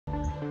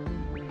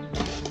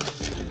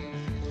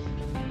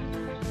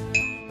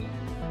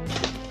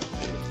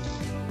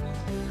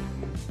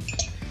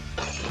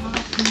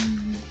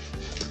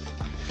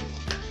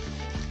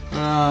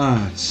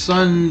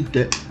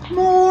Sunday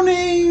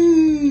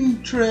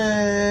morning,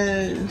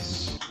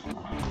 Trez.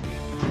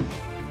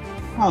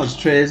 How's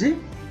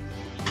Trezzy?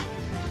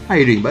 How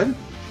you doing, bud?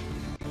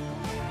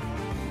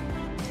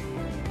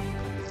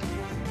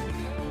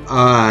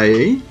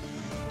 I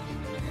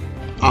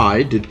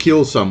did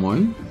kill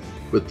someone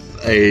with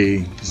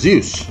a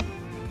Zeus.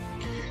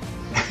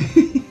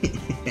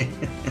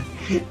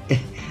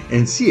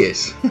 And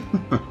CS.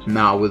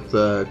 Now with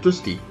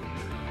Twisty.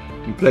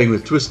 I'm playing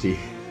with Twisty.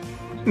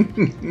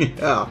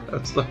 Yeah,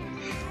 that's like,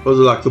 was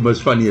like the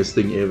most funniest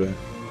thing ever.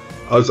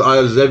 I was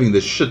having the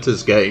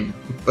shittest game.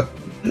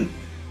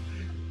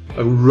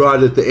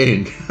 Right at the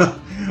end.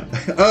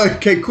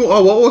 Okay, cool.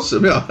 Oh,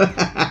 awesome. Yeah.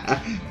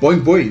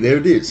 Boing boing, there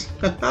it is.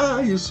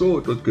 You saw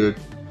it, was good.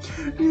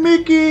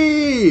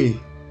 Mickey!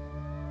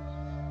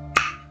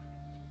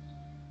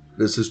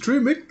 This is true,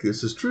 Mick.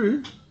 This is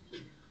true.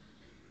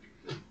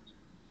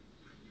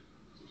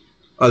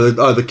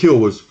 The kill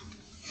was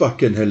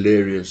fucking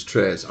hilarious,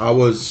 Trez. I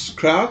was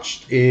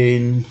crouched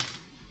in,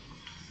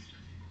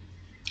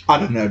 I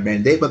don't know,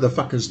 man, there by the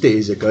fucking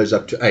stairs that goes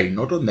up to A,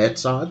 not on that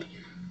side,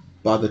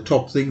 by the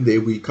top thing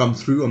there we come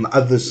through on the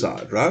other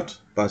side, right?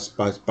 By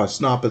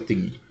sniper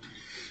thingy.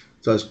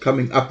 So I was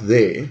coming up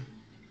there,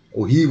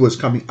 or he was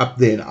coming up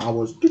there, and I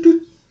was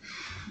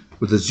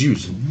with a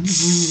Zeus.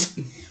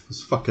 It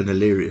was fucking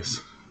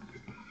hilarious.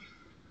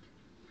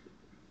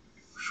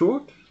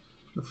 Short?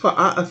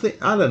 I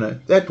think, I don't know,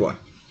 that one.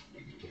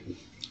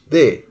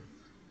 There.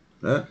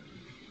 Huh?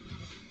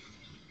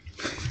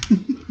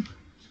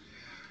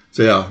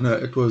 So yeah, no,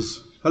 it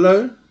was,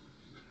 hello?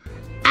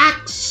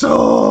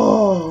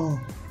 Axel!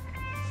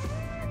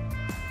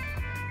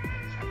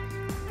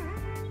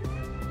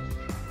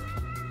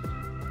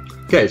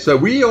 Okay, so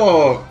we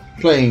are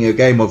playing a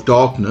game of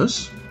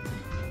darkness.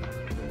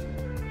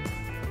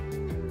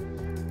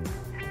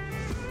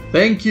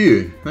 Thank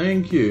you,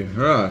 thank you.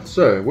 Right,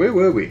 so where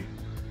were we?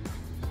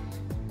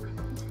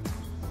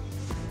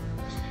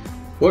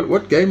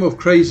 What game of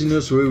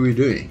craziness were we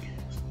doing?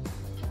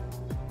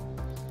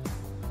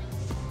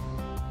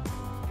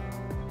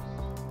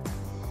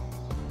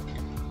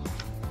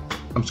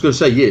 I'm just going to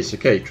say yes.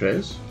 Okay,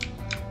 Trez.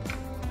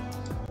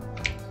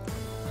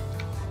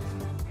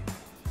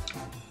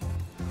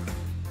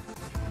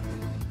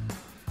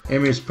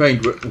 MS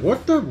Paint.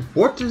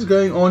 What is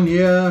going on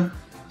here?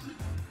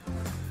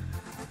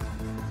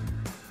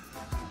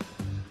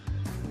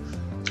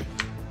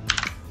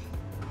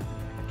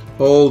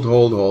 Hold.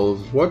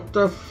 What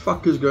the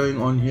fuck is going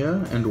on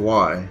here and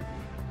why?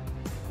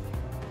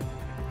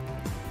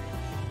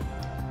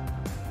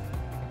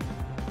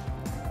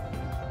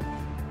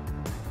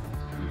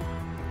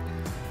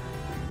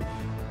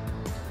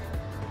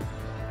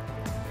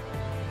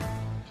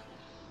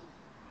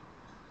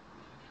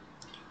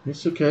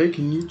 It's okay,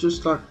 can you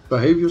just like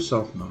behave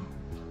yourself now?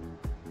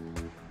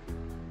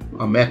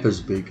 Our map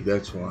is big,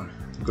 that's why.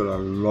 We've got a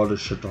lot of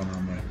shit on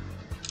our map.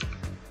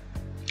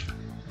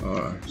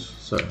 Alright,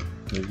 so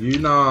have you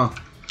now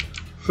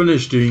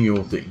finished doing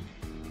your thing?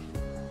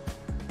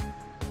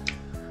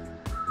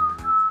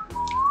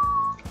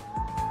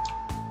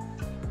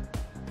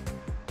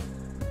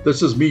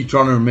 This is me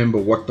trying to remember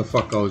what the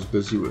fuck I was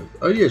busy with.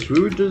 Oh yes,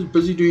 we were just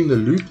busy doing the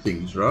loop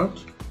things, right?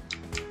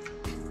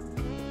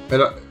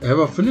 Have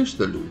I finished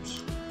the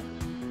loops?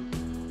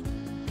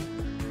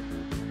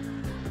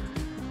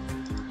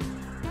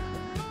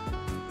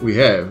 We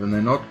have, and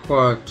they're not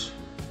quite.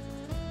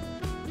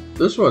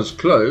 This was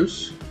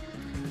close.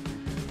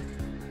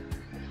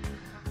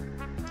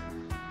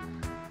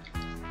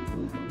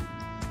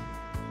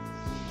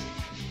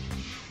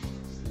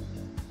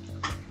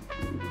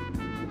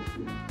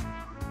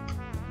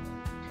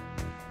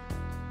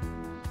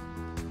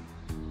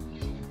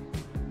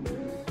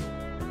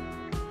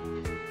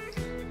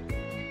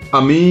 I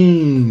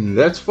mean,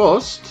 that's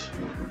fast.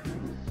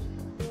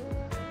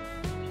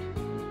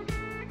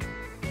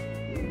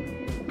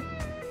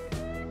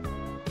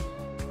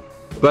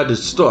 But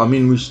it's still, I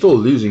mean, we're still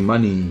losing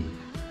money.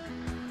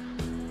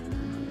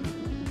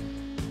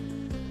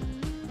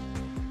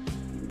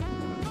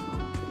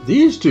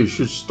 These two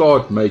should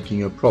start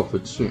making a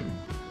profit soon.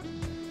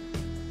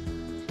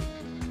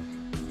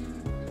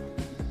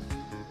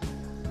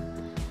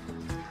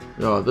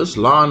 Yeah, this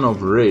line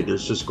of red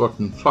has just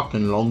gotten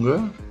fucking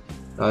longer.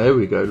 Oh, here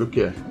we go, look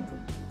here.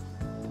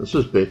 This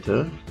is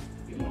better.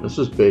 This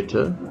is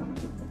better.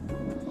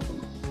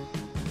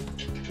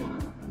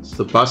 It's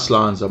the bus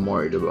lines I'm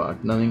worried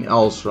about. Nothing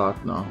else right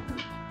now.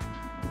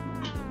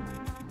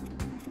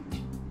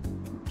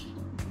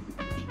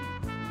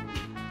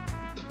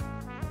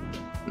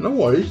 No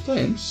worries,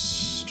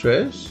 thanks,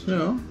 Trez.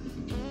 Yeah.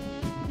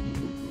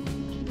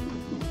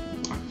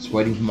 Just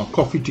waiting for my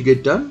coffee to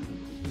get done.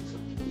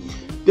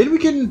 Then we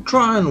can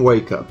try and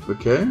wake up,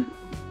 okay?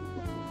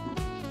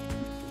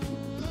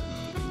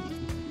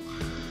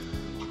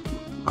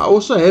 I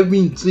also have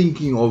been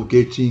thinking of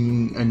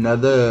getting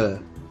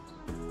another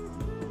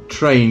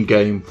train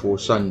game for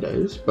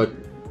Sundays, but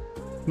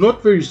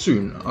not very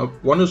soon. I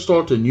want to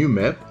start a new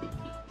map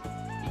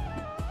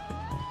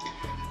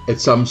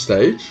at some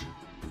stage.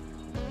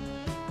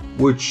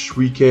 which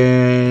we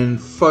can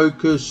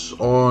focus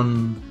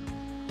on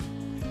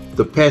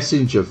the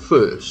passenger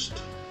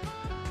first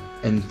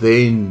and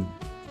then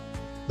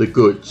the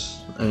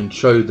goods, and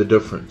show the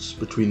difference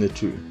between the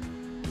two,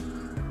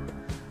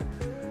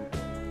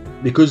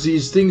 because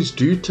these things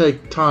do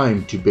take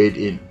time to bed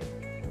in.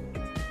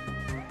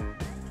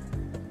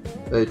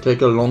 They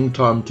take a long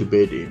time to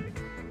bed in.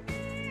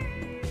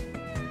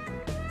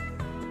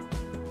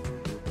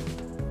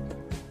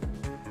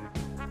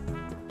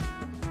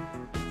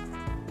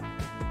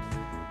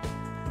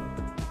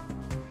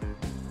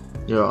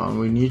 Yeah, and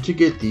we need to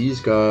get these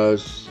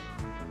guys,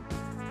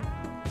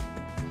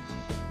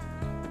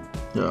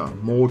 yeah,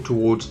 more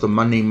towards the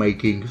money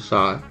making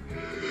side.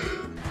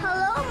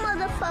 Hello,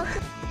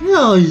 motherfucker.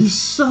 Yeah, you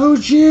so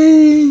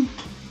G.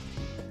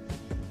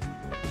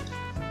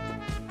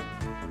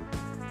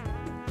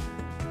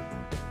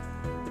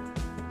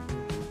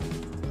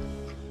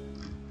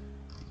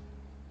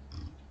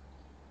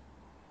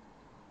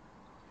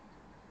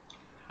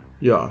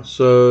 Yeah,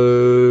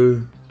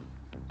 so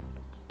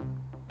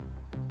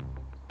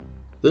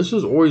this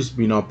has always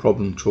been our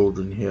problem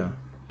children here.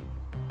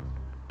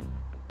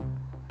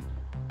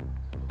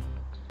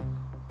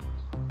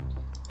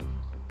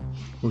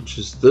 Which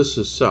is, this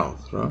is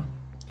south, right?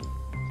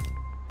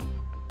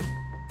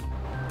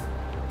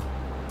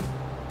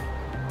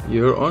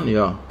 You're on,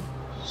 yeah,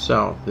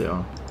 south,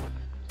 yeah.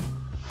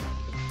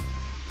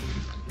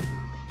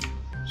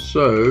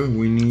 So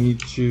we need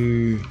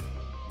to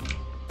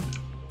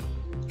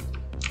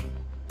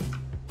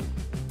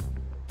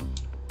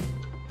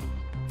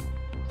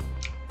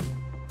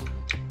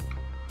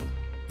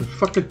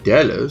fuck it,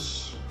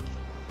 Dallas.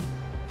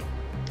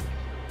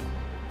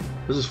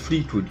 This is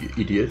Fleetwood, you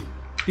idiot.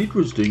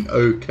 Fleetwood's doing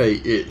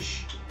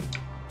okay-ish.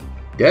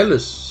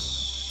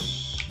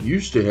 Dallas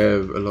used to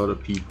have a lot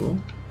of people.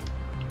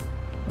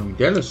 I mean,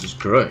 Dallas is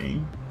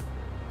growing.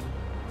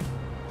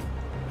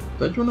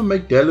 Don't you want to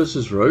make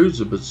Dallas's roads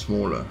a bit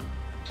smaller?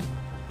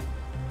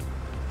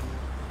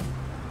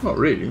 Not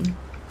really.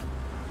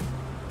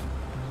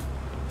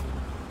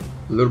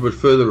 A little bit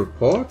further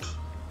apart.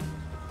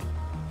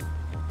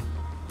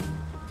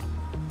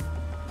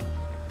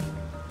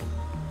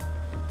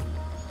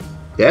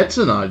 That's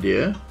an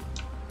idea.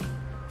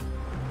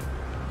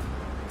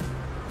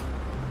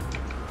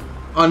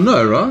 I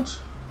know, right?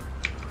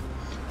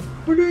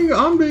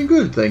 I'm doing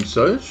good, thanks,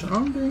 Soj.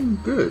 I'm doing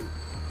good.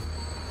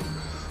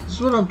 This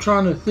is what I'm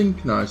trying to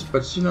think nice,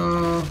 but you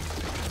know,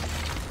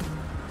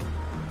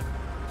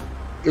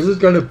 is it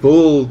going to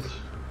build?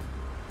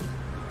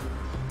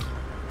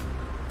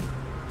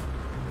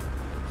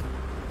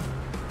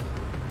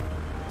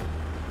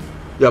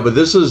 Yeah, but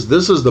this is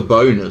the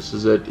bonus,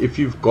 is that if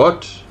you've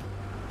got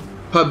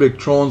public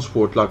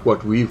transport like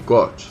what we've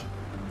got,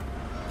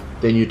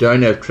 then you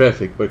don't have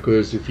traffic,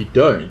 because if you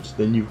don't,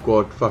 then you've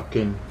got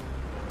fucking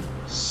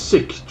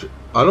sick.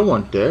 I don't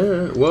want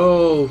that.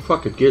 Well,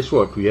 fuck it, guess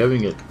what, we're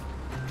having it.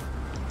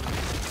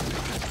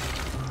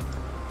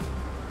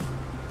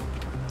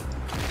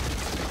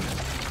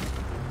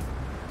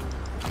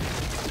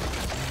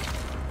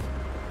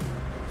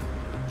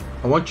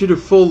 I want you to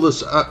fill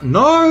this up.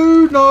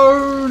 No,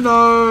 no,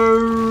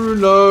 no,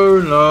 no,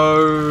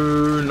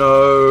 no,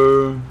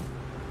 no.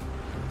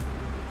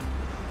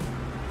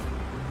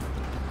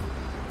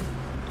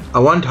 I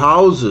want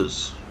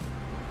houses.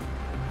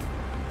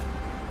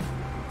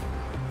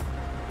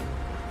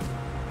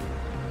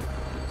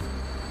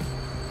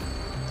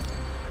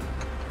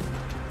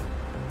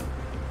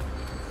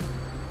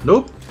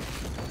 Nope.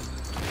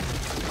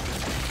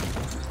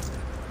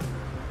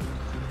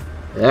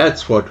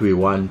 That's what we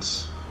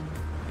want.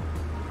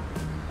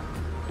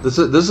 This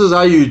is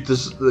how you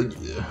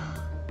the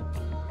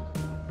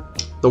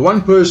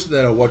one person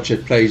that I watch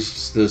that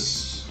plays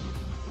this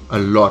a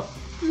lot.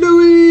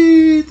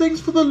 Louis, thanks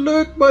for the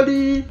lurk,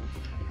 buddy.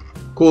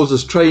 Calls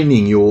us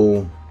training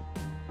your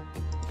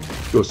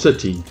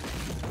city.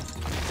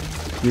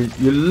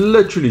 You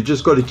literally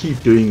just got to keep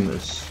doing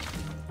this.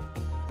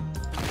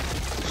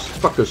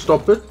 Fucker,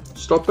 stop it.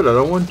 Stop it. I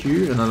don't want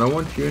you, and I don't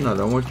want you, and I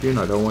don't want you, and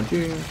I don't want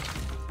you.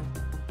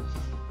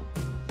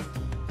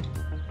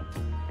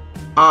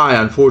 I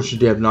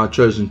unfortunately have now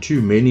chosen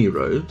too many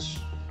roads.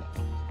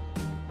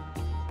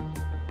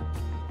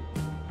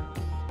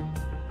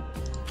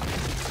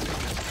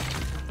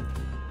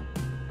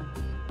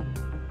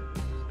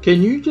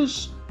 Can you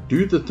just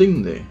do the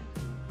thing there?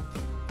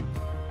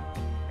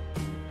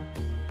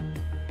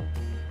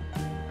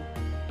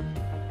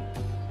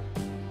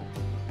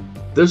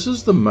 This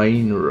is the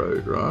main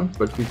road, right?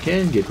 But we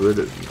can get rid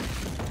of you.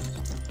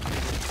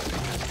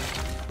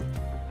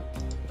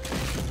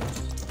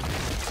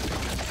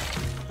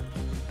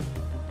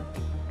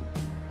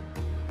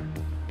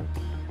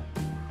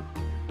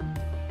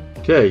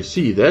 Okay,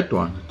 see that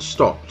one, it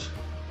stopped.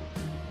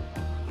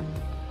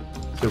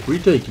 So if we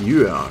take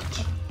you out,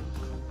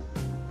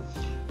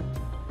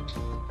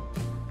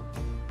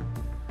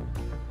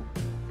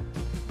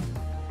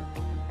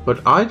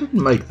 but I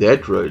didn't make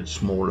that road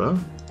smaller.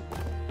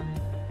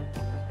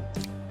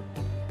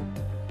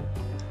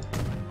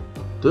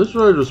 This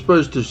road was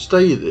supposed to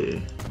stay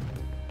there.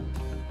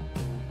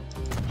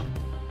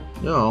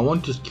 Yeah, I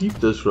want to keep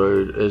this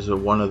road as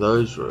one of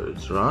those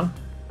roads, right?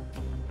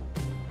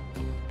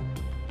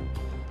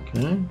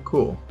 Okay,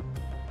 cool.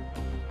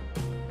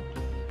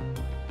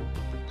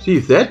 See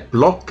if that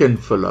block can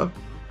fill up.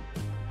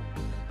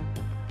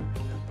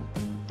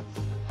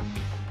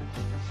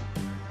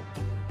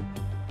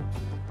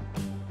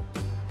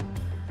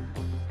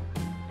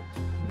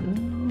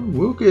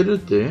 We'll get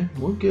it there.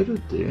 We'll get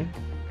it there.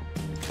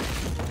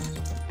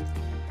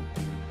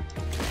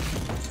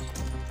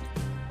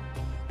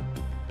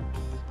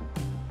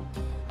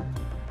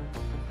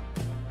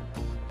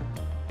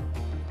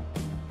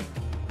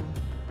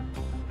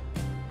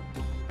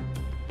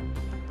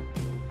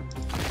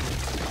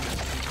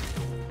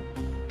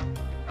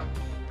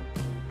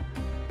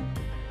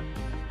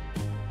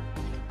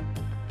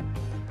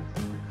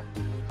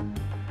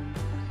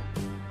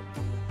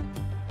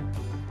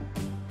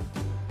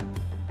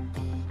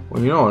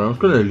 Well, you know what, I'm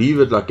just going to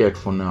leave it like that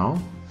for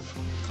now.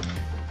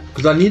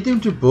 Because I need them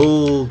to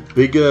build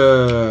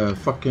bigger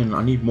fucking...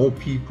 I need more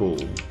people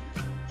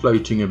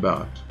floating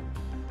about.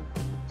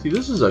 See,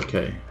 this is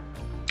okay.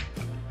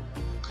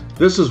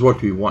 This is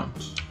what we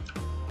want.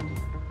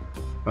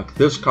 Like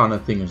this kind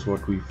of thing is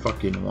what we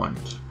fucking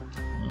want.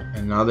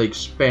 And now they're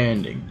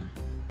expanding.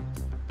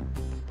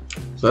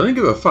 So I don't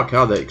give a fuck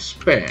how they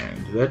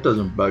expand. That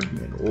doesn't bug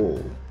me at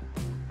all.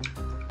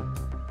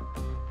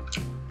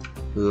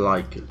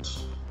 Like it.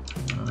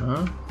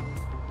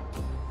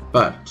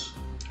 But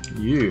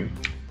you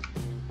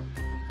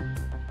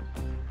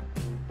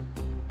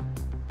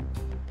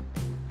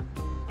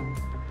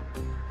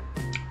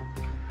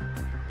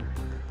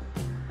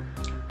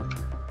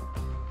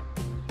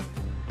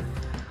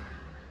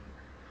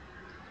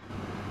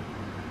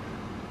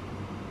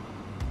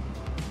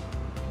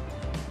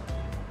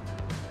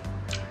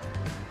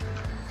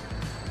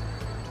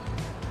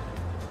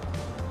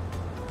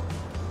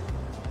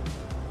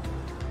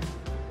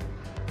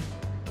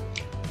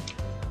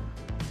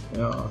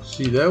yeah,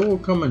 see, they will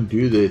come and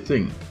do their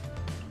thing.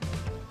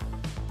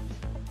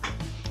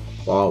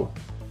 Wow.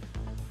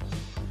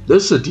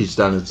 This city's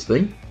done its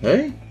thing,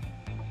 hey?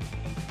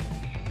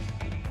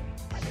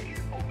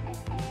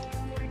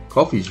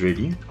 Coffee's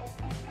ready.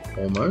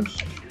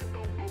 Almost.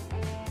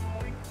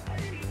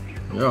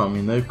 Yeah, I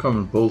mean, they've come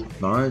and built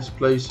nice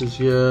places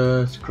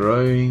here. It's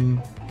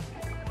growing.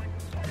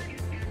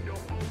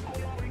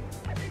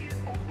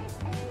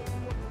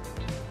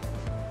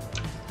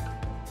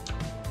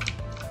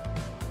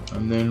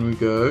 And then we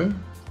go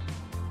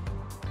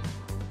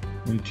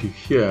into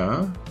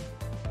here,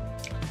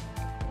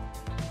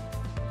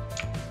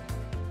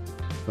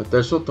 but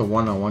that's not the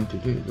one I want to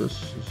do.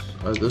 This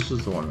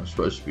is the one I'm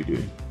supposed to be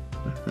doing.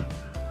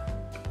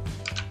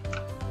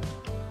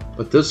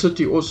 But this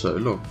city also,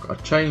 look, I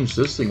changed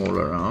this thing all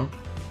around.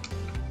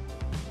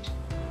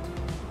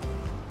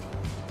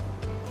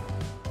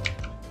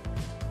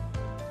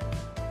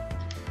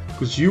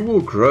 Because you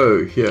will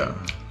grow here,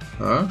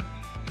 huh?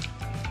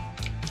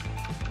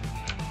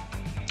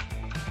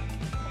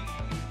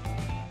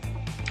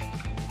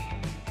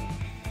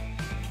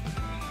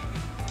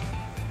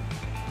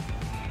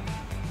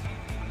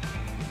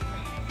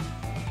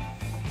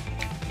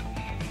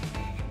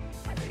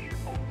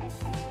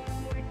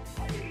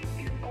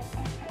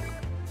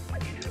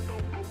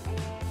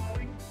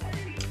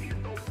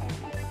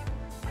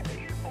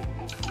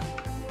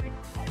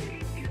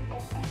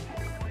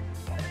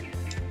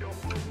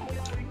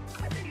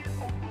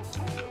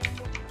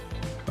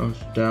 Comes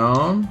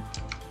down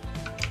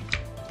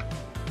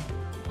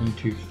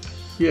into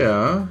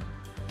here.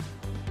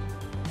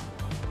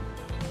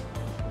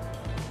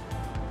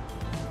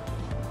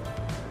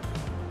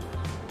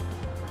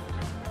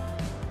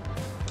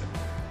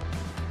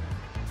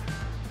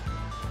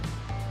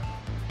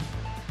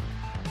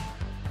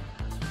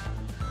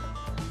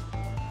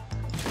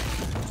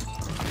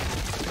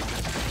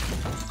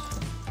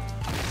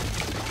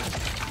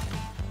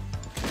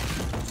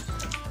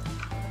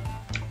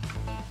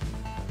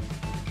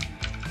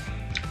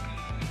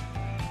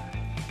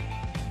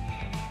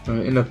 I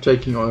end up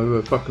taking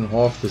over fucking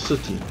half the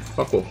city.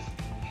 Fuck off.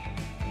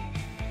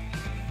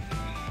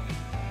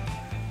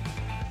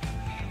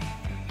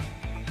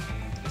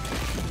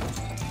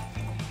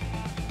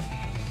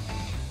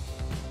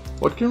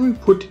 What can we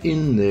put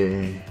in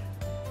there?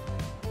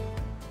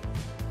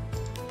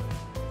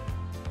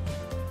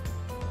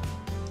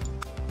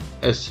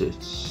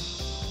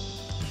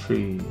 Assets.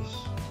 Trees.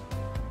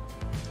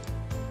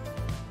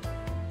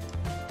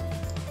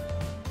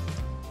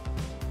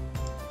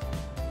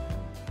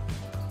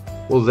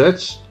 Well,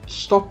 that's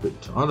stop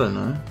it. I don't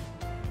know.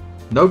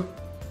 Nope.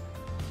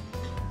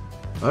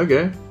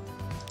 Okay.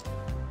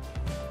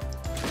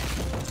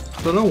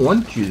 So I don't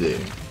want you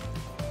there.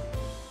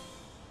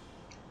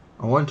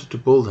 I wanted to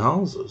build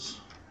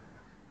houses.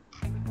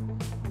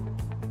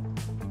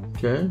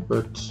 Okay,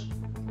 but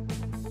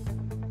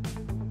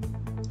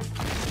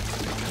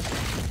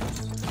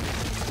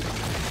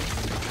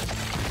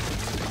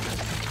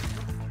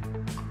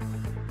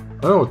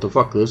I don't know what the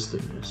fuck this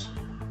thing is.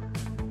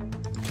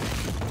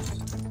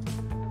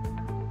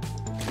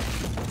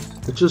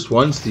 It just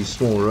wants these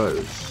small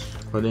rows.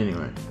 But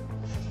anyway.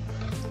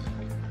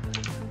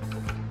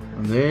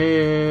 And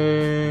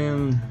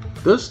then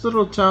this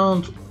little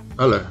town.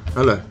 Hello,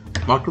 hello.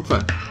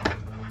 Microphone.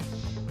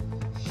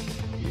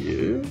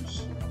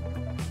 Yes.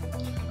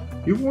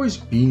 You've always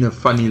been a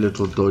funny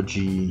little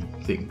dodgy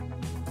thing.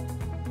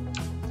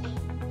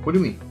 What do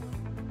you mean?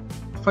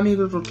 Funny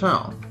little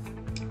town.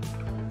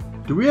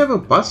 Do we have a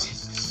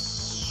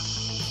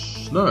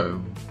bus?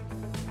 No.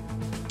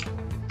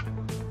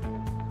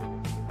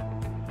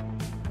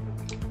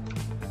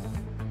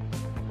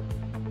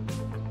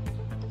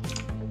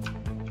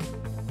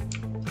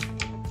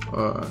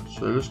 Alright,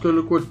 so let's go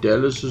look what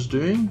Dallas is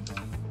doing.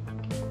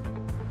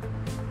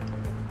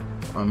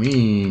 I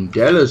mean,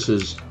 Dallas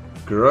is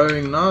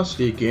growing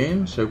nicely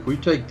again. So if we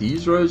take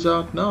these rows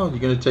out now, you're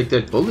going to take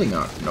that building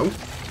out. Nope.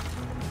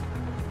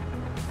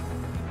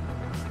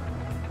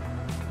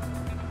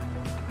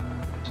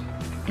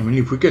 I mean,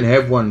 if we can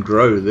have one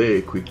grow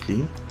there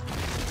quickly.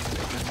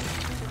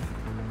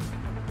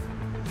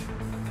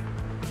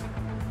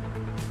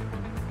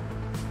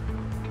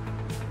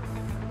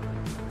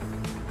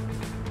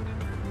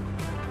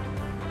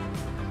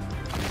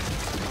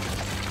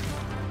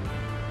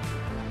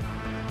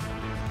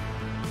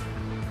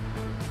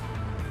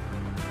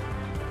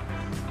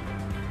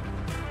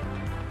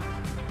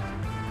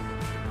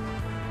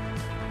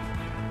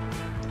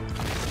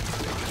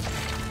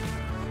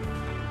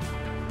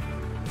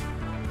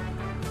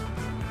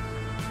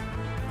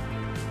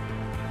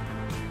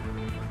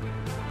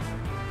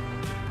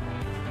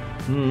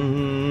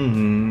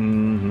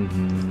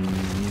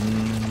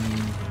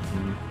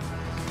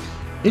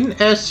 In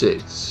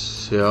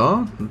assets,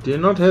 yeah, do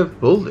not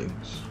have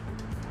buildings.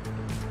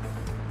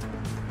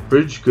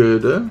 Bridge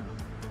girder.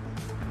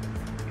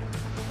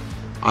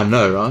 I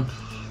know, right?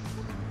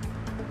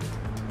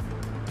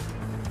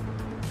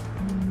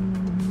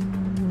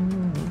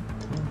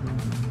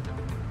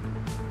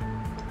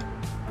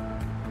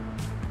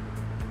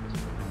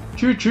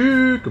 Choo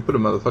choo! Could put a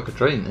motherfucker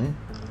train there.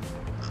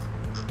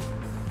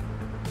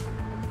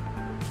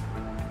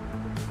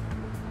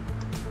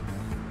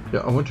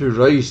 Yeah, I want to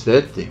raise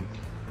that thing.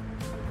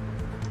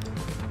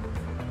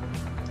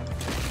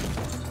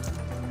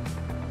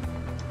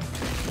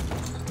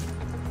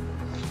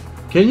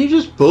 Can you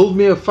just build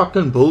me a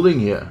fucking building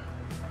here?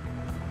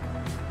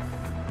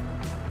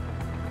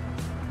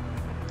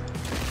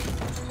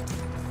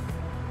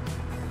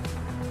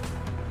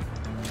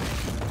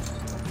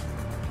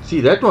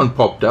 See, that one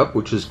popped up,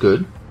 which is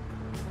good.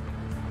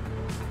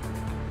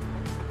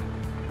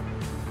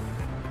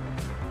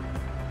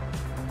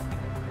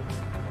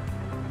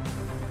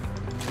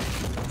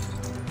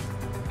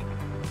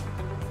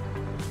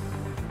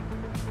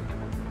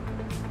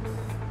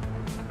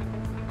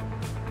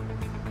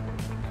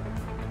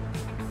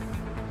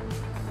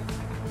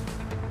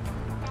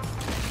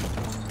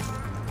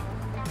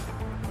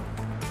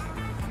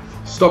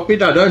 Stop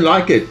it, I don't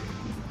like it.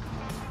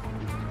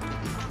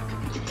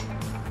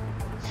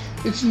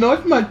 It's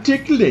not my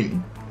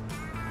tickling.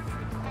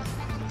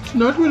 It's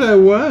not what I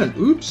want.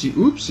 Oopsie,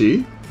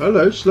 oopsie.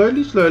 Hello,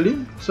 slowly,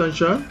 slowly,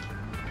 sunshine.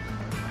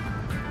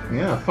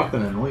 Yeah,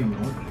 fucking annoying,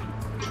 man.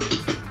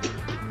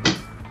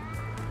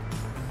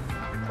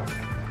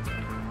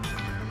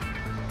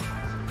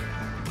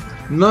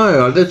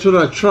 No, that's what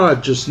I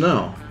tried just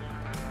now.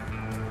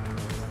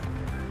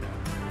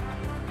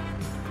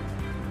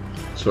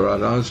 It's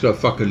alright, I'm just gonna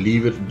fucking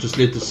leave it and just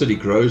let the city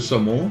grow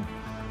some more.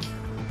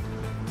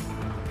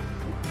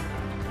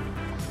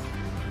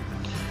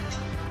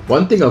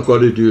 One thing I've got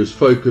to do is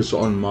focus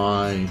on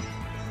my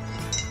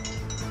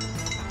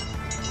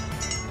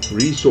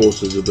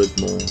resources a bit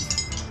more.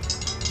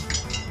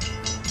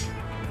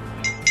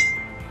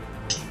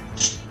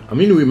 I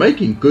mean, we're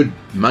making good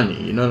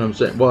money, you know what I'm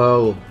saying?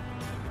 Well,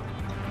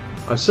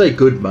 I say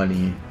good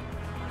money.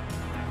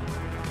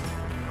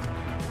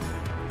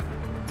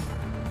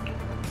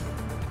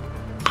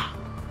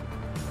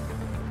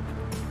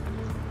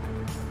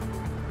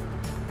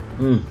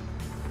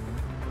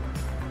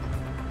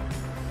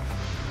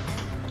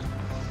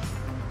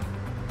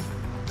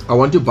 I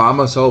want to buy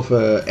myself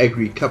a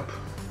agri cup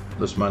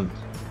this month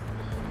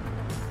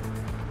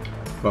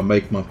if I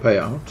make my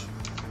payout.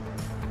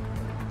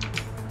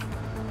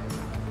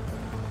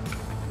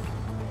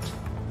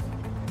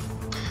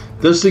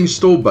 This thing's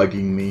still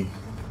bugging me.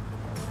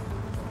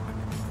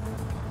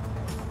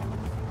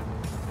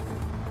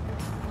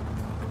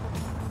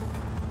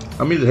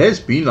 I mean, it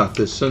has been like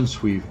this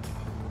since we've...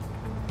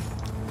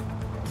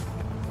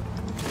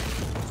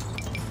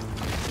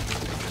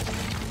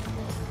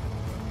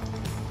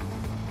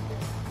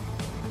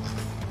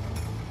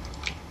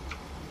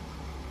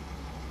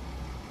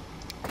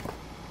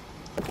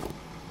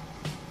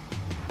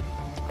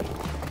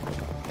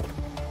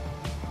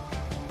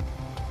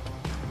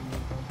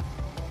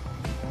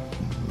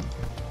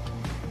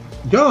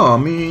 Yeah, I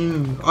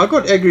mean, I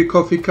got agri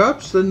coffee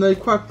cups and they're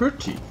quite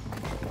pretty.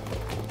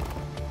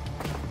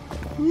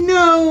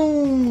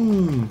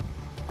 No!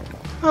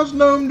 How's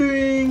Gnome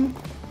doing?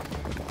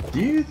 Do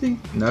you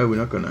think... No, we're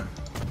not gonna...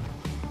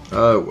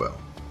 Oh, well.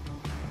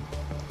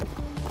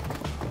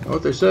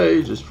 What they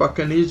say, just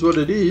fucking is what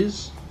it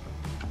is.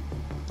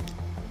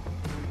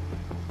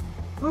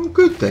 I'm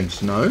good,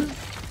 thanks, no.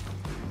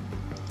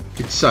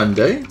 It's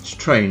Sunday, it's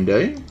train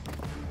day.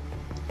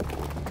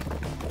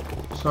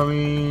 So I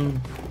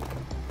mean...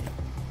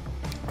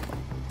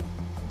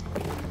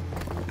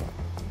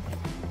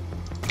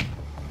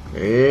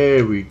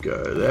 There we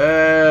go,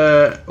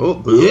 there.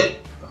 Oh, yeah.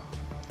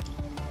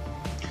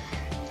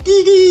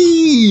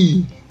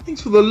 Dee! Thanks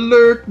for the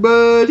lurk,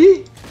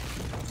 buddy.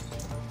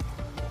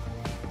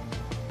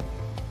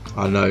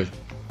 I know.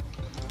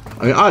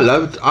 I mean,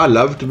 I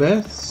loved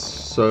maths,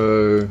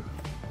 so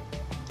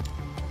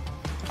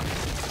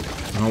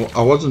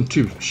I wasn't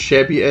too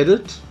shabby at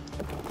it.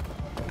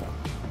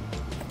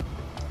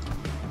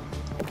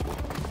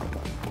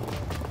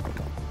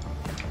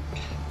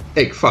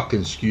 Egg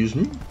fucking excuse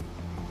me.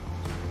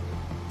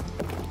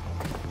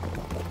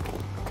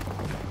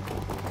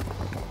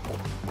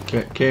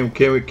 Give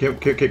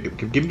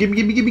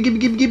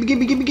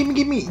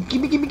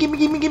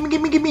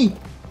me.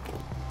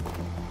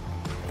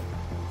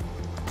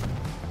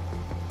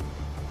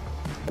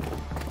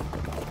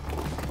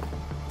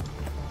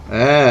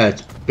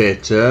 That's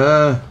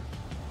better.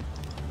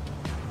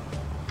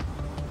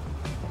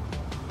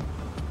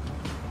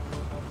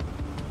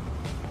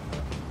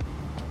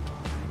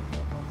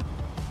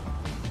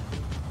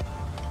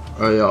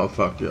 Oh yeah,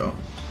 fuck yeah.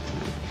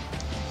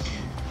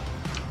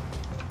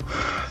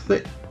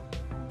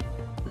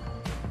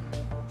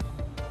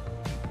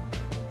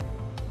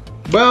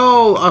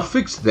 Well, I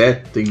fixed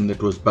that thing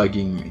that was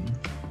bugging me.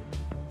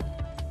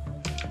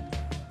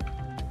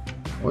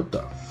 What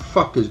the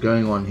fuck is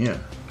going on here?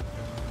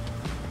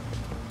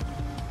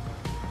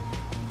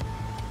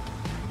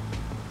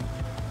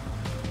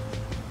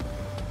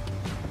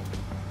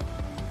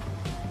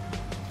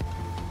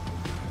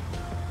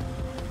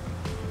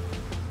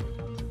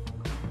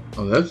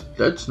 Oh,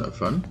 that's no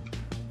fun.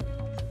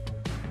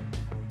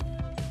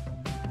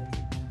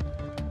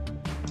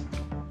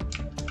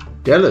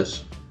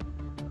 Dallas.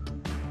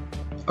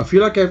 I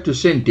feel like I have to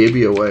send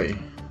Debbie away.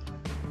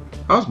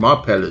 How's my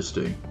palace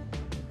doing?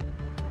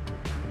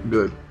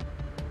 Good.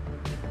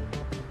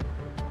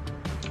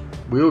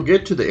 We'll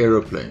get to the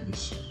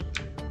aeroplanes.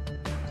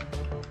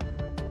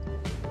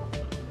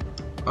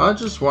 I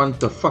just want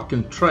the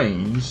fucking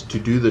trains to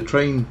do the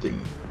train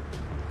thing.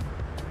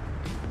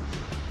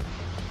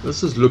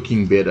 This is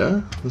looking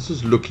better. This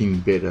is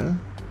looking better.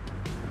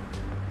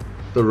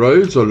 The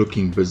roads are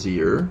looking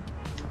busier.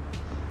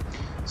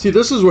 See,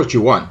 this is what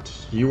you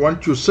want. You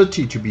want your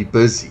city to be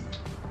busy.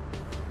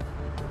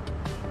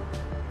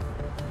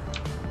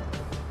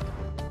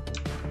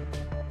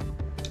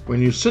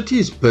 When your city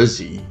is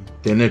busy,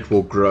 then it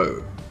will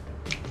grow.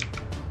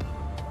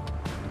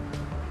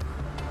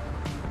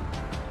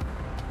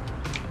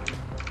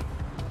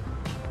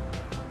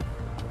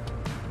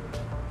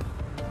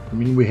 I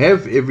mean, we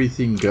have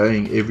everything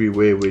going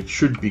everywhere where it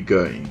should be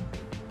going.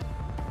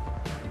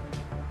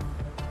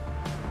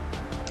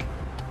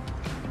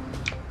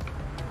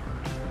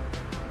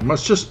 It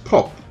must just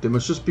pop. There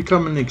must just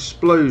become an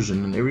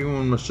explosion and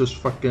everyone must just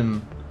fucking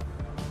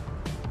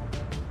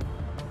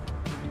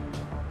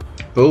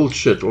build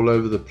shit all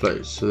over the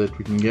place so that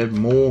we can get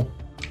more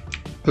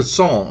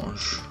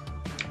passage.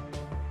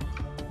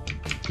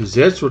 Because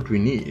that's what we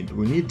need.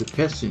 We need the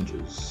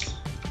passengers.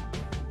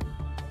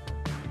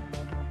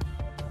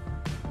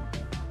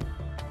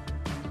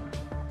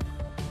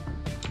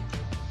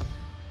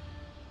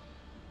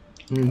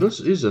 I mean, this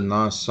is a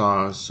nice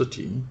size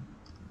city.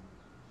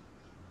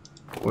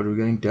 What are we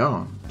going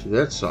down to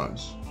that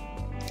size?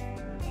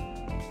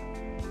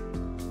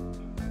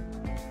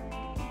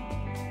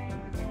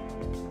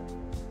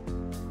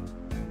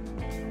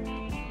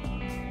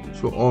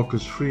 So Arc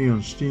is free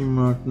on Steam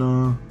right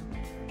now.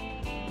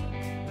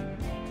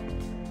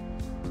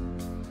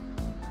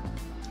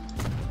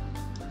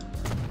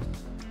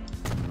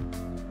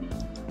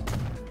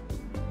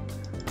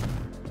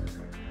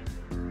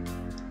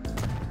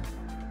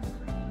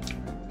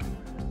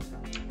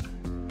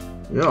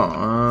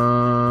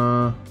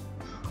 Yeah,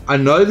 I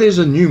know there's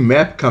a new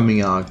map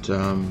coming out.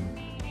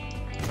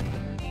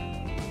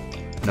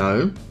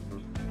 No.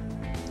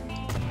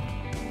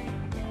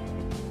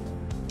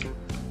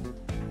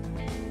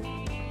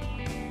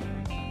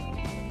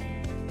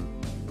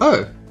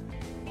 Oh,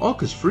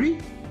 Arc is free?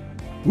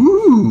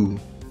 Woo!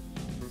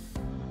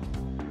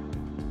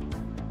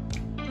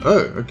 Oh,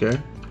 okay.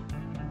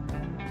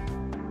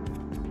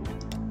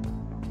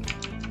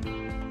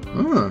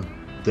 Oh,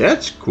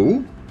 that's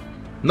cool.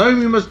 No,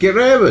 we must get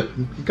rid of it.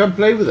 You can come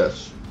play with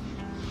us.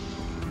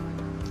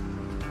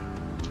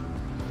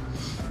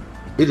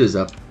 It is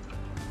a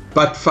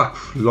butt fuck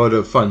lot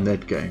of fun,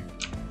 that game.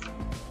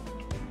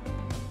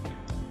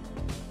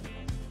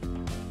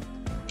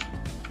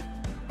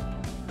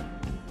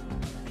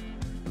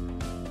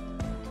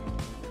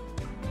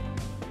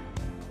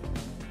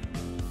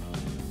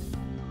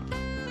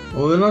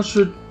 Well, then I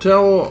should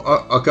tell...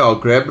 okay, I'll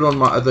grab it on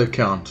my other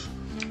account.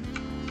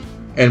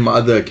 And my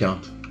other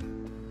account.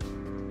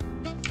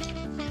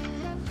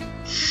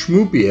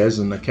 Schmoopy has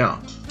an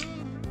account.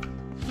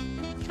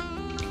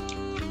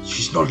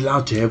 she's not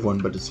allowed to have one,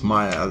 but it's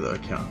my other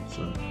account,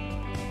 so.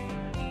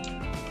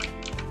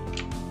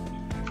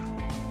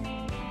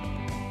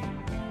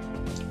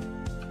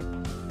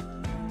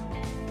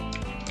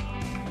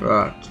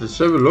 Right, let's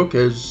have a look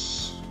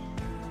as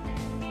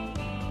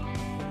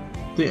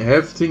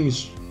have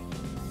things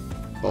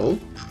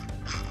hold.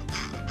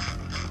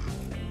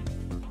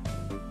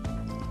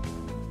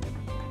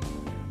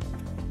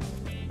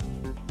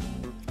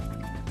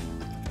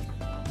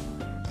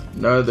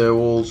 No, they're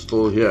all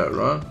still here,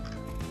 right?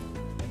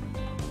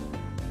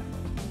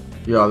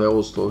 Yeah, they're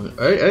all still here.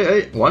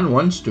 Hey, one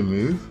wants to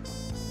move.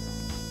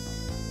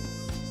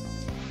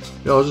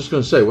 Yeah, I was just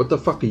gonna say, what the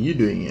fuck are you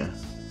doing here?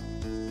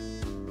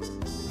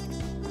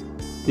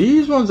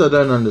 These ones I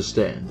don't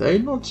understand. They're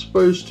not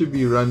supposed to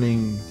be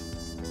running.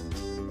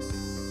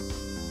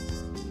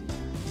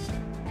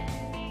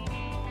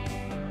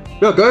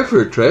 Yeah, go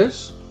for it,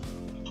 Trez.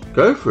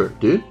 Go for it,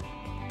 dude.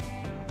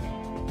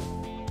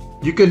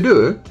 You can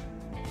do it.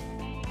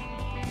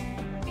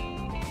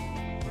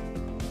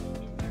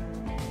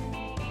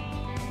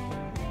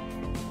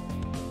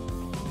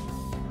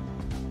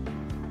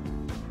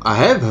 I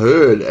have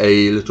heard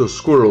a little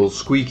squirrel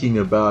squeaking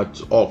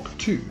about Arc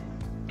 2.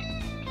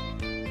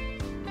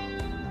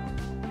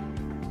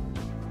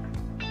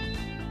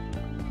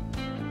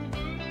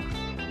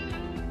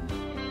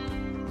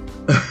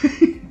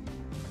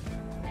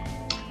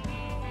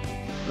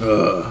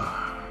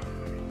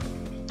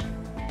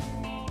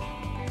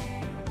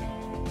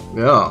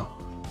 Yeah.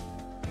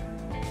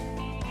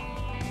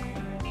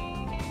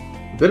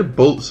 Better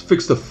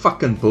fix the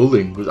fucking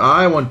building, because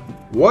I want.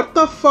 What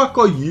the fuck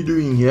are you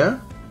doing here?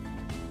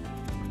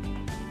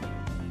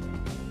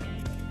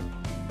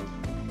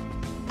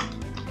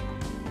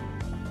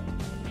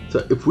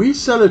 So if we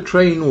sell a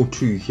train or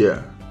two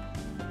here,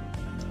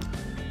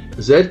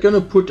 is that going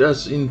to put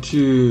us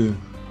into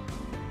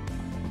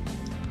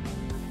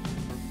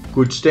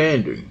good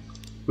standing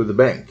with the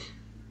bank?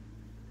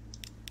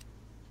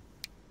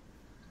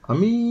 I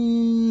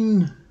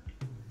mean,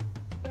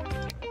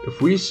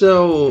 if we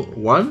sell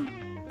one,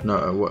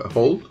 no,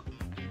 hold.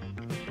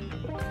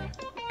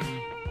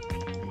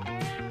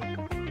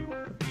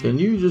 Can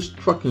you just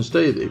fucking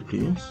stay there,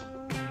 please?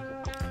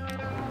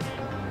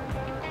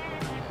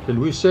 Can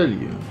we sell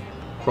you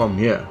from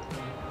here?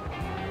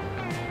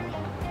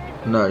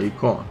 No, you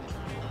can't.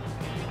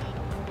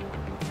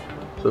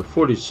 So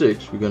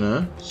 46, we're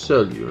gonna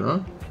sell you,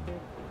 right?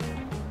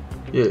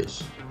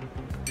 Yes.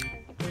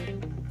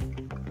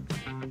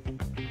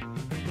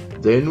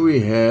 Then we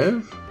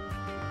have.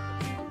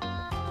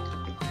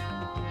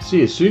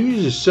 See, as soon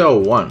as you sell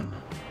one,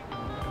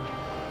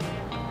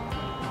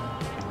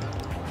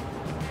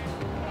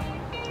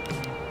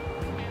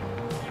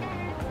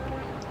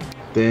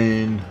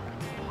 then.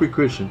 Quick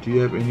question, do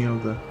you have any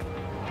of the...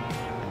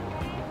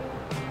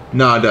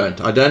 No, I don't.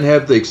 I don't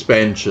have the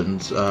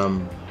expansions. Well,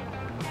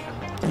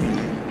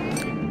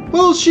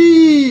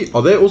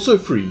 are they also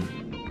free?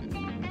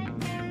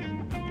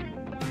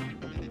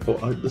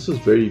 Oh, this is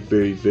very,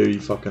 very, very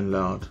fucking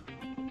loud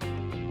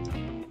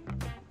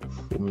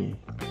for me.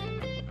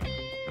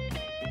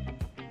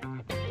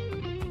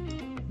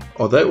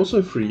 Are they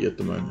also free at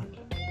the moment?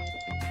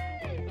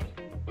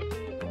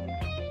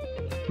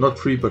 Not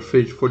free, but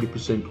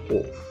 40%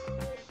 off.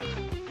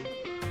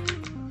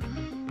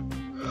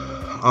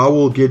 I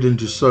will get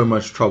into so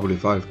much trouble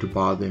if I have to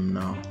buy them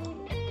now.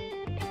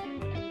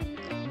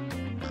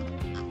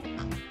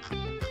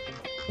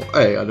 Well,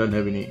 hey, I don't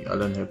have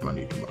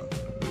money to buy.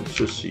 Let's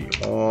just see.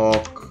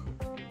 Arc.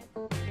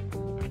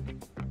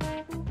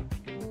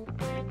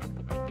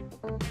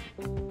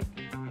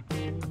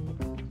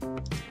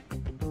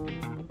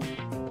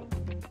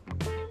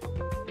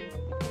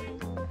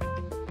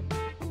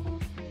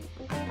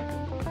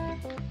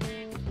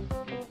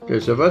 Okay,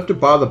 so if I have to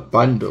buy the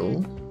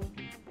bundle,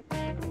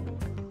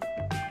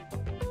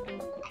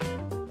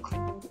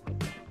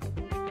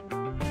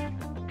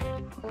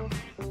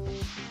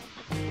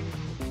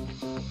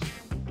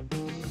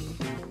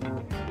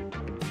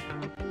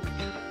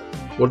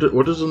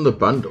 what is in the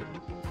bundle?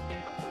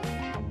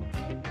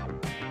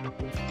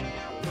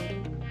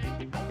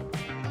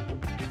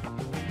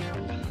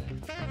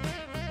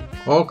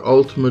 Ark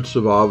Ultimate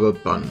Survivor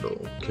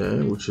Bundle,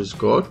 okay, which has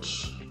got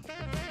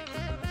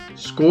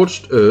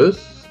Scorched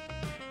Earth,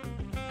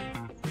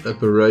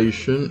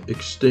 Aberration,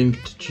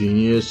 Extinct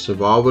Genius,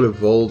 Survival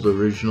Evolved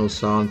Original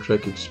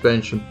Soundtrack,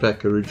 Expansion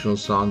Pack Original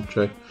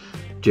Soundtrack,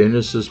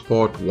 Genesis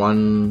Part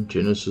 1,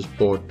 Genesis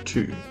Part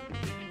 2.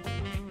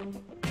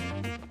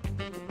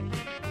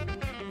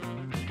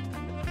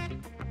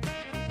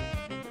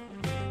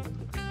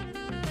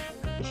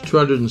 It's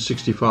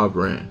 265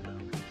 Rand,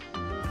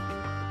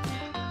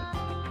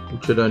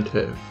 which I don't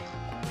have.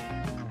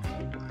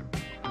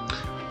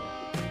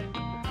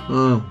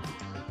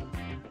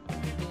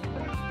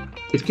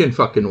 It can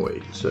fucking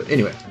wait. So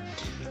anyway,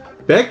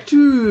 back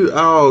to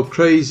our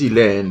crazy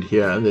land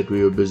here that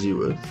we were busy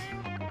with.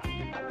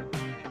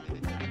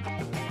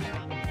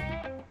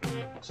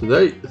 So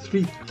they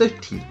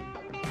 330.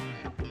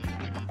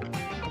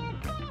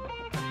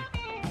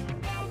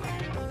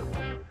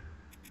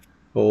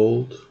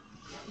 Hold.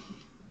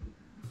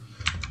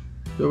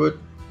 Do it.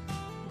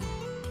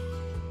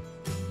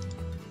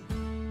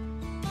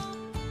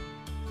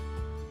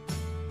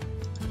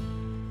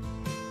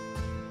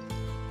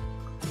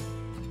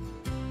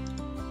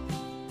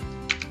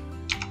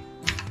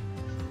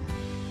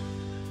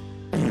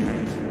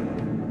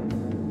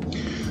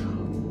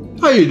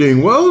 How you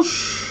doing,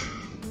 Welsh?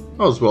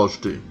 How's Welsh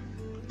doing?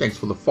 Thanks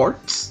for the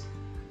farts.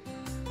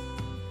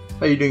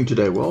 How you doing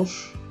today,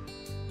 Welsh?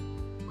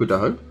 Good, I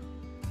hope.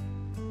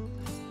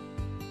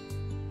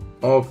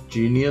 Arc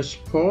Genius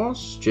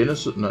Pass?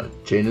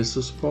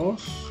 Genesis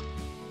Pass?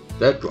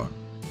 That one.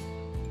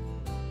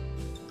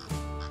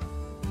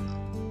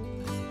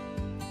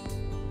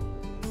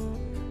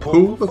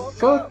 Pull the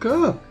fuck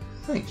up.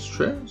 Thanks,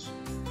 Trez.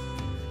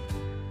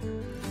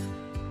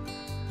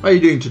 How you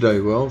doing today,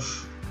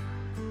 Welsh?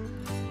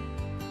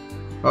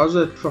 How's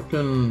that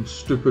fucking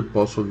stupid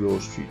boss of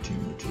yours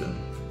treating you today?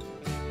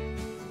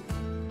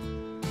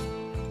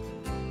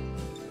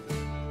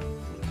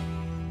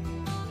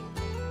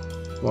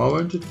 Why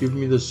won't it give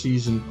me the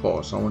season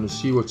pass? I want to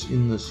see what's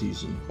in the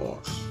season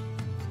pass.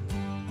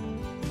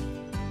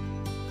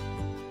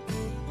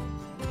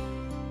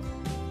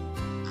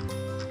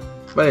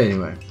 But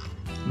anyway,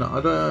 no,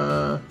 I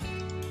don't.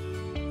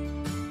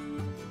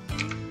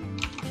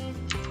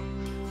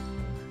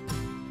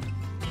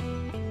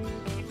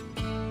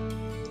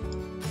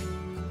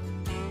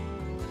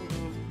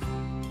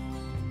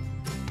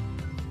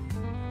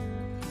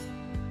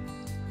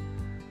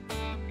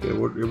 Okay,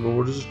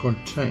 what does it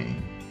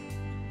contain?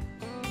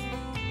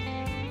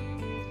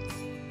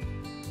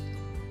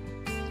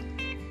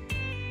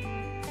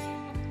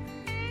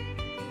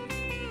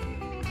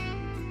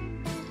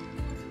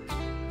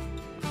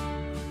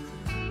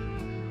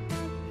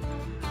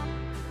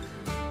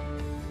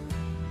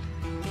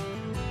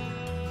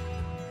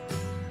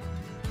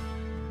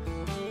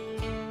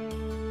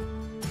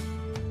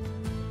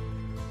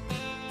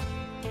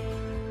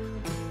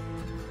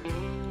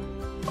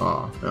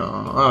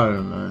 I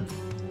don't know.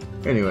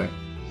 Anyway,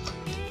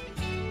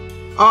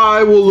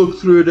 I will look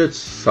through it at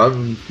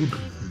some. Good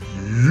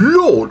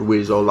Lord,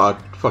 where's all that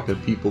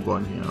fucking people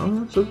gone here?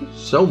 Oh, so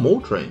sell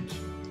more trains.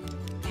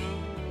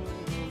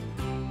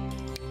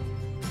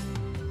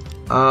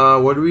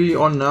 What are we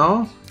on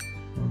now?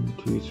 1,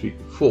 2, 3,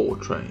 4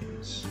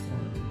 trains.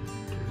 1,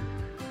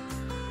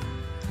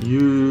 2.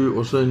 You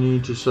also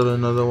need to sell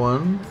another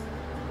one.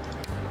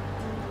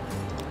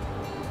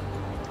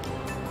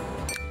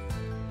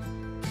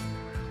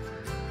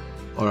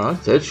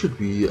 Alright, that should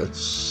be a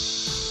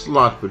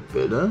slight bit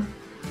better.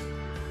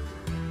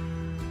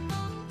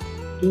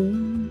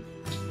 Dun,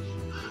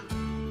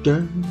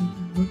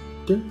 dun,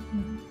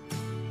 dun.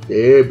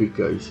 There we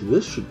go, so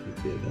this should be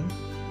better.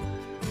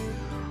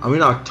 I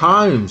mean, our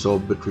times are a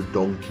bit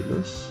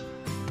redonkulous,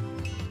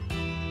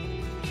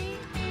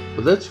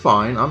 but that's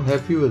fine, I'm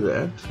happy with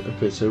that.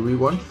 Okay, so we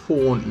want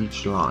 4 on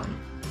each line.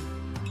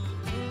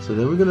 So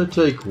then we're going to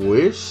take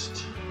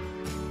west,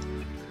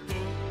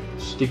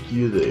 stick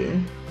you there.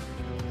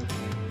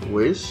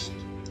 West,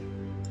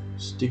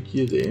 stick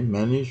you there,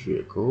 manage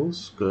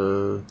vehicles,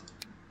 go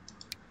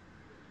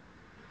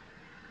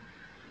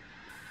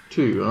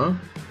 2, huh?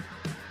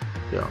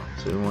 Yeah,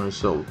 so we want to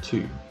sell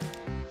 2.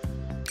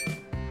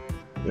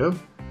 Yep,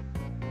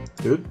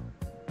 good.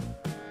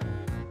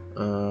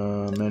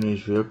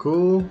 Manage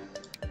vehicle,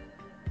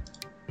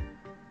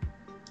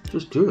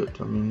 just do it.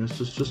 I mean, this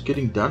is just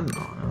getting done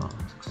now. Yeah.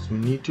 We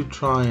need to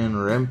try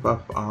and ramp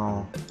up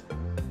our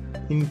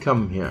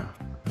income here.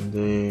 And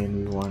then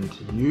we want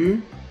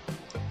you,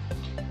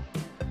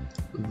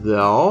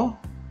 thou,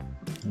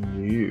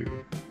 and you.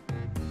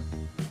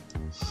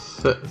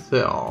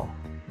 Thou.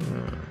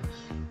 Yes.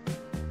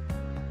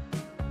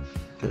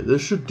 Okay,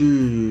 this should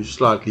do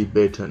slightly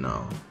better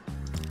now.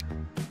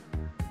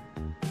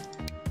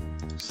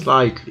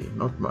 Slightly,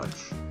 not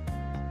much.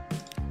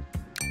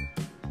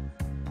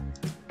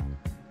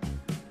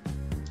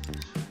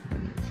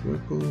 Manage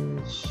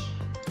vehicles.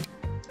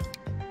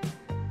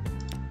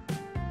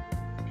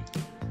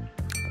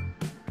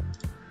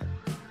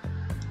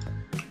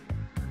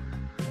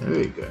 There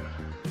we go.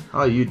 How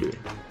are you doing?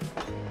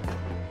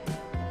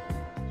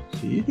 So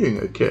you're doing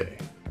okay.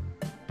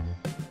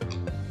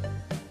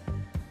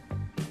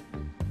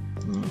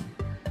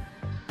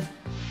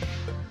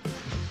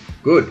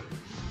 Good.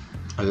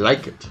 I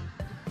like it.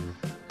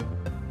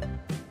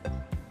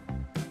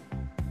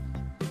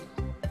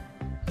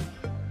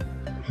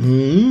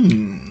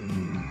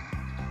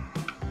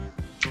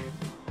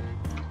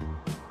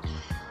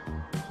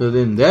 So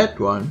then that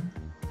one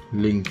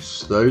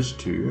links those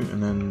two,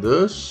 and then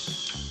this.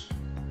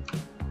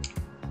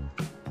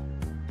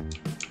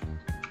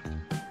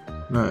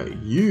 No,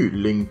 you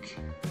link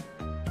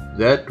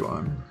that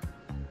one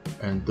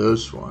and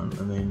this one,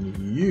 and then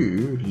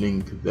you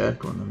link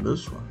that one and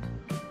this one.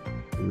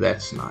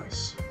 That's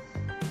nice.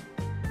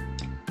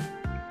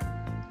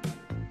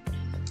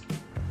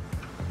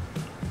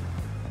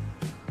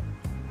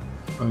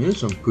 Oh, here's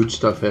some good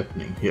stuff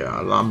happening here.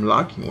 I'm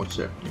liking what's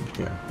happening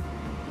here.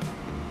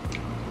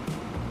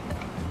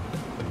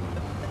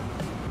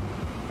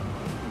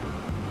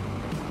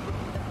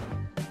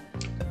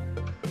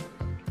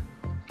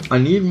 I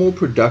need more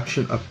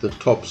production up the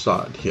top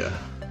side here.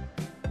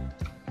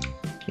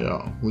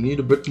 Yeah, we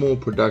need a bit more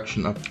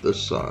production up this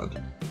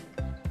side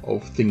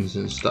of things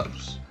and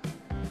stuffs.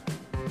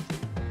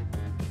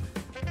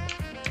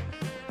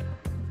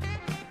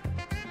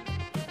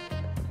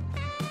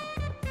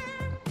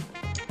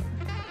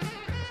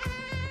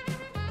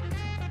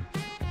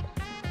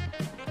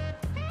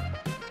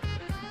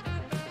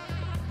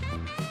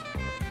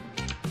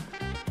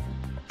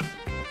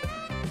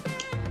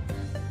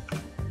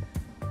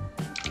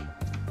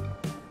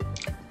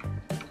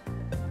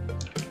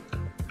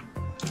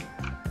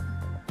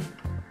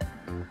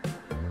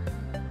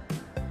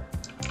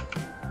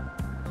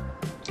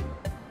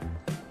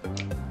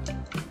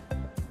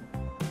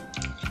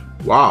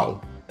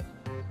 Wow.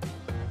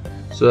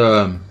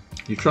 So,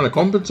 you're trying to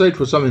compensate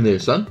for something there,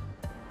 son?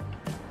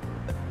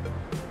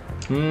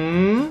 I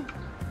mean,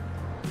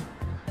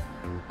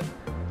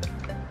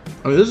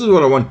 this is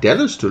what I want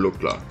Dallas to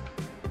look like.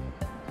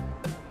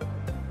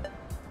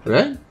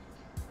 Right?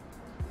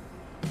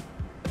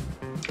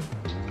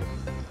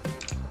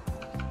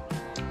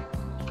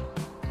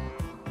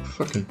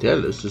 Fucking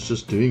Dallas is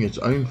just doing its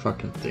own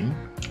fucking thing.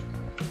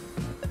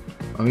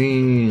 I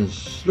mean,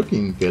 it's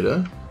looking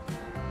better.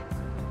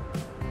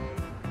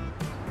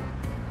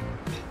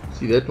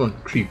 See, that one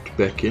creeped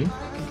back in.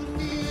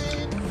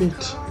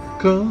 It's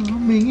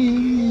coming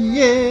in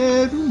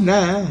every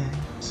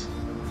night.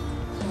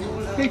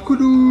 Hey,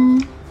 Kudu.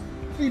 How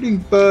you doing,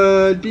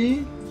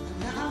 buddy?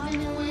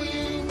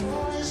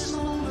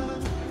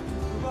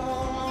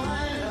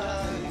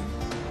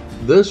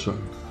 This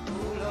one.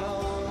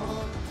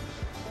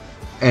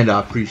 And I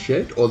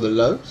appreciate all the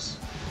loves.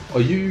 Are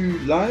you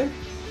live,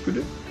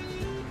 Kudu?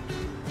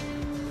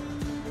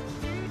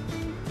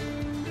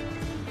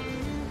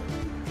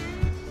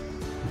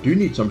 Do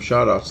need some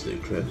shout outs there,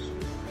 Trez.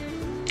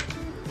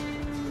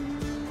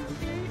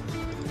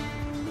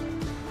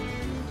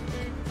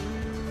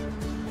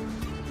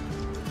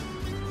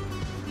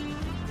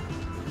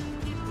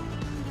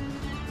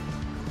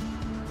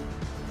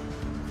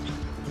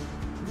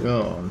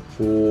 Yeah, and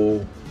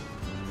for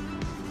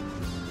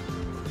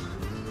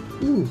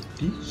ooh,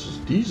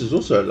 these is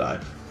also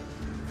alive.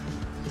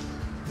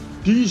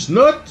 These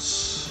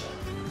nuts.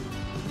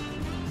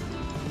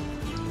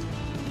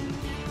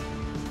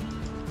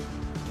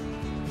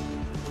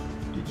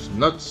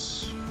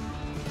 Nuts.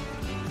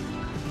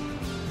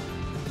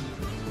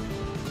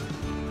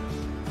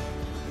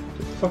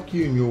 Fuck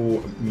you and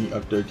your me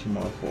updating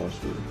my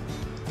password.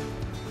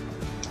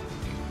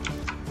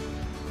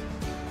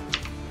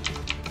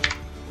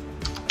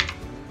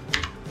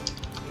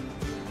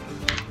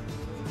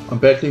 I'm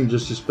battling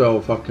just to spell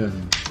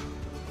fucking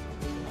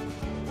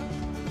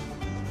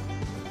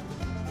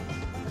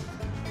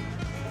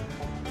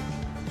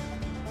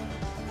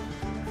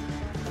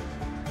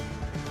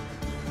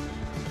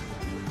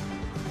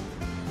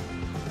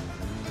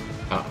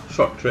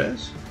shot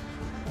Trez.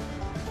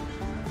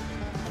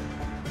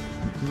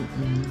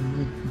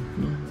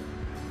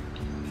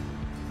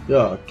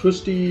 Yeah,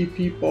 Twisty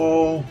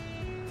people.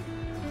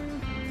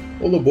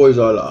 All the boys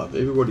are alive.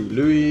 Everybody.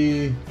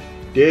 Louis,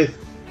 Death,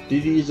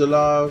 Diddy's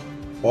alive.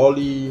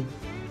 Holly,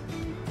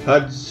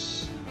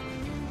 Huds.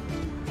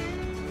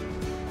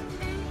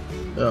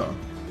 Yeah.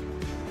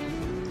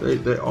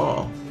 They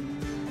are.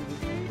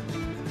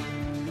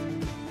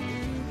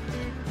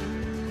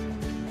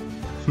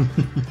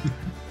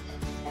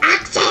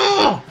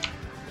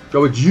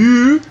 Go with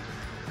you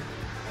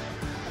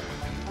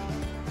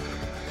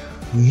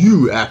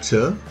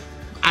actor,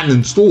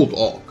 uninstalled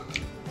Arc.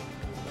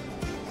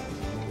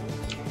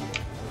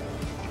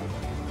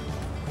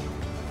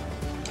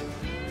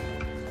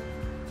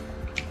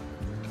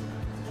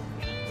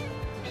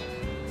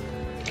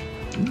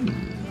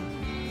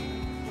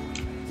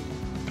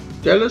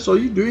 Dallas, are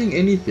you doing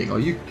anything? Are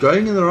you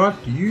going in the right?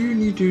 You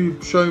need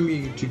to show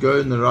me to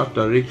go in the right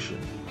direction.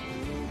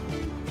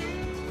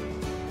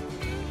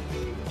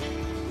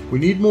 We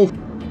need more.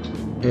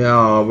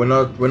 Yeah, when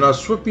I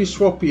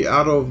swappy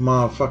out of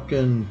my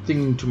fucking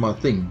thing to my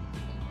thing.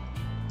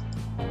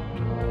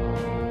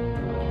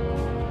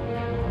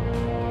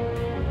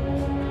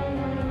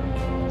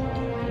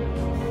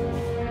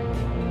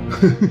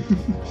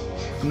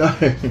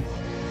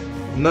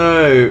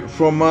 No,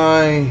 from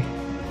my.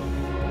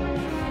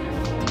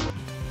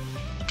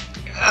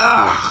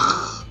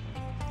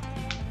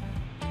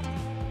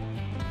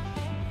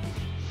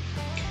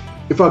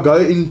 If I go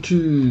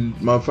into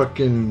my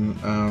fucking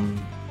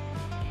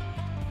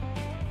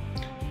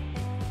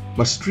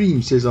my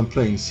stream says I'm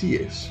playing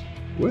CS.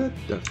 What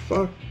the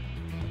fuck?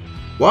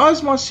 Why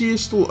is my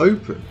CS still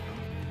open?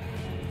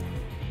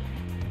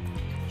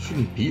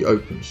 Shouldn't be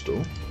open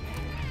still.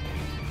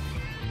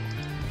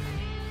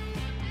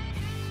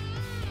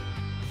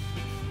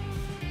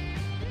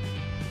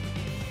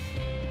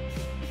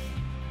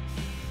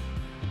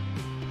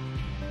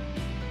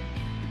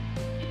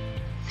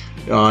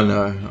 Yeah,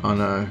 I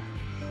know.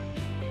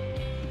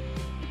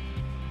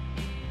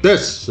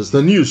 This is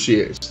the new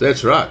CS,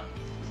 that's right.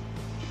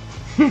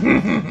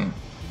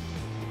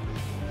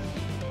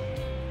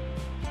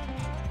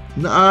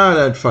 No, I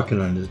don't fucking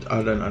understand.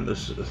 I don't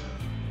understand.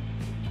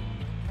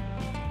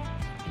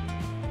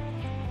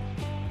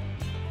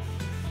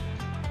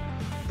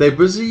 They're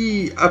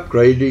busy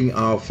upgrading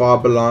our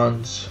fiber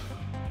lines.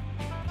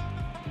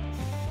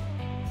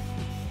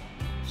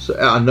 So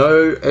I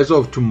know as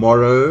of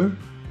tomorrow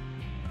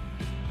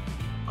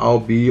I'll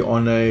be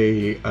on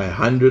a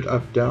 100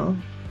 up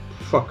down.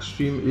 Fuck,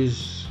 stream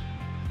is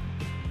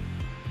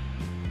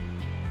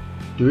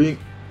doing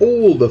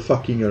all the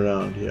fucking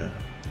around here.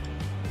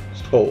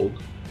 It's told.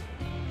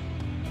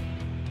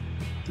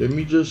 Let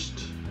me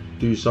just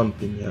do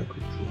something here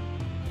quickly.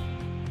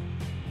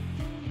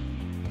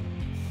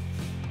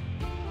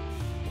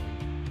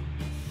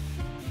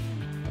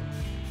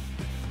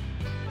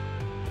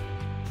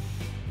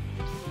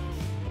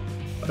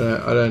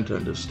 I don't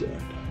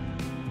understand.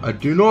 I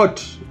do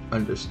not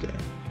understand.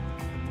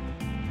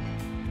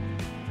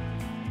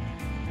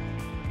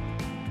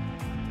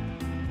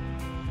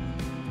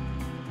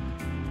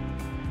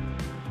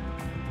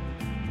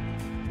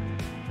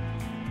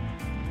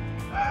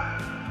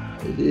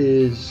 It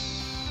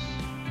is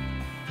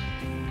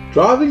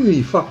driving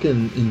me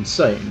fucking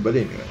insane, but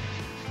anyway.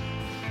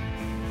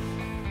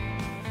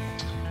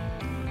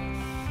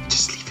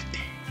 Just leave it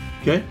there.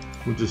 Okay?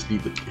 We'll just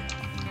leave it there.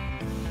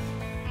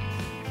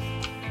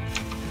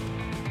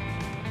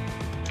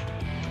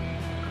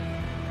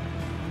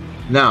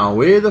 Now,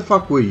 where the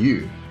fuck were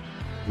you?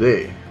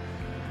 There.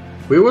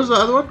 Where was the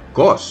other one?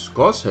 Goss.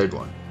 Goss had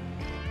one.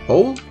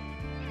 Hold.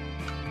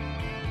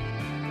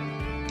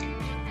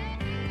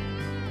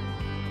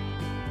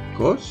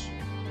 Goss?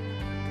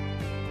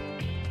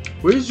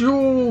 Where's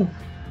your...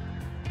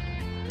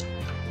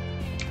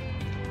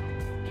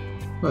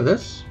 No,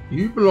 that's...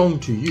 You belong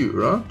to you,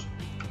 right?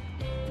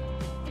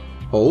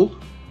 Hold.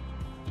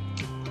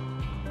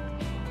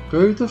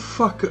 Go the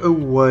fuck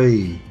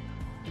away.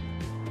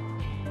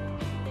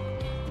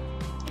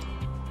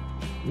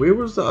 Where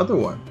was the other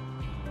one?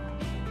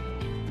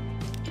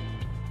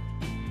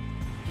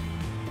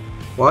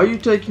 Why are you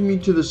taking me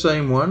to the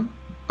same one?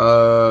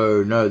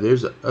 Oh no,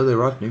 there's a, oh, they're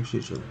right next to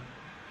each other.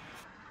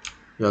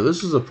 Yeah,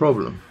 this is a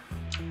problem.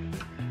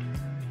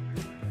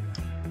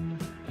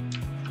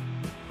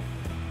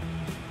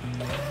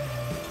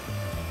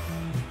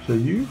 So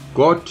you've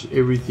got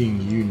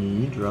everything you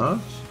need, right?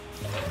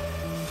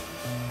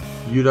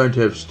 You don't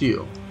have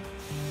steel.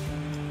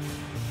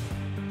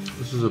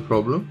 This is a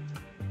problem.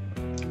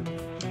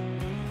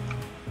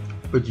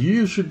 But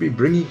you should be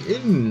bringing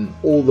in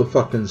all the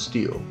fucking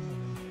steel.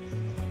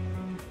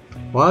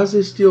 Why is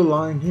there steel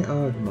lying here?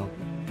 Oh my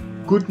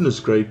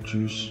goodness, grape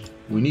juice.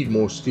 We need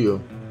more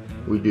steel.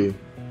 We do.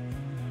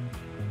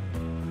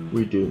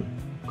 We do.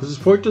 Because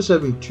it's pointless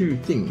having two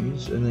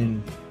things and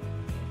then...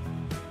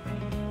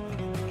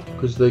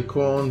 Because they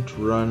can't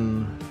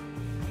run...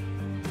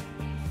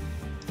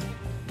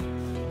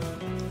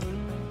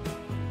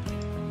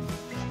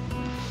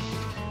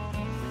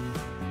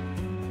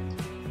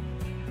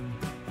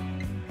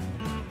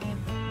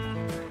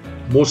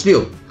 More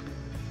steel.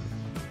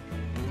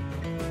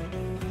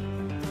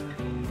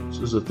 This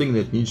is a thing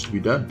that needs to be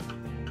done.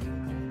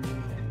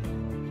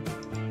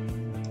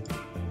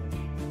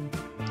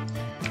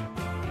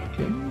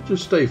 Okay,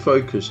 just stay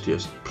focused.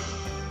 Yes,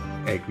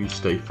 Agri,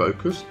 stay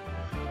focused.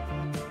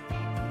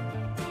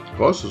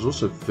 Boss is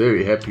also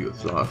very happy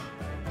with life.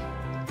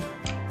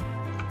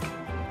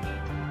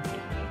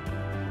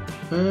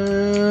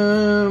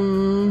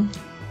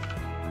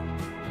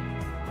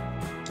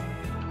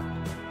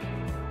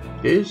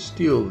 There's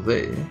steel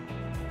there.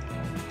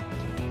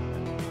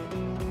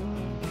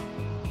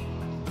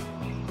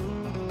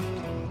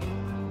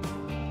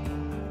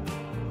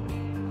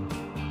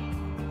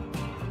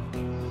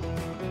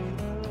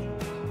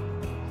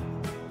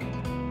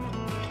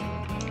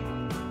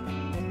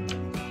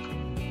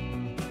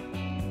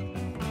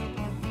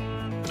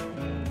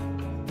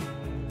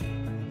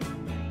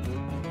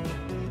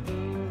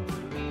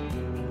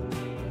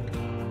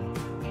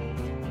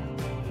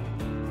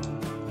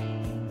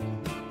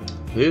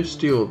 There's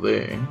steel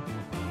there.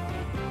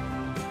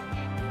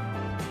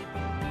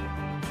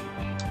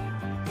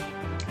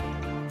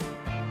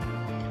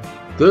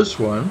 This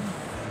one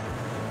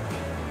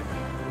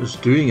is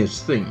doing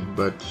its thing,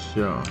 but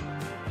yeah.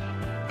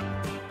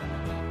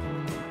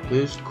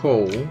 There's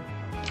coal.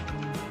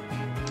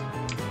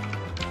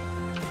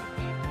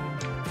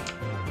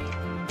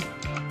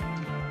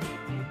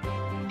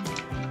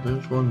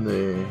 There's one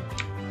there.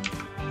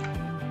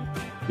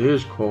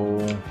 There's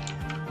coal.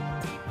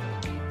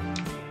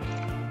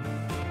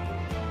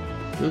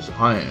 There's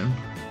iron.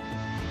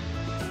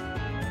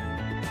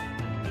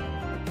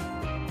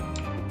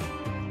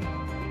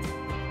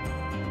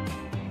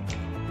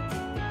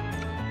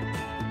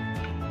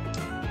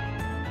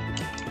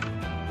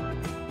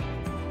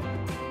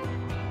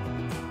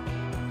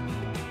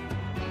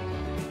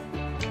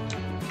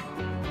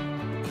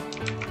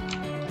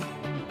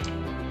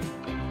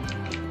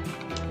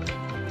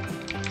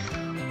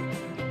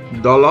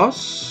 Dollars.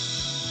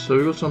 So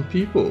we got some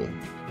people.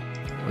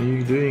 Are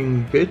you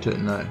doing better?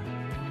 No.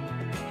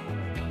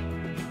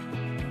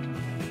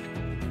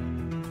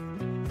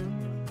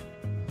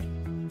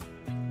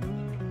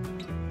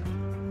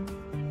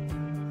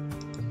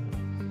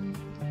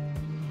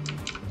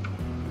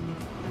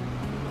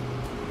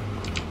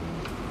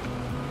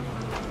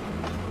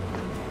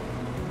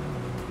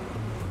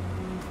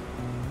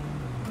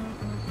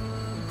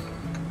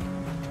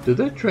 Did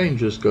that train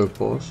just go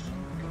past?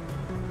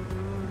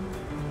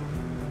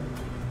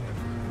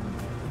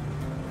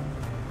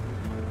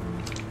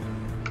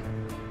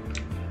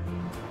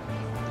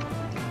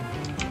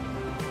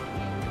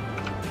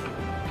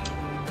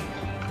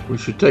 We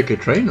should take a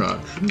train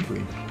ride, shouldn't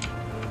we?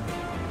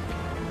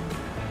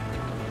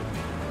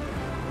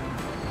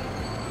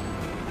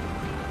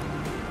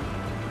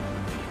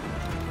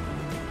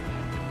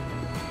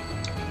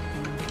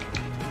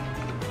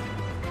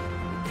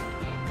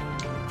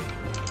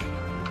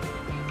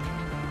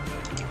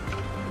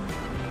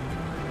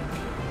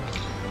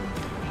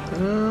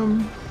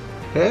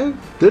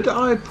 Did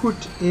I put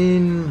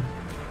in...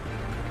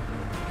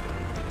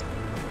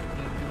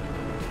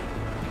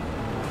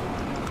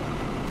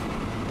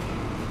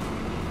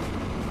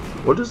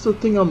 What is the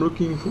thing I'm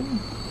looking for?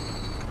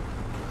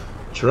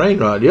 Train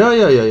ride.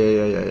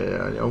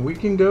 Yeah. We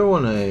can go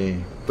on a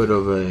bit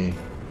of a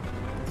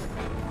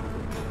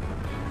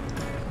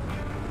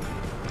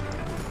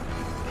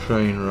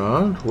train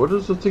ride. What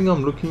is the thing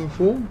I'm looking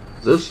for?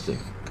 This thing.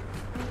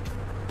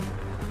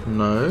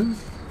 No.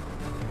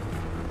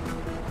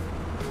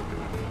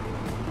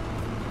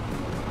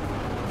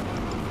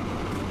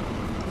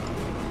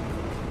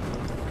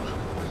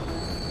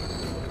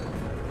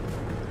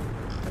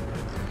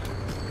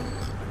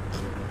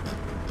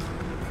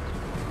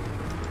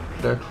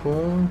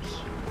 Platforms.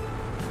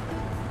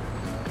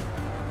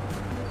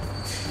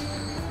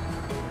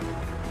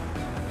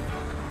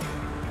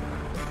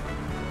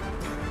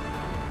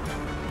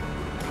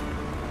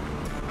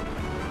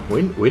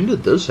 When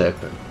did this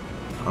happen?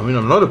 I mean,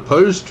 I'm not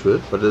opposed to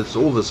it, but it's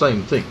all the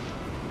same thing.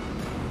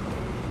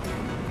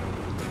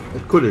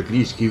 It could at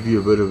least give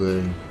you a bit of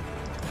a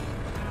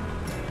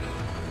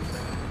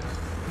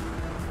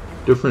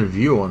different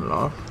view on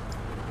life.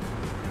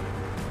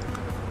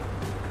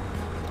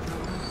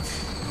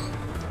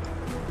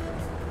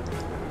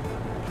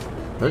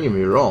 Don't get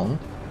me wrong.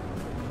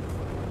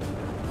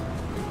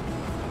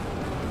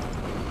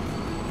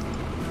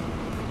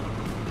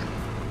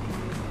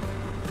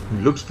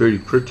 It looks very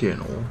pretty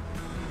and all.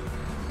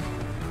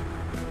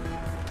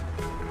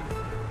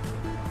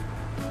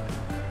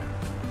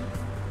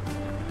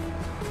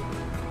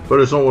 But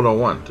it's not what I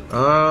want.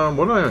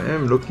 What I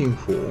am looking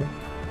for...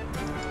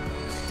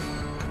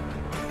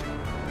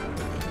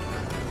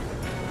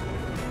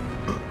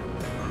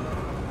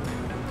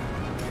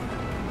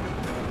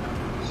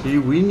 See,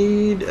 we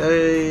need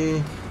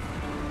a...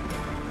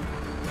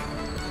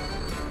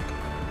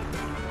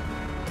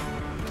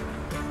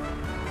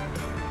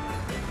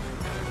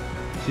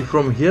 See,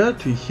 from here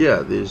to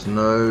here, there's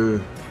no...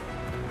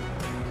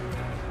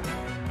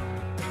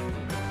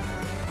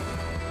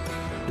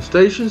 The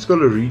station's got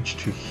to reach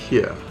to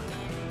here.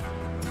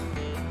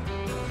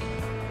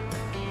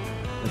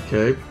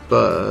 Okay,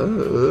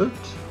 but...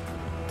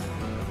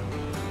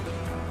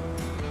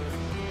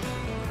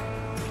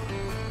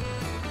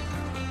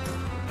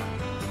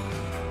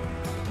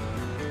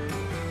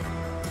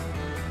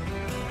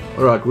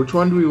 Alright, which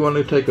one do we want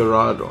to take a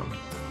ride on?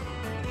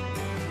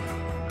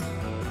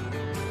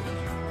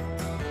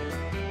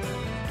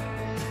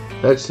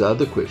 That's the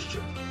other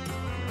question.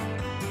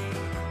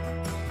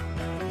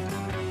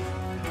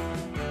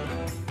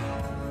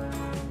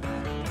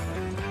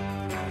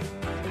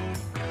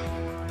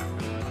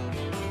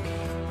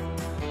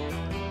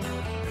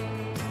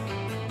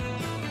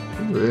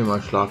 I very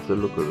much like the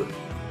look of it.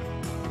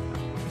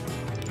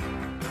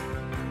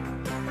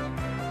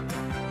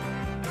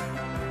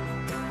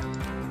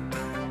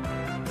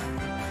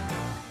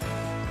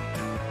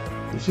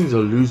 These things are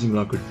losing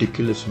like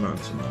ridiculous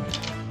amounts of money.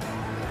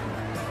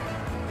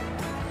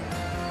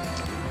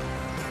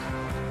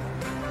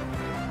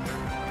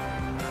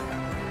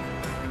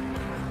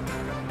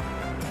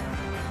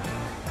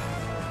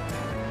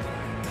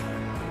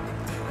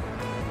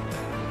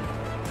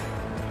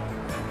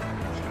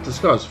 This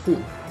guy's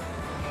full.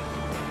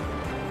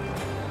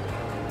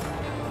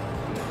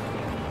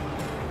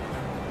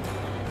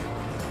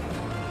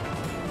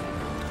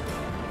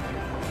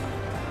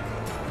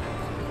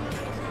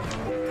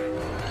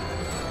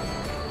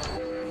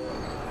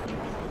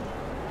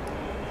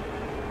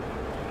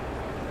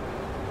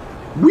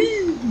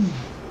 Whee!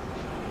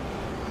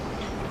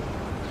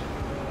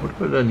 What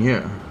have I done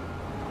here?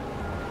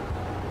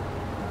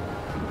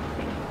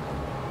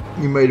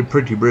 You made a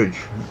pretty bridge.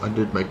 I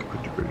did make a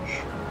pretty bridge.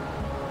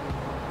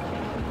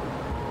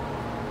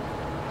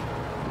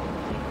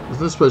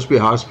 Isn't this supposed to be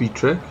a high-speed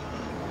track?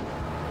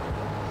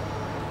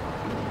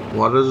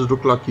 Why does it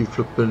look like you're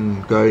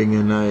flipping going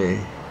in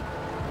a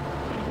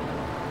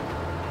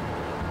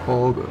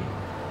cargo?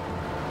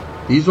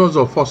 These ones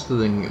are faster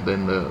than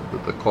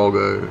the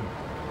cargo.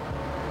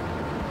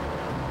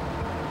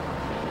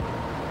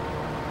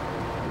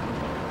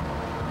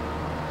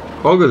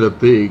 Cargos are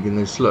big and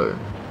they're slow.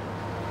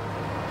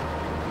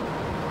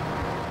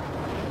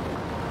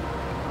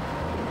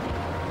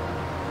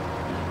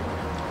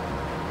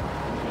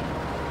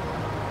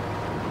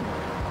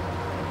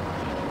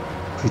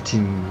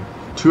 Fitting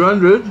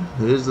 200.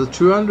 There's the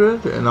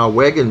 200, and our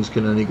wagons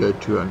can only go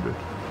 200.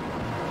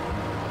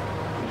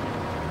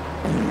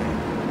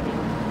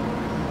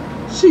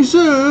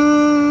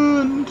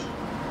 Seasoned.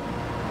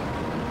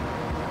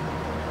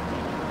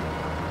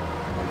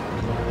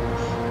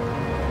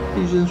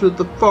 Seasons with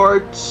the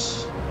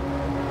farts.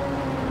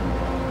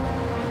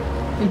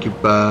 Thank you,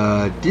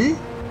 buddy.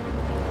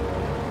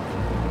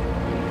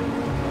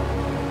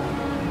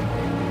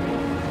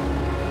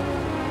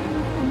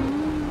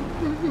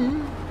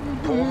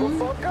 Pull the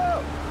fuck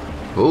up.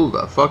 Pull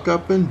the fuck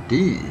up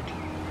indeed.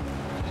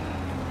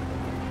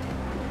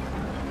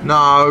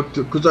 No,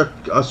 because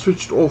I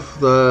switched off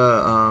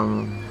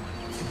the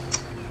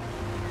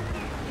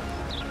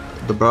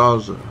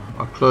browser.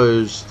 I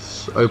closed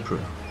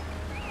Opera.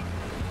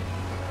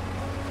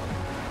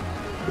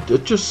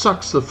 It just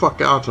sucks the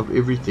fuck out of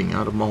everything,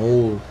 out of my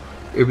whole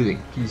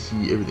everything,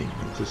 PC, everything.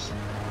 It just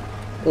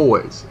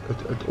always,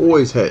 it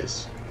always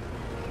has.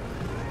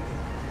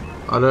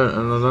 I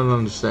don't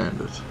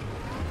understand it.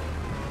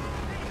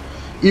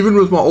 Even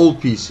with my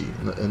old PC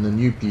and the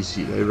new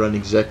PC, they run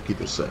exactly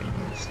the same.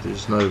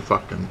 There's no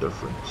fucking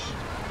difference.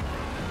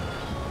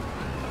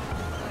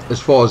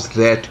 As far as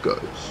that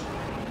goes.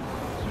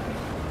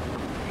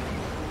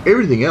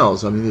 Everything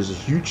else, I mean, there's a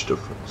huge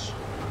difference.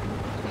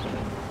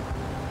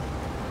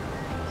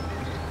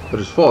 But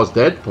as far as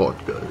that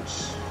part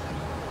goes,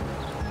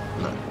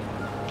 no.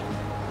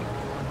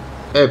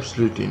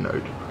 Absolutely no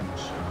difference.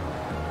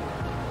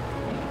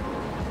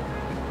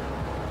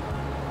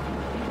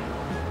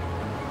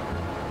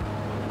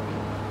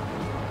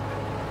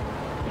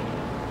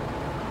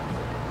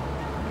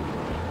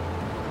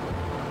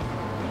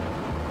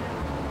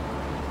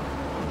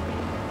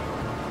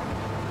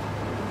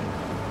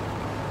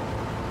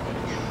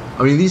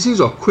 I mean, these things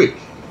are quick.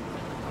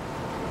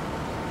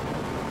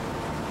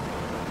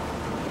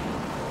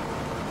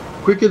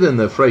 Quicker than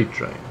the freight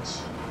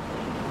trains.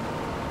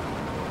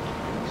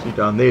 See,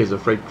 down there is a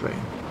freight train.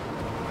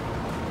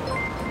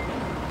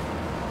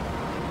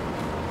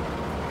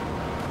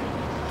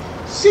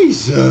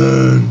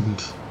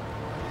 Seasoned!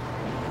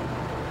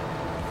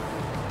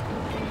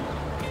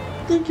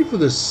 Thank you for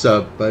the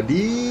sub,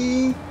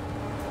 buddy.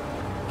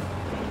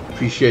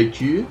 Appreciate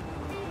you.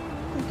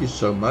 Thank you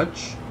so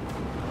much.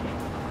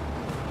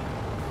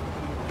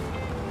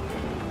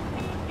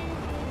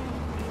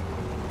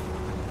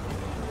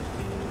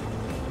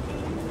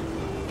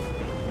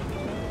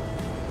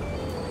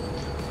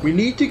 We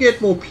need to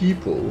get more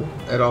people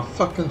at our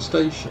fucking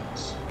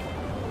stations.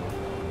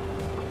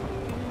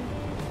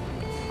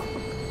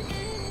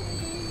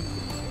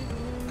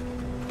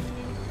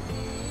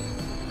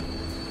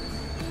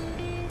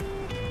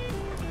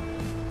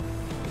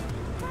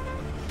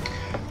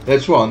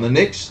 That's why on the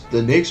next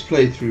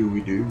playthrough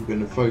we do, we're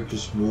going to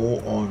focus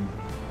more on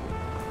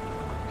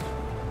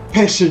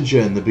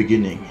passenger in the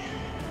beginning.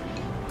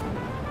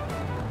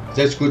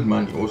 That's good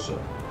money also.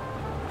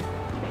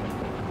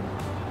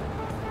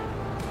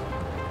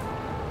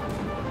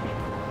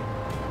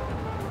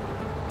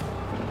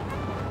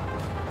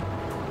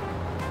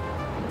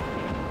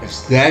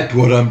 Is that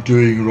what I'm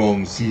doing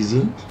wrong,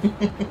 Season?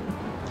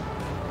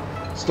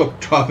 Stop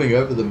driving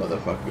over the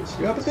motherfuckers.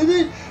 Yeah, but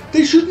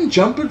they shouldn't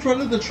jump in front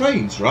of the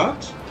trains,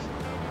 right?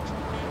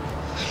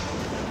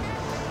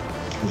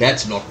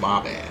 That's not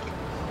my bad.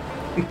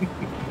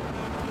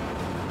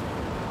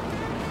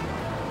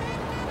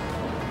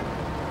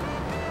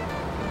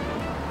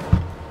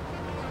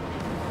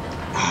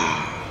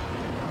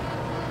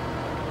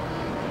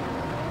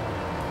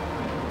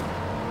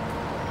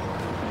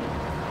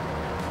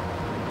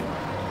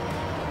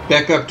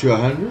 Back up to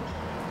 100.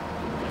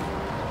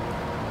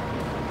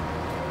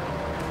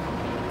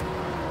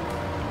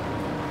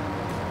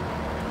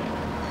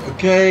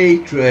 Okay,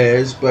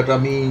 Trez, but I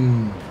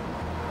mean...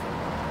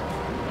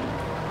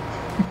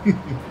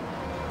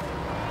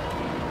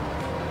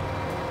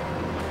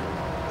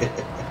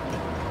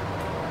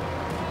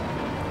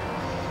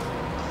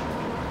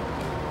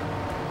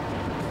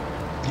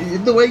 You're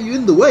in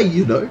the way,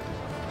 you know.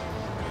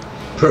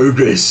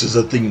 Progress is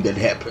a thing that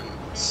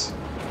happens.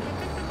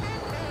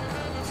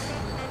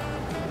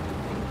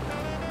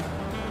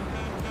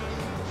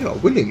 Yeah,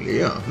 willingly,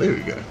 yeah. There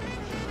we go.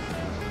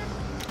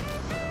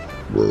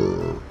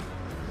 Whoa.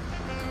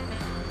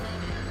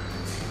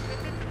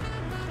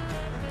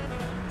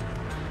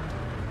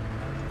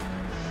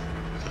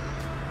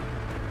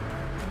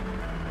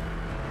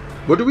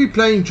 What are we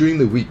playing during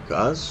the week,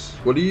 guys?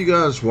 What do you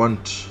guys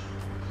want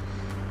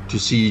to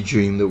see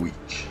during the week?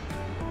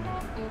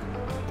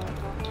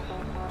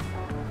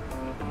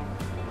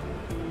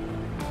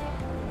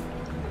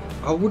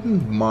 I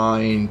wouldn't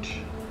mind.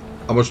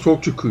 I must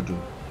talk to Kudu.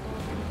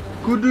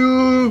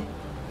 Kudu!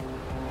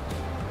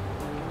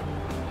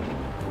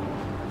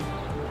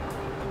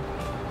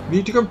 You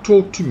need to come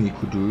talk to me,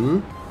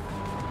 Kudu.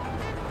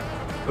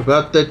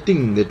 About that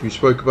thing that we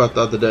spoke about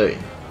the other day.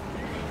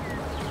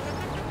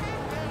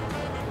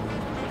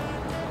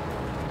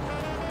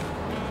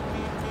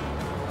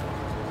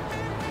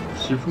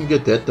 See if we can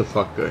get that the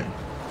fuck going.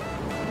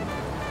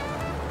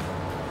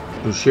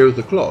 You'll share with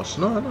the class?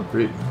 No, not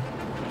really.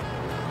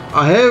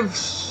 I have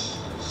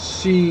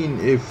seen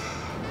if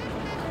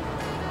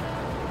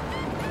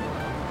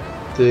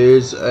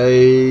there's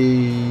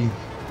a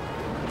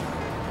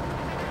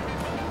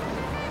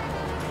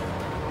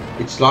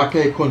It's like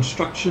a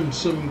construction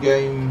sim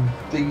game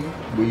thing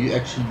where you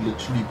actually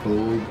literally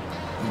build,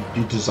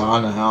 you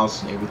design a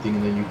house and everything,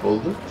 and then you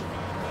build it,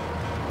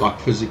 like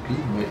physically,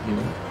 you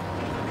know.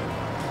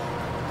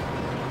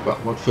 Well,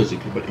 not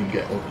physically, but in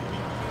game.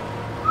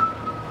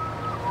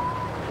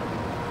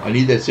 I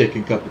need that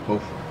second cup of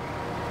coffee.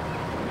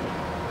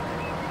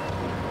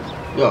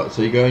 Yeah,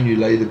 so you go and you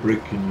lay the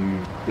brick and you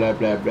blah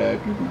blah blah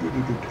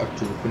up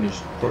to the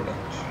finished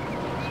product.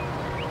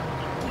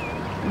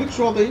 It looks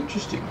rather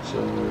interesting,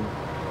 so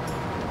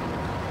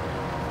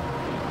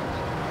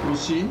we'll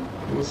see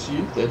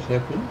if that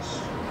happens.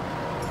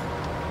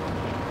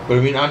 But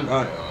I mean,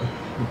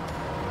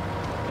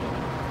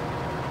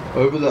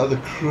 over the other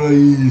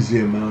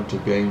crazy amount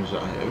of games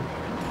I have,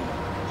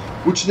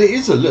 which there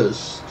is a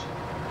list.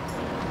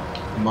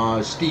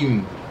 My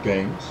Steam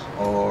games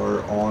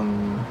are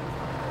on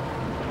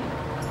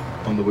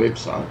the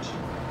website,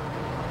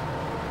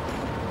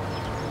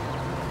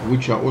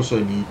 which I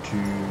also need to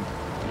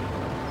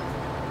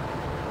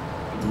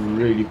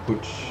really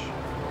put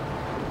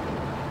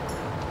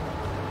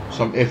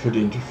some effort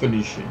into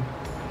finishing.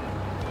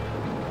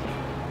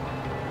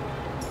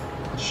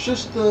 It's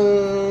just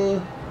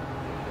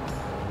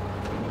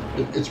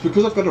it's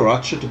because I've got to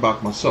write shit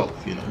about myself,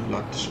 you know,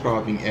 like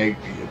describing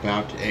angry,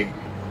 about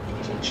angry,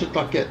 shit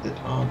like that.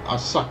 I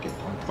suck at.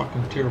 I'm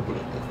fucking terrible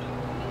at that.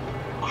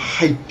 I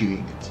hate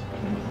doing it.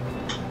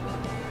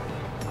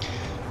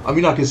 I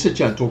mean, I can sit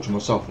here and talk to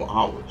myself for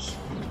hours.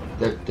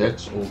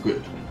 That's all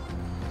good.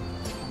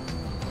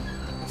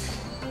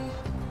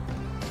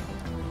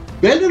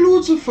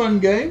 Bannerlord's a fun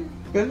game.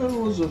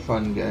 Bannerlord's a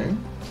fun game.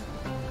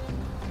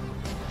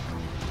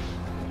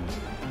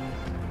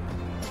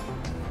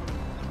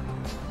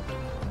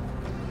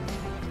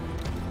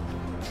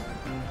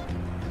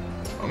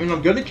 I mean,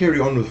 I'm going to carry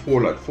on with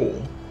Fallout 4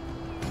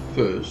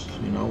 first.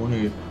 You know,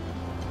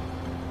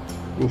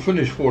 we'll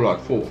finish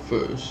Fallout 4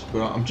 first,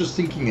 but I'm just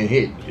thinking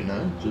ahead, you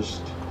know,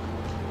 just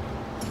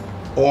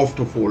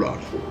after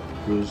Fallout 4,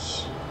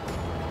 because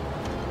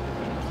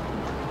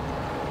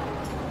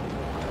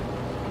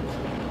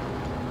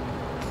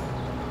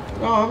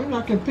I mean,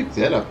 I can pick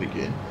that up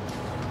again.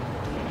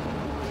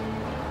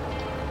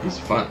 It's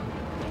fun.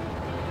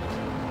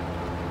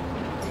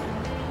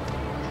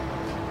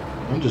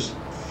 I'm just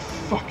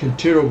fucking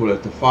terrible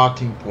at the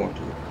fighting part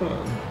of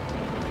it.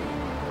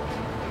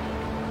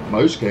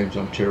 Most games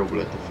I'm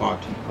terrible at the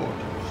fighting part of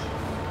it.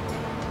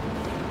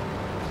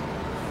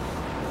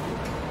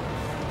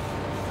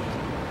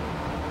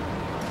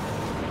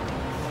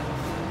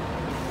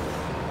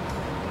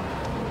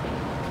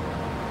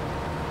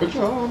 But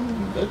yeah,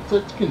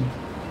 that can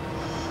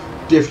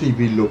definitely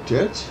be looked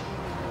at.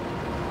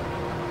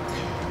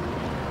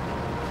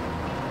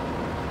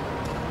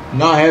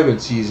 No, I haven't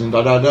seasoned.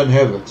 I don't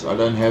have it.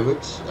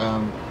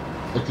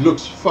 It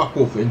looks fuck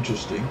off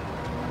interesting.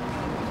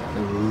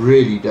 It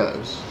really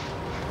does.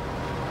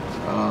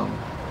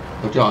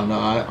 But yeah, no,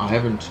 I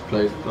haven't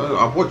played it.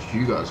 I've watched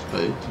you guys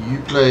play it. You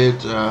play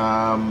it.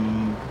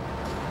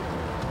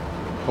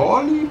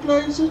 Harley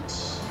plays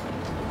it.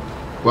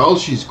 Well,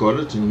 she's got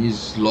it and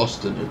he's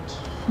lost in it.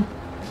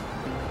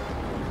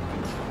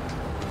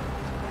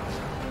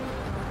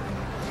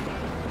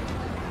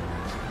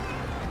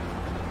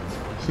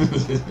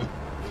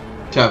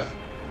 Tough.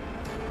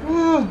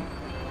 Well,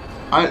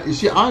 you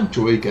see, I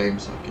enjoy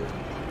games like it.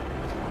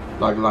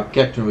 Like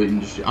Captain of the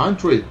Industry. I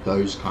enjoy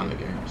those kind of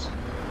games.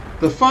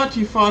 The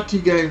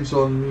fighty games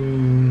are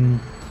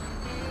not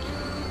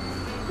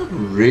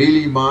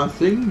really my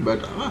thing,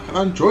 but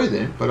I enjoy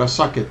them. But I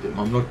suck at them.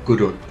 I'm not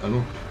good at. I'm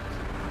not.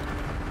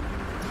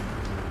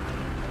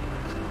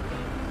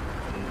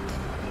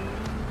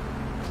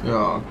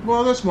 Yeah,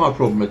 well, that's my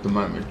problem at the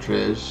moment,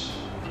 Trez.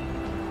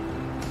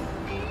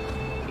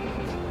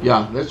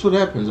 Yeah, that's what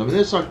happens. I mean,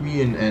 that's like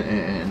me and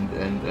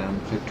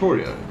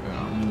Victoria.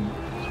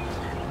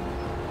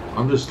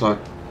 I'm just like,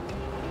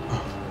 I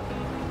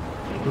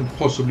couldn't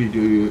possibly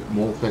do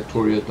more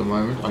Factoria at the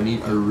moment.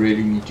 I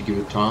really need to give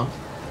it time.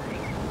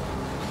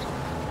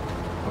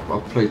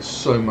 I've played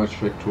so much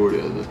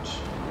Factoria that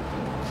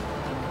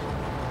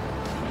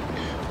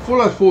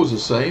Fallout 4 is the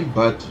same,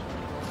 but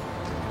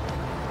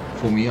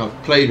for me,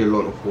 I've played a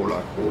lot of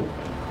Fallout 4.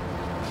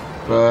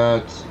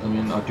 But I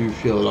mean, I do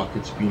feel like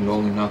it's been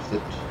long enough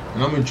that,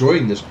 and I'm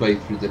enjoying this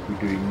playthrough that we're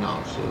doing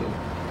now. So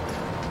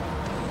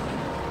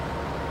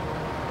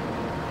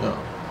yeah.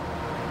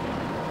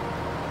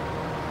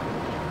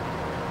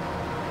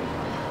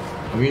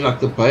 I mean, like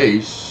the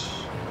base,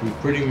 we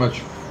pretty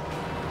much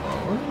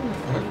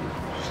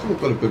still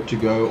got a bit to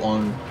go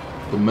on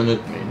the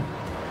Minutemen.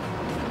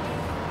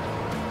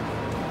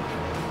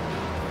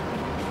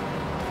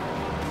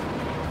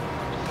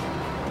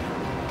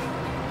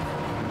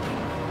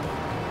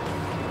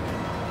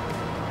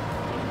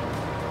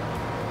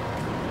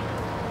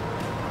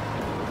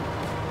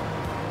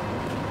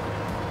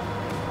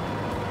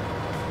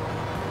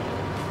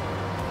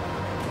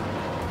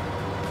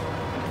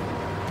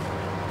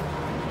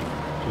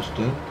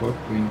 Not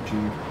going to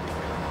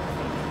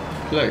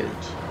play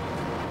it.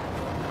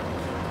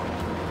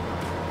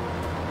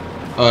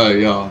 Oh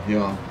yeah,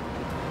 yeah.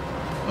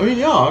 I mean,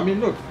 yeah. I mean,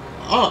 look,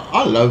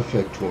 I love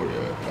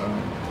Factorio.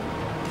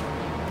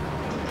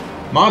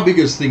 My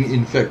biggest thing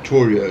in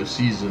Factorio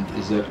Seasoned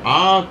is that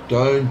I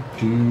don't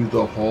do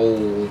the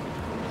whole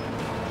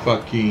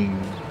fucking,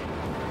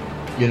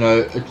 you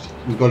know,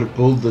 we've got to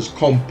build this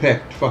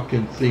compact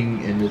fucking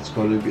thing, and it's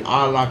got to be.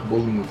 I like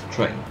building with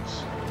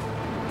trains.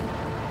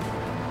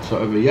 So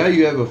over here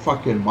you have a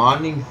fucking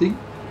mining thing,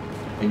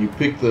 and you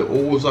pick the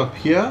ores up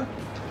here.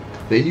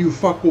 Then you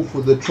fuck off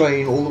with the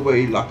train all the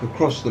way like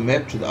across the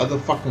map to the other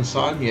fucking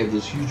side, and you have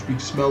this huge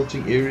big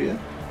smelting area.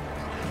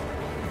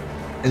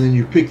 And then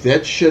you pick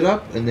that shit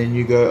up, and then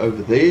you go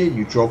over there, and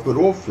you drop it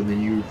off, and then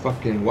you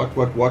fucking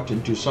what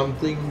into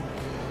something.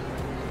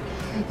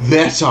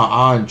 That's how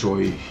I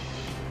enjoy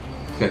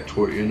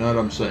Factorio, you know what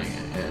I'm saying?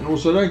 And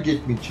also don't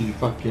get me to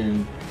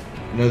fucking,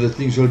 you know, the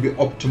thing's gonna be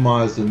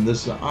optimized and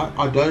this.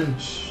 I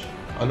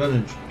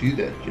don't do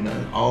that, you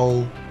know.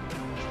 I'll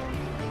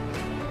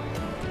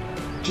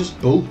just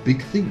build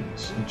big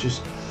things and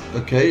just,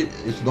 okay,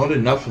 it's not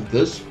enough of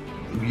this,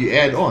 you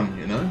add on,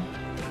 you know.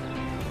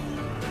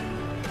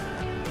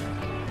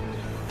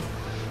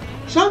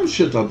 Some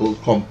shit I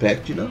build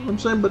compact, you know what I'm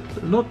saying, but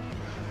not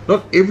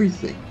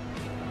everything.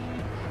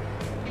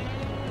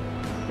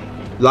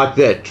 Like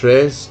that,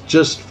 Trez,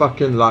 just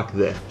fucking like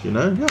that, you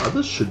know. Yeah,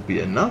 this should be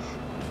enough.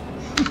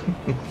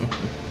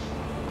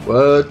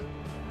 What?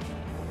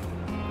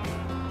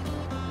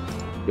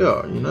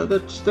 Yeah, you know,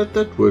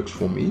 that works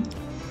for me.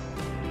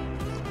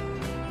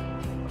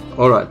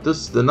 Alright,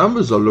 the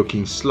numbers are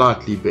looking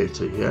slightly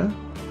better here.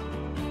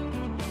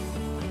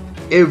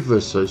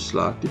 Ever so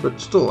slightly, but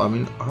still, I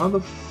mean, how the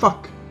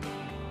fuck?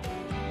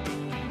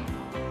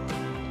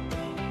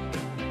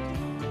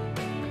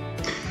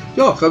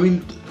 Yeah, I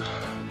mean,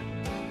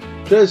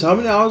 Jazz, how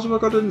many hours have I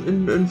got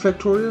in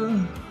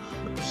Factorio?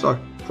 It's like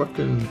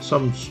fucking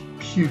some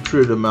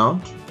putrid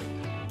amount.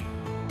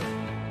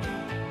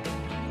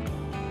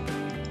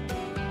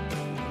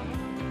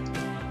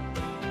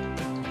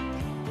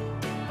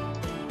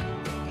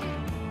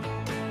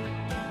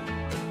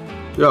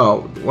 Yeah,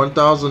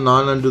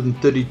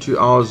 1,932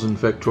 hours in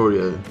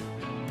Factorio.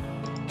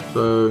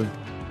 So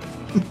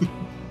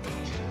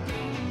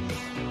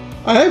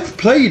I have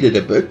played it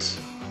a bit.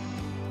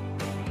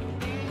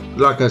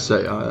 Like I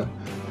say,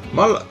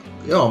 my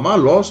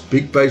last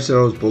big base that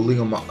I was building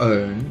on my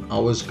own, I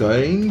was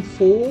going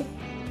for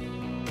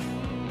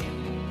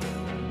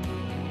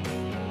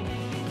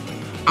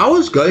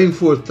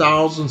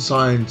 1,000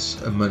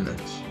 science a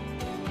minute.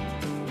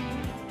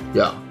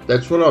 Yeah,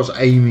 that's what I was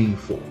aiming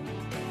for.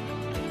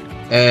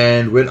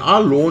 And when I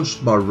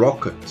launched my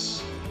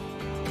rockets,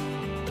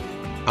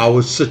 I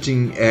was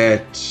sitting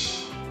at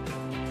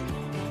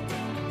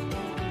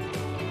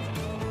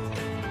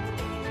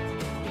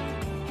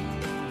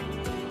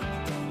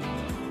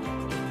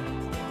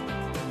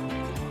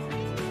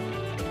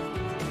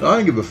I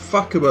don't give a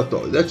fuck about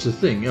that. That's the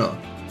thing, yeah.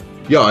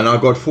 Yeah, and I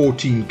got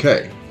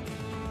 14k.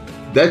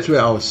 That's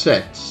where I was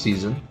sat,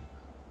 season.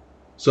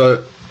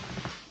 So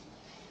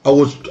I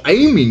was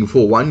aiming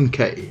for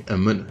 1k a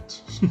minute.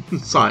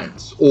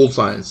 Science, all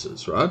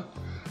sciences, right?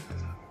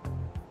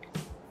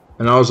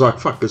 And I was like,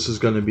 fuck, this is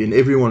going to be, and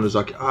everyone was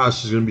like,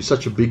 this is going to be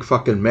such a big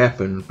fucking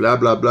map and blah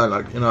blah blah.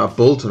 Like, you know, I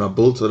built and I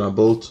built and I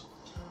built,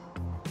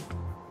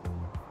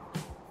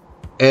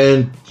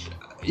 and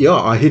yeah,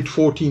 I hit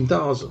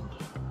 14,000.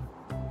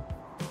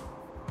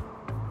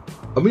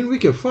 I mean, we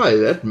can fire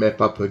that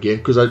map up again,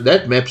 because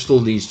that map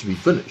still needs to be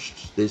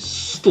finished. There's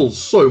still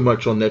so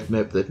much on that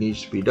map that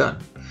needs to be done.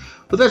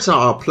 But that's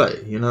how I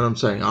play, you know what I'm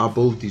saying? I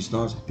build these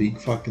nice big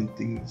fucking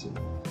things and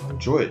I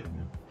enjoy it.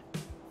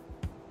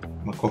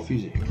 My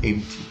coffee's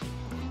empty.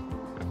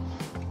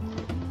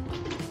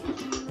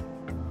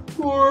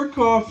 More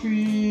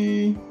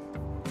coffee.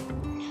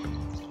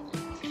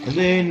 And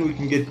then we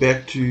can get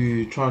back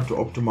to trying to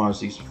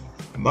optimize these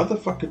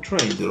motherfucker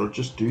trains that are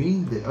just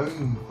doing their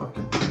own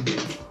fucking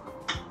thing.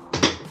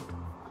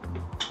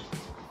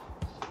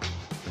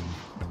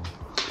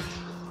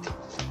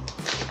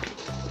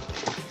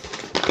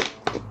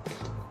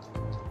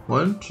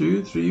 1,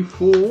 2, 3,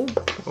 4.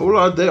 All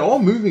right, they are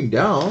moving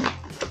down.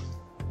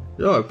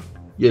 Yeah,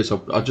 yes,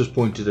 I just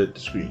pointed at the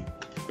screen.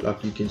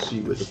 Like you can see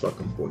where the fuck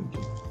I'm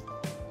pointing.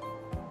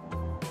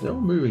 They're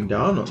moving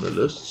down on the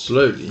list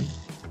slowly.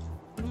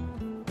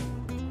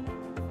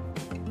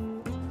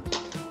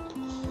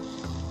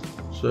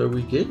 So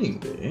we're getting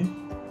there.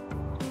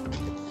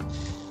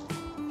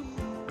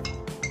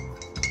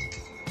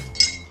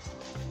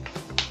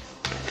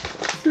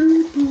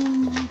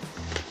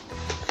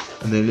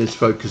 And then let's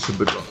focus a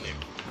bit on them.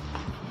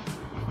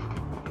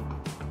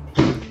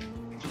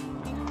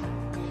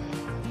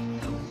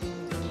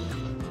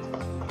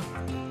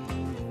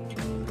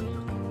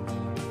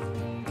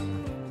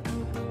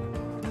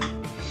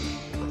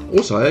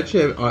 Also,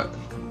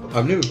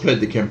 I've never played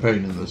the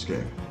campaign in this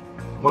game.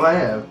 Well, I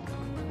have,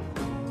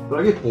 but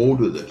I get bored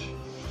with it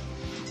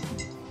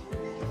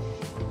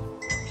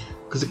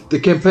because the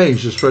campaign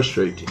is just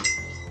frustrating.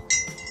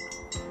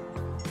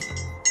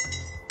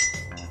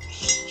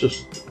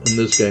 Just in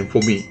this game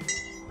for me.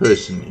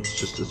 Personally, it's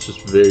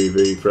just very,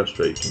 very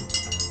frustrating.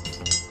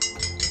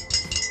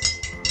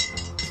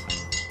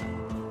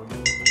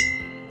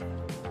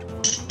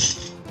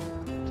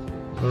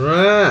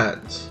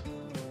 Alright.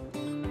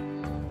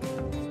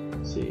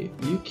 See,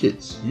 you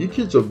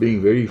kids are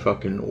being very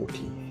fucking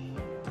naughty.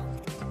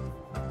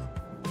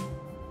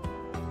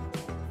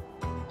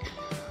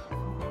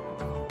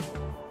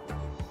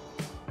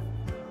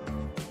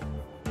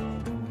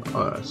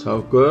 Alright, so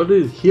I've got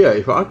it here.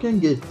 If I can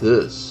get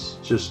this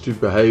just to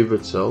behave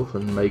itself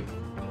and make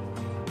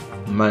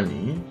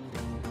money.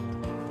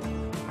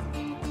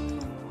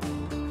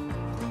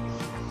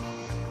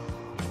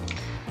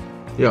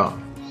 Yeah,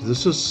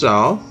 this is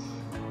south,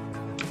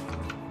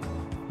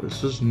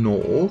 this is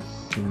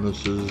north, and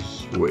this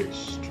is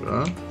west,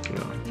 right?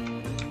 Yeah.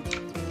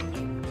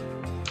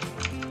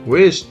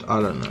 West,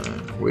 I don't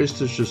know.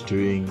 West is just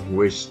doing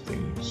west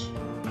things.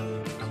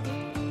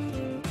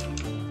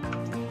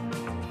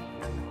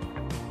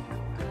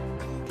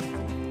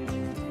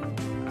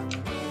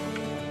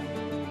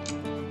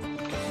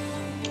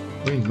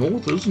 I mean,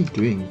 north isn't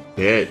doing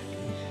badly,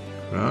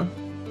 right?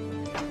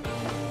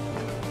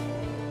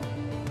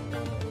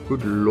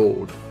 Good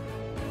lord.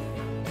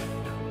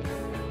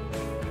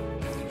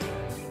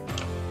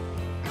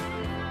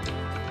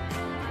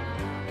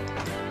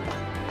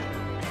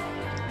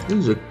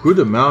 There's a good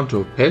amount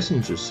of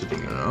passengers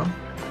sitting around.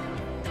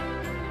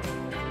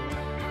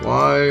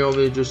 Why are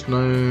there just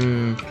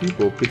no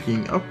people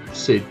picking up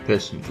said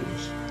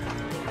passengers?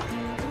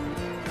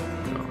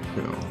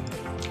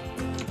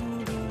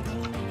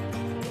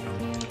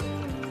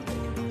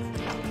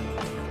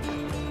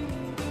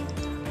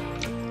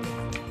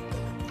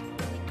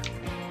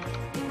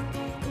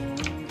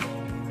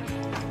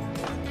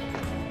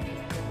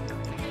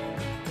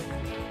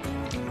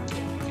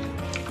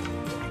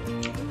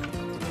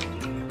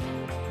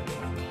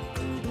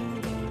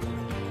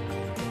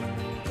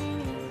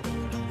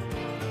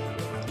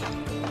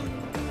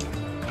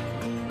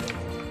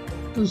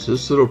 There's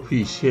this little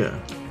piece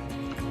here.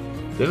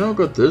 Then I've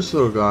got this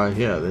little guy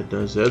here that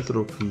does that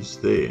little piece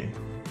there.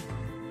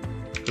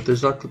 But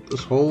there's like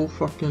this whole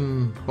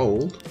fucking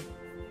hold.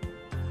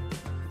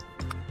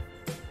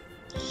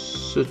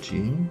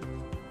 City.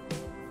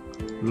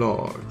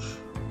 Large.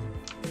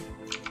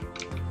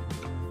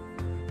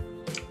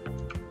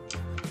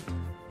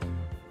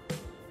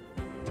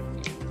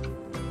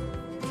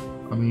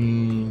 I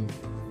mean,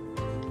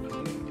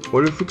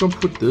 what if we can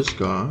put this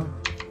guy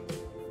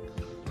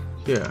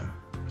here?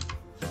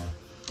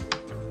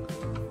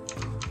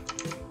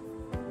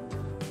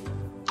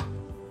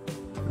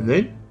 And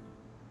then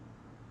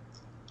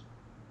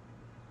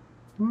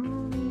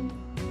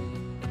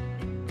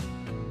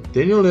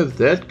you'll have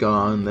that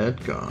guy and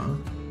that guy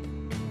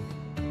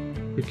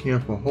picking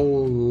up a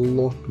whole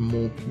lot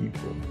more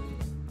people.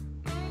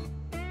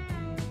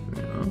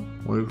 Yeah.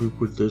 What if we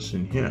put this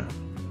in here?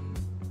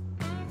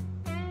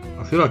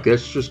 I feel like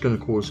that's just going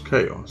to cause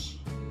chaos.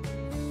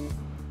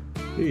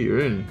 Here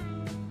you're in.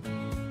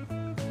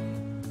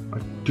 I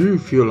do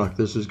feel like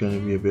this is going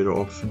to be a better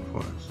option for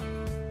us.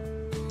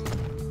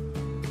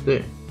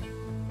 There.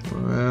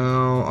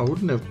 Well, I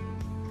wouldn't have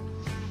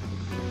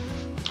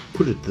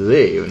put it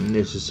there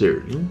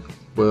necessarily.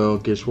 Well,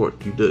 guess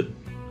what? You did.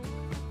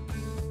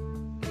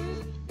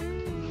 I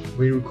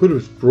mean, we could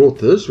have brought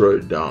this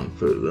road down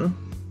further.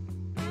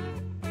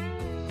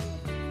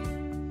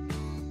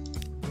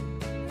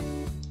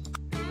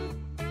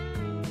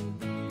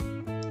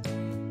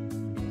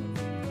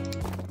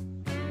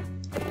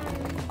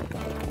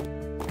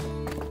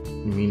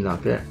 You mean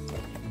like that?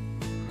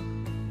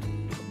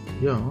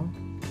 Yeah.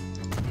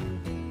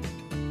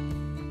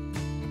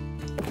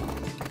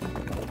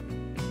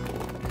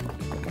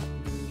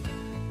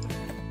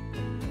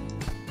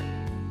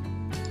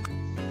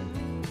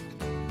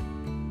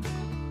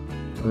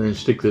 And then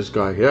stick this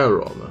guy here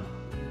rather.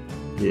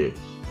 Yes.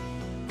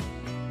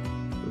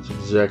 That's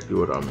exactly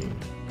what I mean.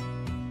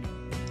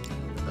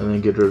 And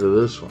then get rid of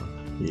this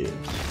one. Yes.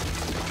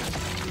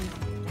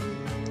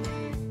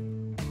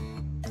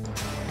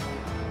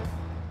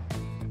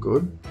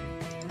 Good.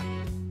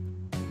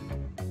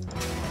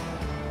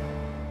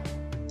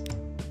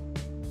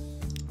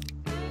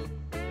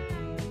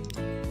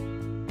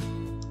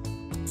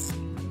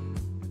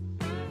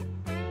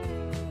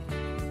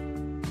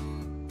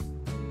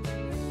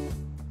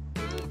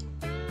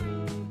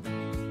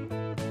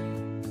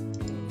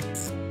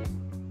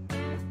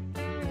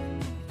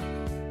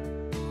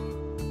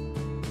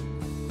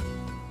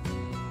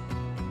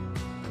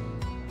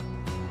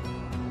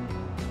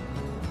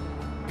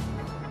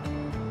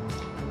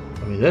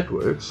 I mean, that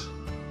works,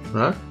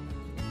 right?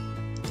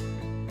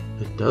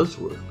 It does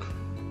work.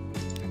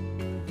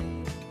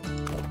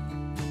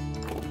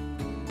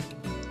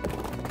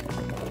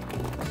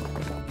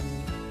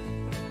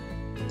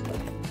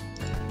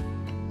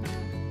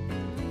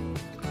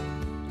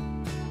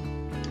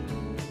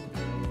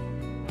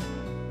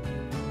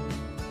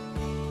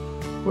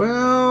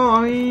 Well,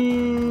 I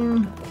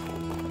mean,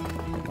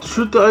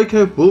 should the AK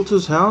have built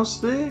his house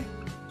there?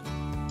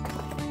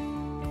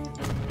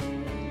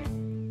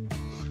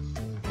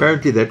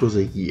 Apparently that was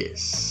a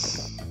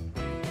yes.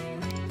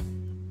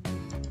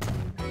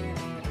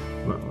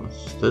 No,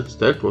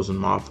 that wasn't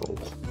my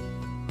fault.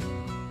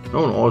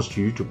 No one asked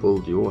you to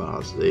build your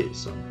house there,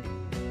 son.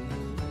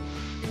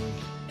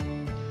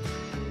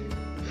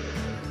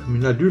 I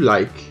mean, I do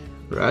like,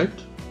 right?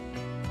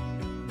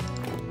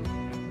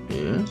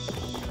 Yes.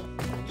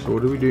 So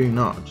what are we doing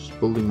now? Just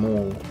building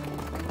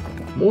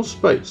more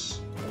space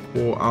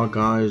for our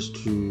guys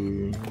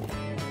to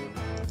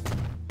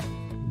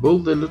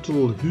build their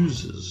little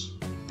houses.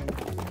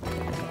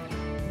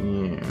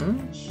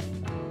 Yes.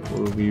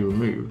 Will be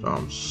removed.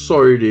 I'm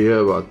sorry to hear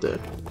about that.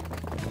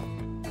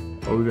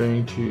 Are we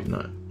going to?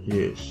 No.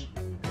 Yes.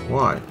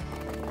 Why?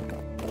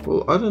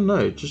 Well, I don't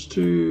know. Just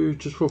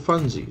for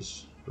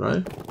funsies,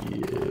 right?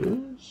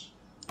 Yes.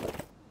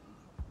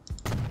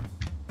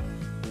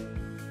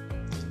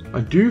 I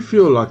do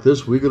feel like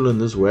this wiggle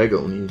and this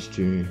waggle needs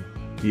to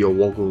be a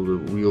woggle, a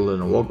wheel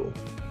and a woggle.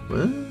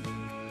 Well,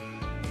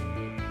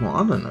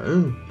 I don't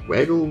know.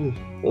 Waggle,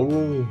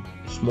 woggle,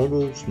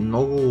 smoggle,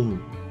 snoggle,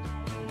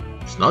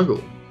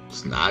 snuggle,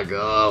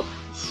 snuggle,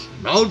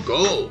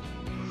 snuggle.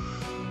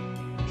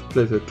 To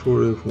play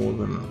Victoria for more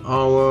than an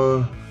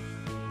hour.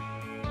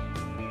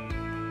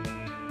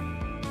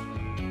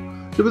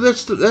 Yeah, but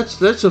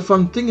that's a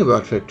fun thing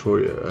about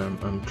Victoria,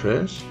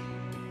 Trash.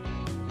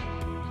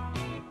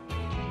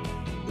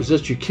 Is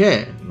that you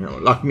can, you know,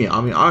 like me. I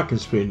mean, I can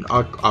spend,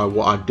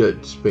 I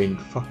did spend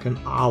fucking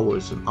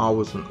hours and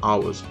hours and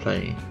hours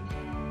playing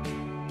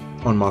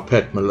on my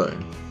Pat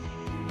Malone.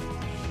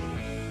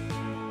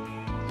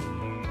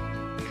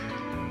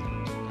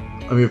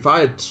 I mean, if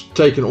I had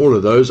taken all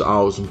of those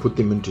hours and put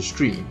them into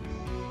stream,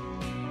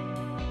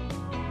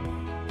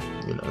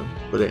 you know,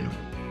 but anyway,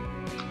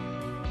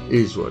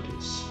 is what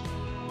is.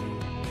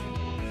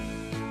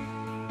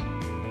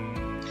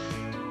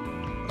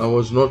 I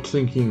was not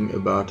thinking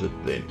about it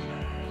then.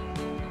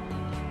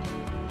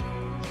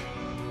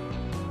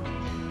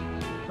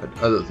 I had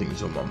other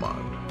things on my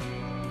mind.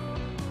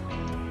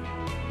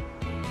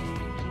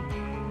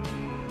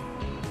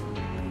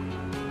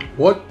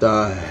 What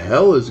the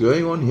hell is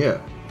going on here?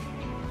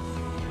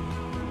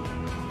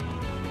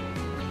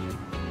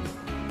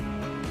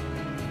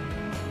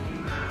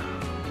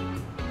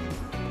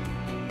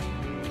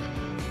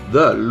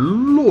 The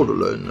Lord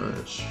alone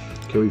knows.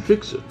 Can we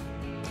fix it?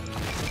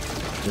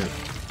 Yeah.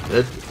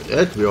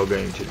 That we are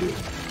going to do.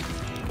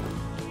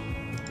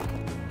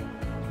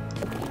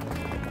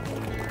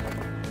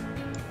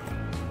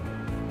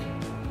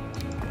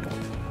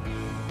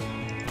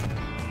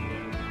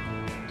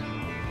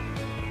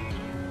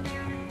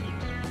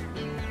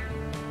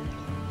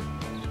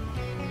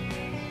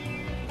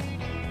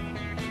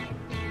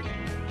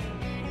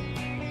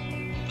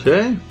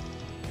 Okay.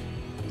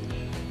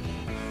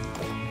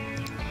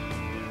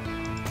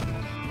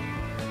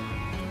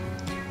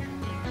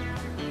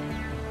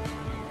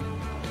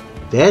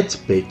 That's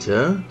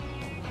better.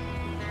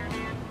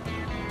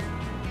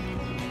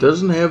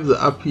 Doesn't have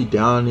the uppy,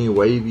 downy,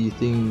 wavy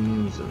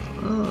things.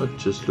 Oh, it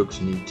just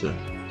looks neater,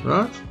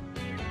 right?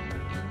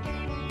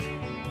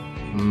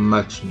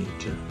 Much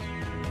neater.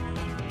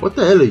 What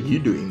the hell are you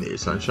doing there,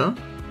 Sunshine?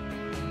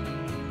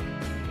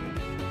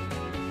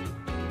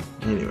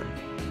 Anyway,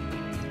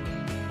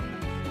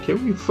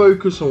 can we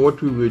focus on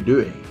what we were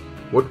doing?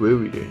 What were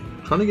we doing?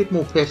 Trying to get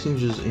more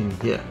passengers in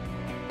here.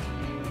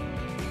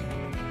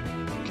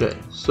 Okay,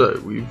 so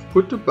we've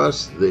put a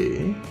bus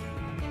there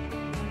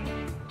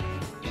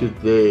to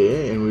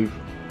there, and we've,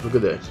 look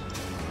at that,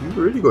 we've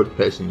already got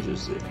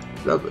passengers there.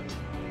 Love it.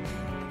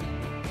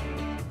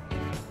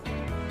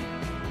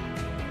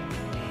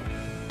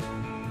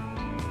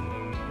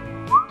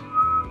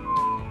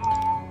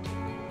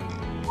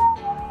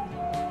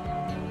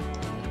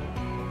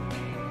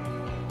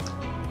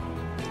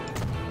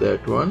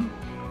 That one,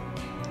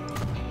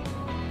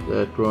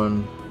 that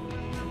one.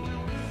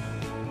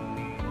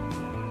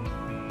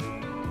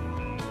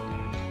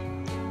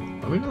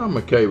 I mean, I'm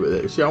okay with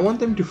it. See, I want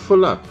them to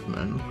fill up,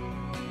 man.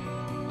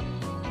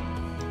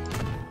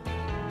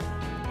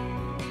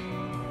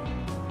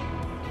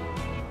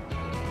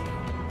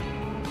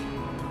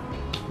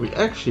 We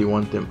actually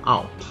want them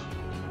out.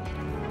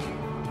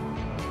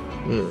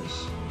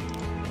 Yes.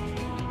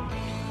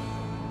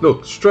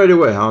 Look, straight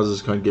away,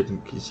 houses can't get in.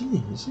 You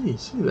see,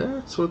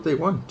 that's what they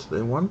want.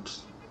 They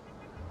want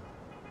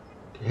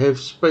to have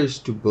space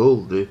to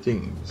build their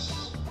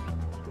things.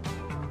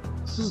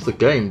 This is the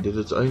game did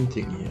its own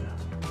thing here.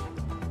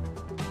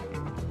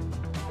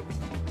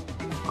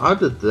 I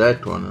did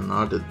that one and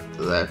I did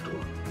that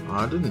one.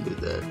 I didn't do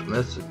that, and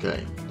that's the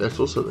game. That's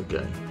also the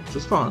game. Which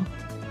is fine.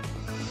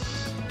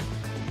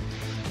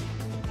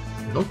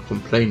 I'm not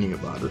complaining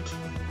about it.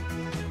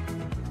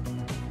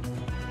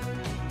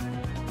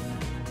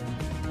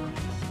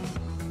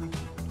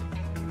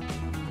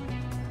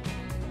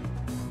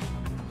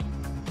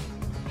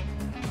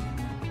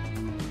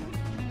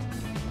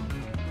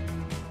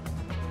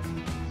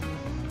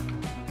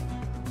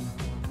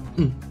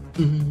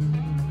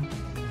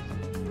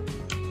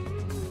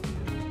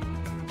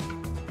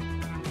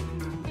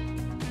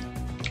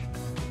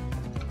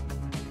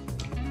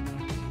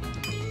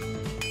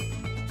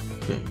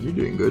 Okay, you're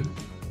doing good.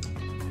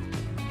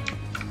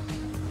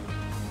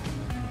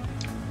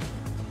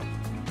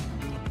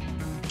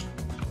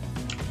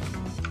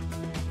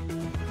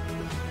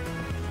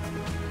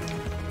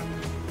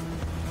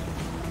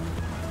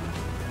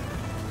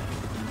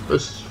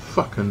 This is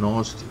fucking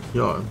nasty.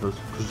 Yeah, because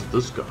of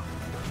this guy.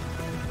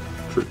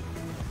 True.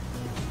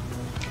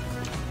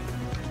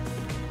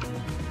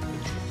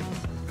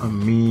 I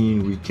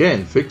mean, we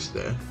can fix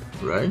that,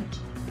 right?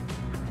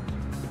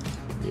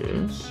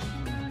 Yes.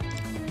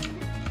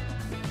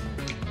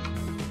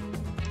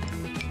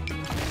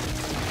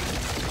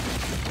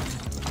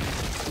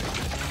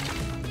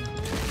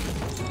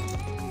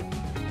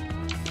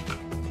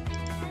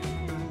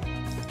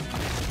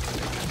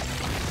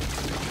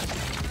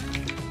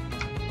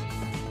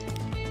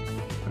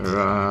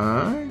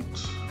 Right.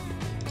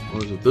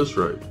 Or is it this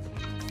right?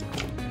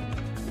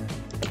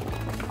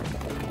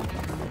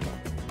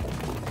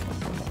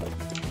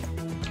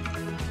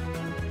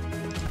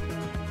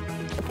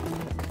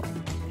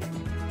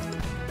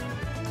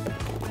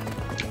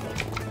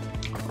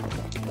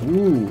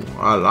 Ooh,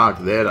 I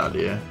like that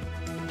idea.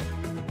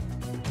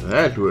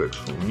 That works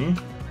for me.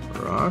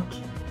 Right.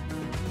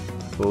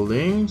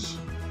 Buildings.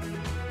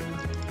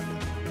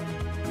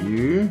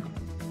 You.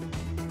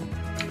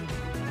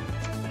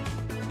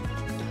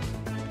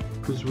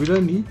 Because we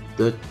don't need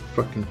that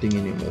fucking thing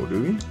anymore,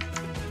 do we?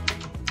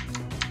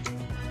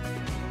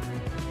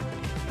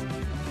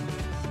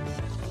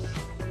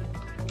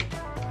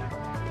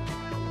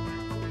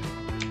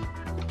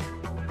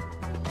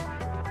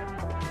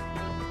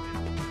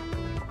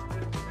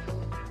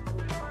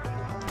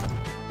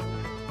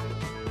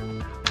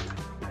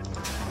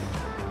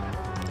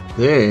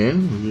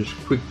 Then we're just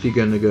quickly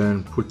going to go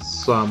and put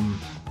some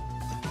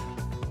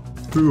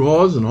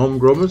hoo-haws and home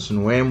grommets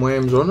and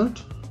wham-whams on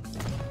it.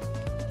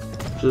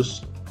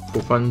 Just for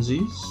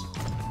funsies,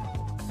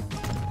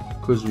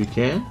 because we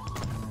can.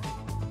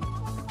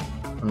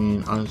 I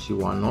mean, honestly,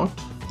 why not?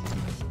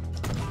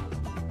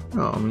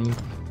 No, I mean,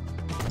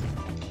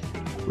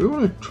 we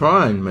want to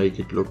try and make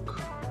it look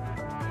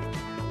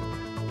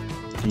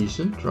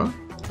decent, right?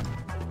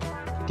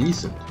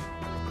 Decent.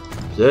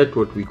 Is that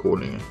what we're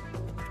calling it?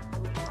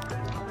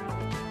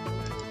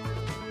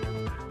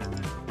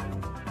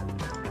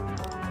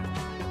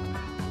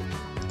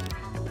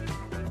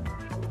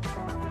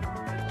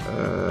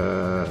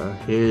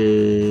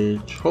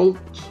 Hedge halt.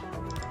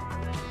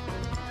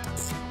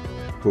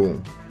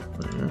 Boom.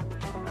 There you go.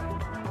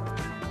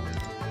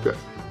 Okay.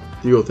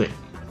 Do your thing.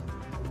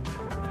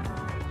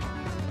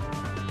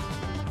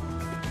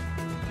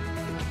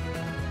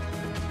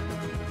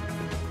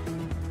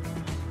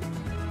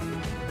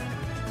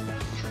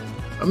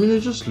 I mean,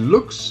 it just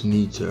looks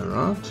neater,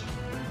 right?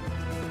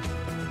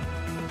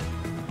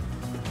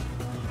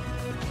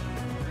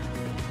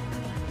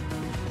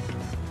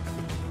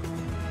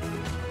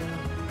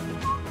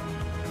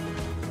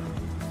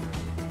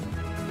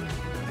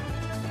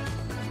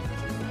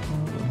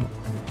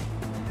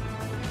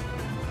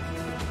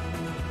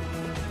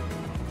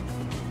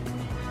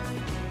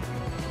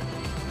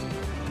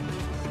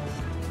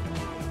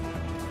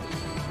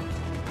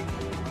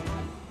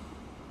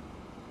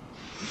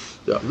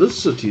 Yeah,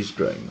 this city's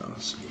growing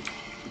nicely.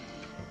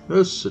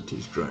 This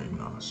city's growing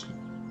nicely.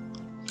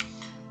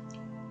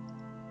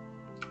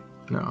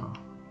 Now,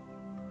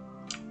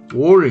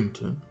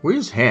 Warrington.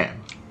 Where's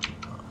Ham?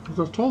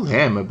 Because I told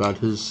Ham about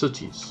his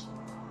cities.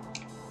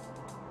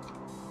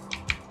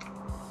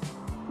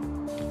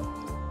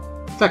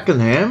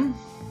 Fakenham.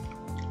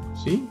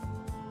 See?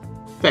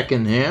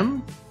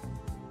 Fakenham.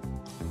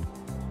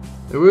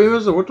 Where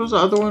was it? What was the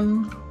other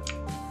one?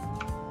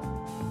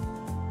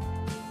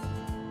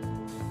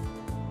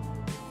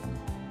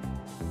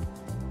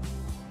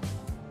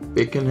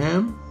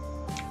 Beckenham.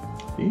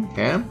 See?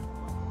 Ham.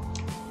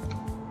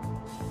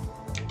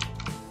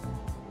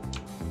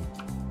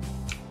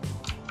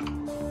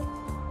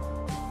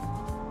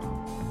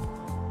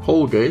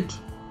 Holgate.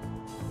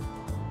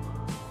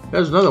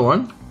 There's another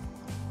one.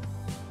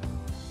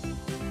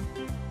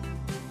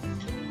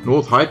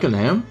 North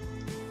Hickenham.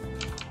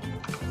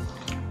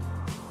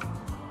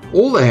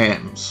 All the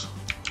hams.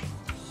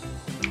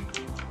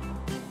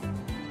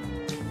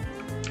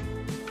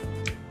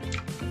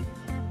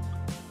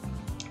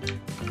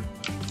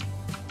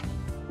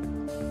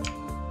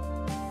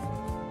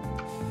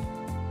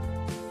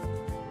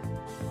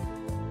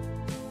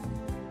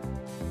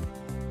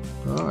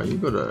 Oh, you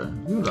got a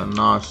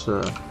nice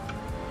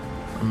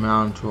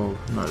amount of,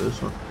 no,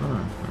 this one,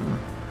 no.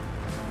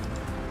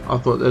 I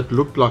thought that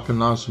looked like a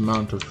nice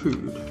amount of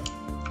food.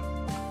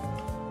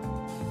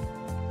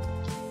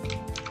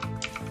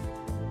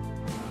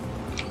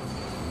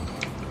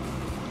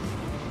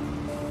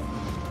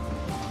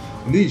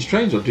 These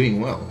trains are doing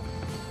well.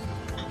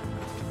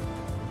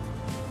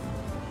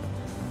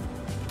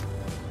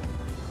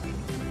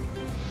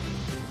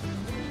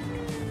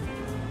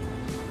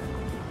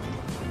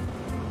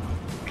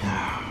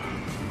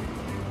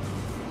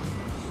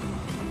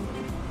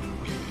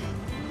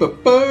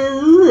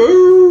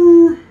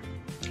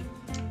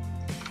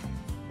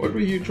 What were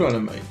you trying to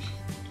make?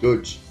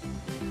 Goods.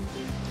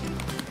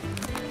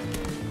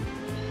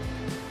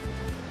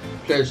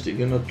 plastic.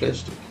 You're not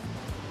plastic.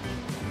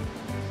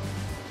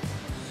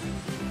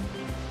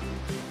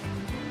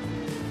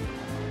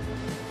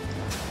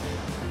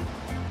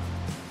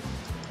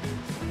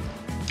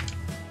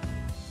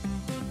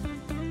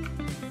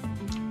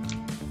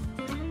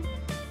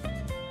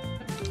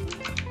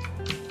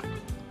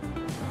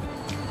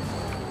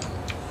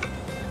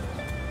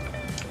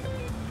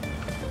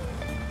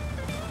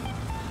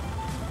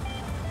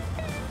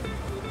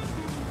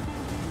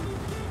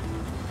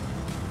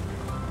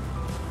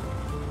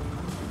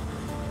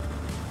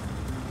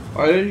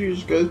 Why don't you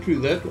just go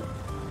through that one?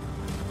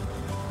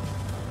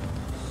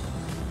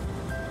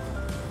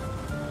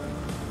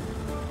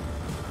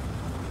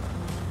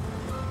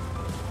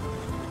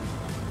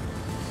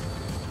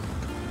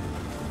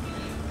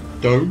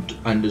 Don't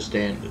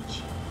understand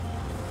it.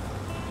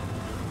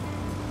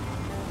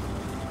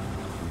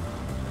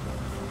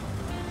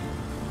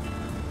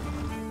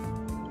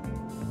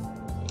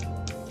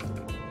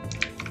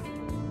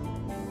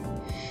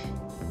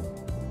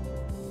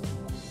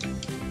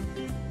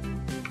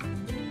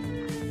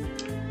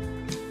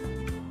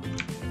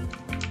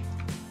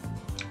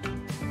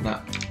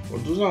 Now,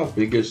 what is our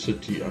biggest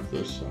city of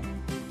this side?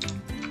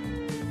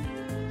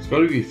 It's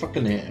gotta be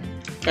fucking Ham.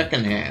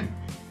 Fucking Ham.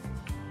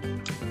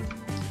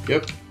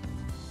 Yep.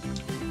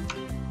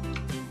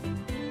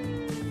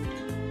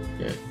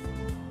 Yeah.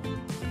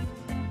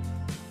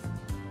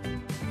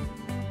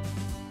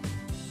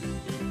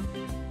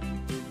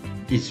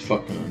 It's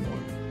fucking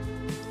annoying.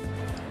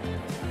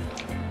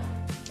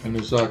 And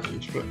it's like,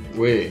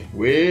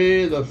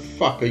 where the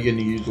fuck are you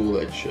gonna use all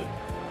that shit?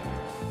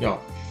 Yeah.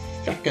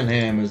 Fucking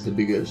Ham is the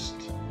biggest.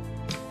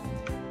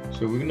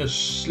 So we're gonna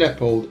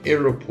slap old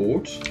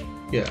airport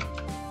here.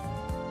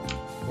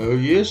 Oh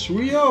yes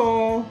we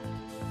are.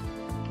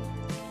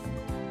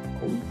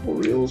 Oh for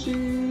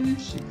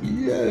realsies.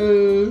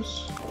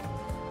 Yes.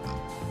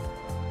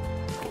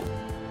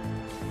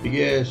 Big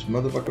ass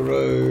motherfucker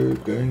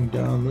road going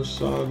down this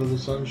side of the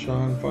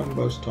sunshine. Fun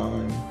bus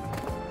time.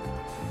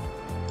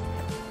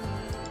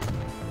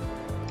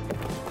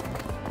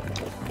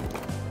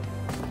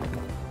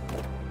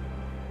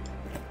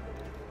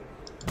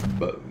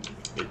 Boom,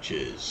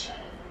 bitches.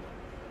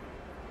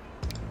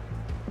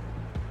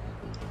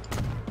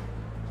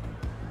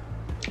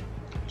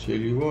 Tell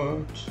you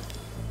what,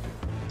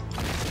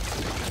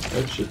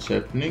 that shit's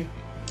happening.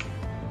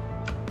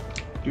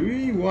 Do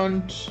we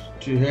want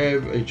to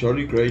have a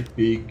jolly great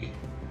big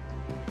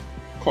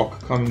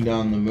cock coming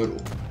down the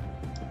middle?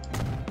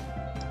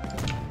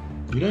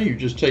 You know, you've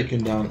just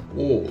taken down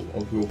all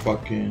of your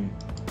fucking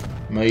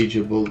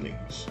major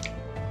buildings.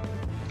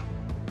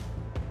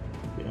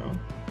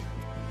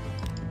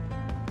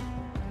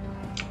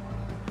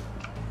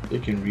 They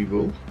can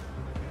rebuild.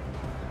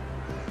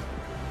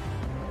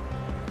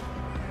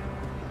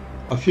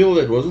 I feel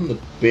that wasn't the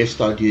best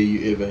idea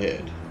you ever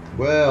had.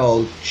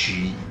 Well,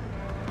 gee.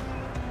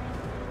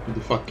 Who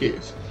the fuck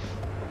cares?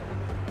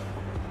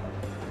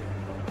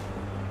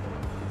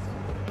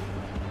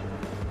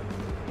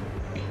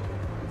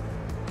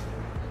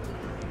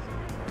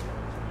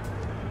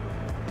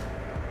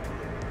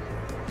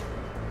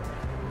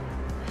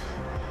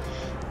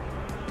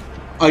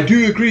 I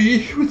do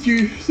agree with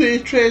you there,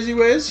 Trazzy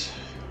Waz.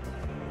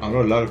 I'm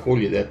not allowed to call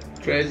you that,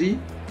 Trazzy.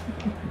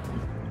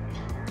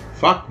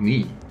 Fuck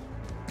me.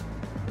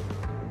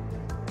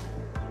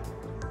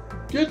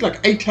 You had like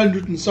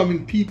 800 and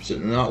something peeps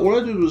in, and all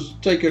I did was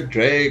take a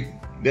drag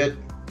that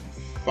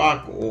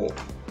fuck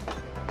off.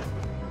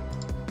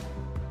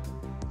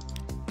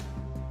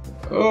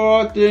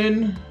 Alright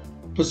then.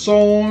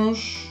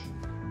 Passage.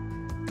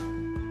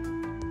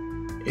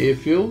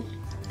 Airfield.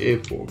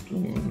 Airport. I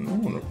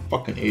don't want a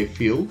fucking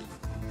airfield.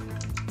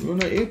 I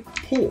want an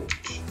airport.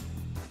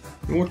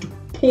 You want the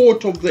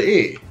port of the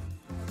air.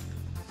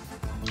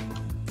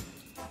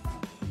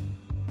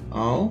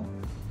 Oh.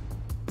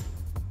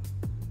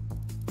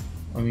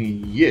 I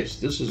mean, yes,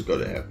 this has got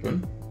to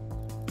happen.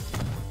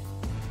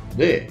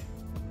 There.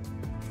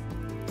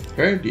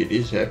 Apparently it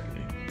is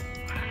happening.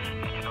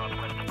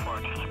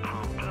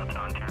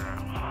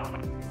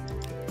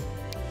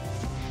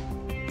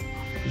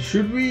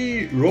 Should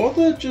we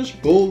rather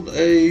just build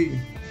a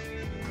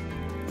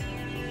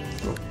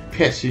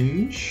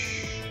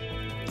passenger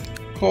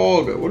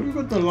cargo? What have we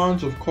got in the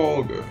lines of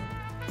cargo?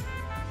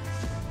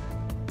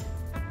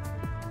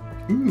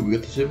 Ooh, we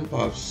got the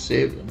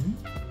 757.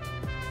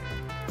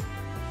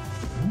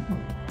 Oh.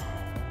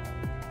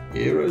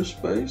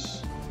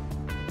 Aerospace.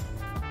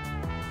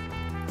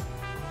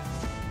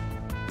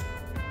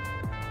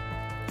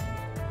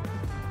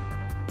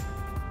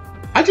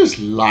 I just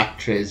like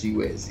Trazzy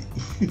Wazzy.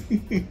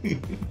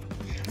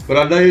 But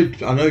I know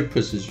it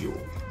pisses you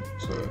off.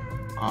 So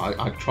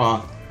I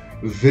try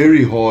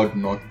very hard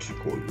not to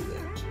call you that.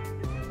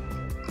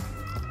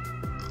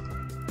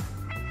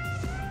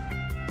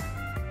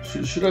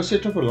 Should I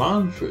set up a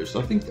line first?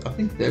 I think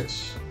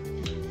that's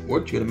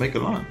what, you're gonna make a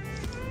line.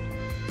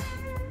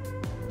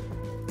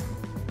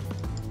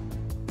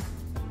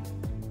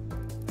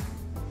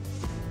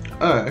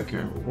 Oh,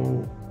 okay.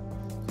 Well,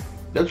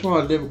 that's why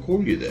I never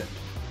call you that.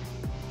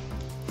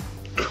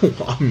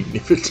 I mean,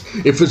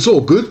 if it's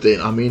all good,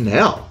 then I mean,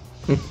 hell.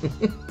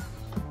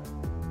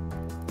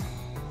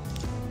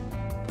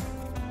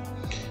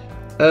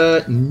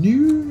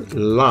 New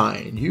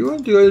line. You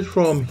want to go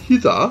from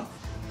hither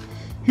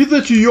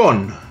to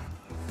yon.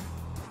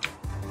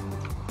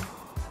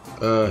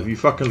 Have you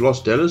fucking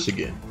lost Dallas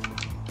again?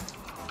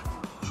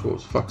 Sure,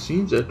 fuck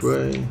seems that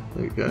way.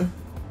 There you go.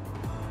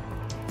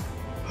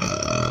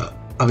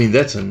 I mean,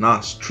 that's a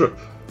nice trip.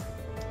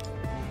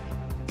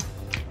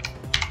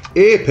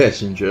 Air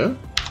passenger.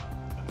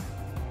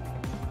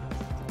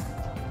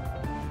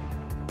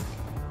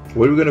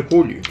 What are we going to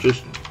call you?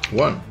 Just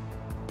one.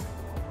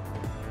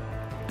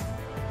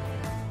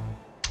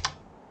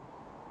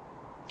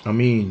 I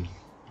mean,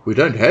 we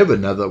don't have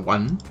another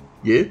one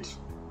yet.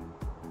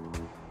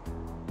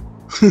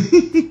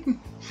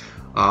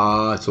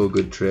 Ah, it's all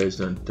good, Trez.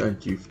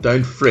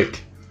 Don't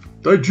fret.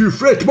 Don't you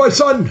fret, my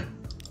son.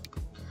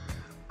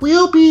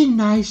 We'll be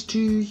nice to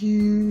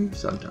you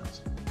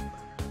sometimes.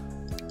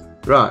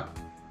 Right.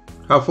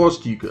 How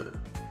fast do you go?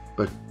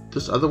 But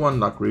this other one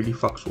like really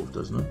fucks off,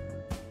 doesn't it?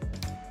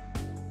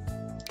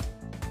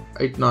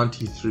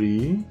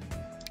 893.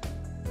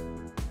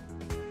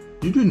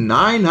 You do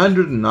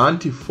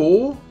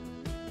 994?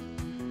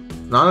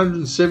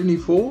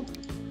 974?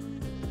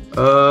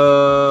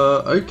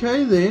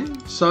 Okay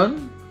then,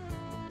 son.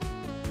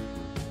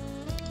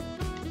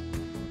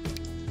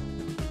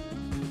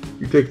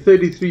 You take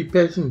 33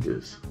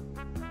 passengers.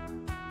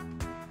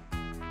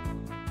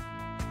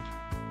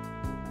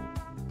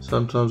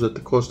 Sometimes at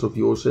the cost of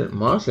your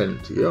my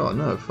sanity. Yeah,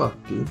 no, fuck,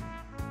 dude.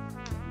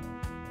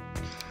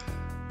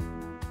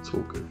 It's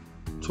all good.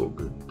 It's all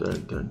good.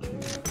 Don't you?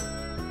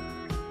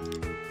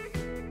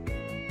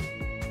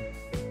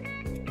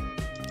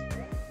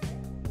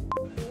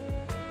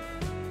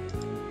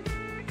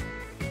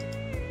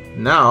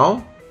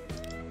 Now,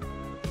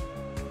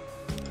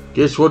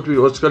 guess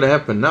what's going to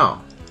happen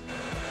now?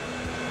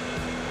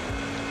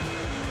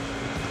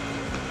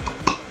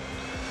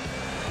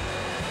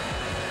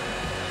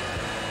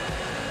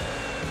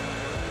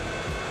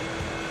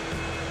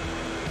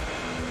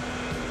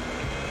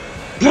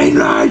 Plane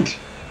ride!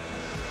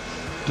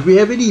 Do we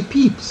have any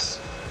peeps?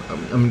 I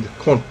mean, there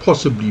can't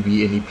possibly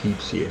be any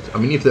peeps yet. I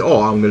mean, if there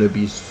are, I'm going to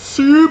be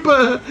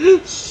super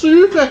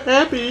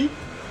happy.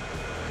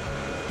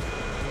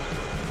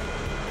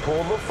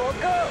 Pull the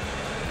fuck up!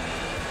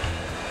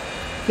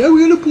 Yeah,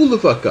 we're gonna pull the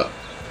fuck up.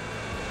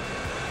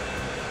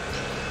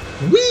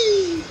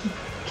 Whee!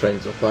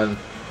 Trains are fun.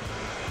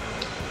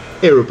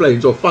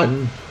 Aeroplanes are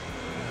fun.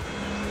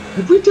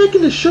 Have we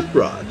taken a ship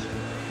ride?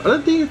 I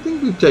don't think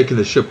we've taken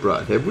a ship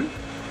ride, have we?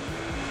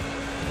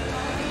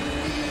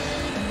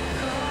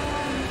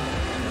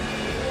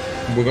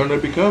 We're gonna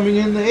be coming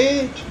in the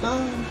air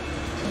tonight.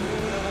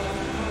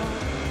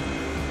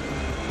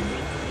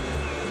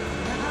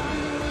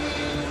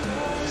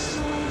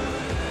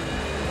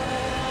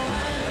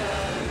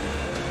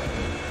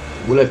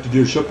 We'll have to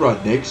do a ship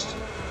ride next.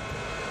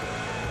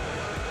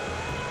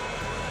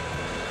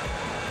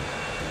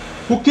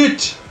 Hook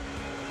it!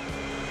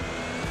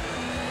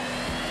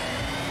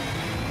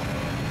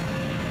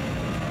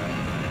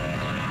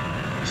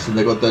 So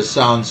they got those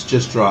sounds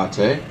just right,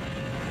 eh?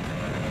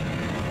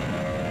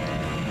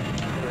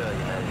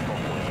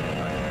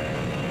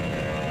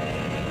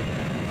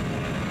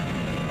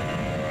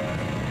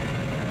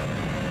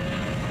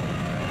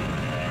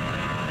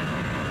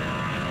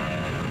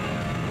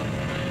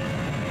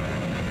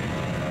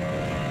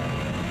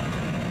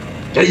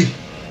 Hey!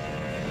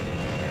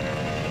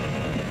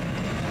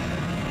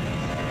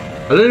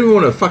 I don't even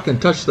want to fucking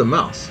touch the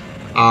mouse.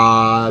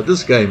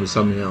 This game is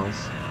something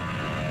else.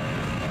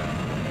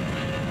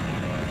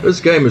 This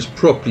game is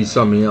properly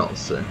something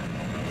else, eh?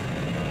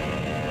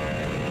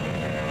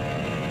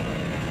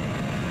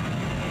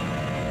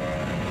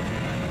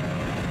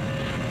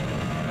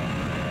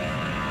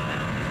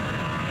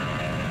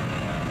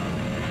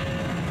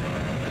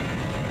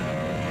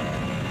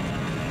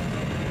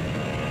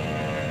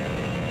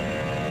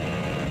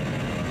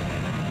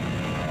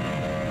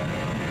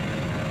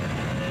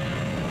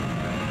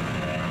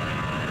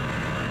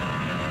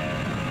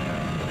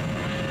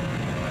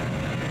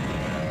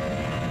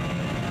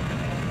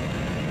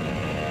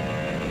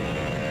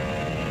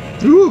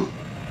 Ooh,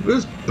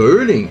 it's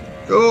burning.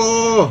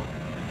 Oh!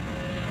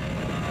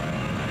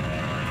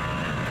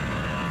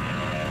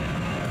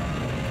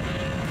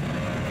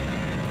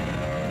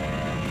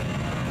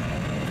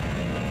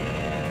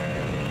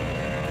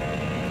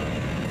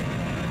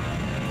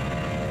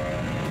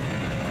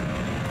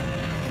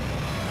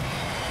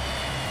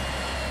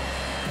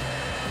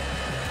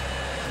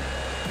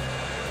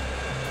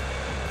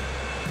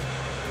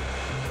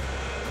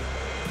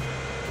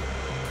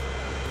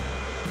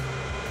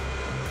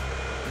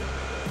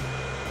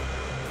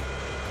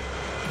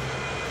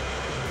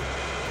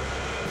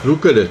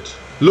 Look at it.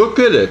 Look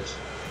at it.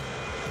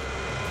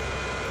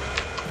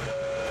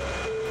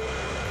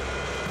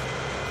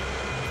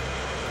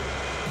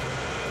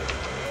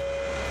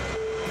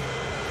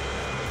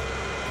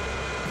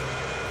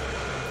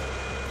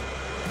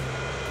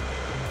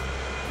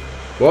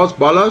 Was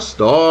balas?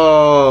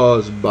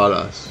 Das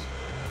balas.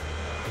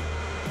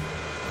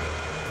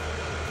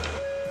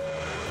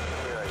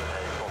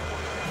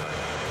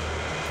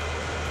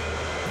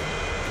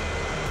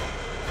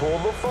 Pull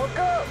the fuck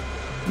up.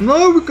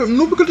 No, we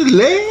got to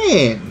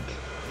land.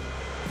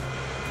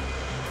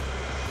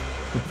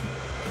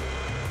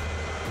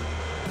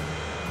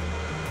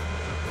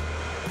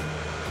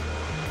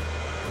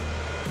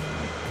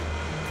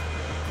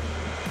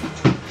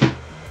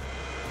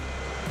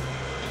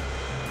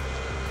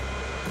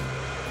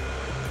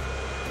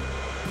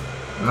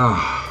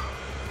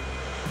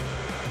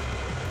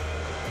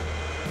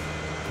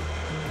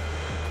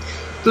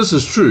 This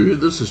is true.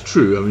 This is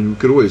true. I mean, we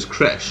could always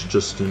crash,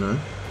 just, you know,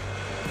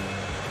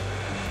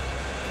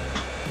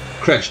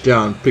 crash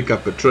down, pick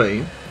up a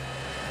train.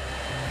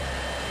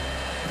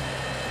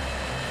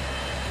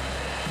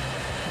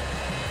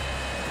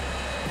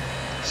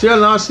 See how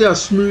nicely I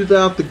smooth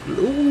out the.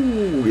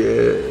 Ooh,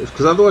 yes.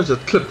 Because otherwise it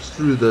clips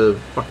through the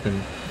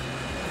fucking.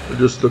 It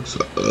just looks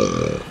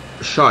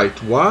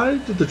shite. Why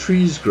did the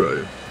trees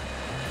grow?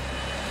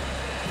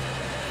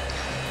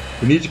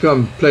 We need to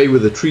come play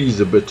with the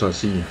trees a bit, I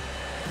see.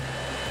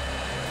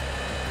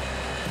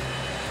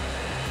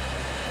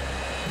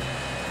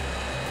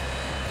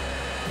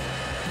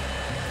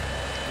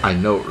 I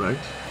know, right?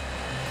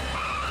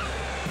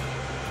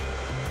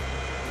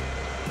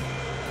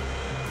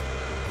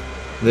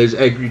 There's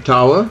Agri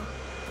Tower.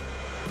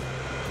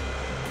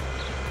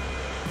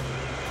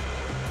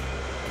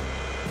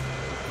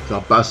 It's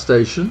our bus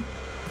station.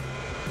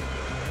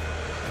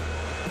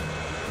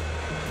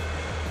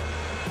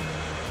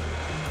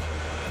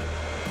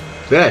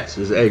 That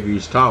is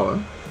Agri's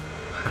Tower.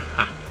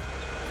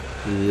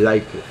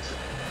 Like it.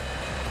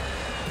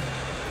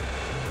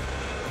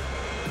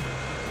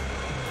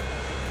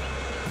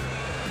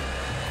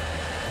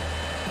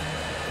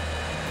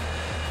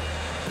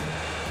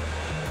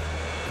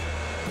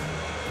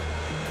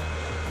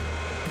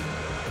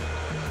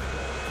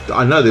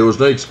 I know there was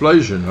no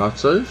explosion, right,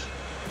 so there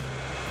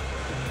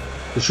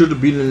should have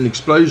been an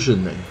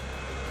explosion there.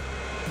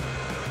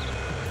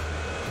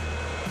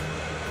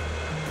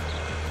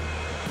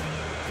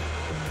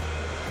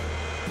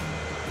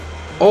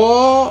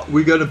 Or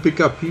we're going to pick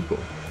up people.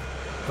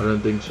 I don't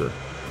think so.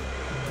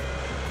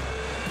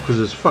 Because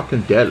it's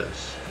fucking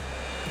Dallas.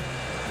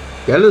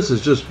 Dallas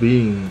is just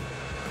being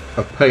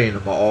a pain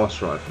in my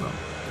ass right now.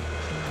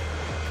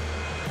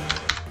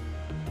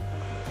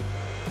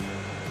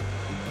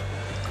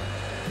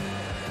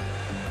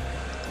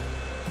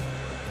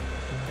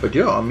 But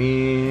yeah, I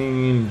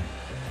mean,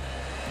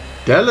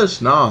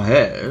 Dallas now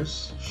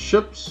has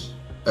ships,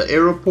 an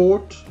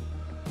airport,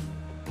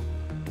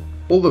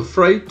 all the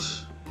freight,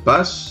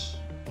 bus.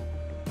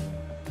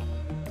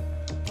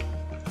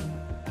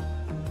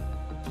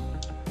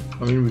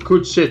 I mean, we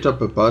could set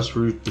up a bus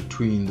route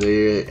between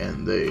there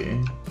and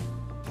there,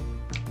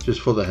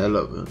 just for the hell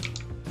of it.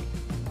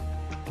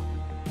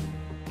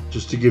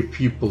 Just to give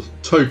people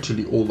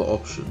totally all the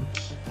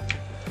options.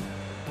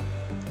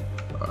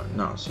 Alright,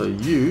 now, so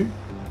you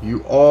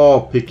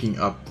are picking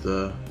up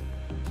the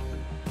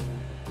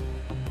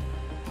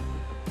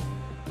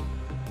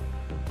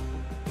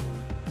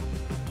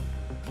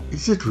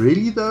Is it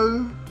really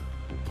though?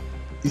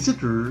 Is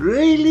it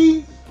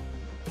really?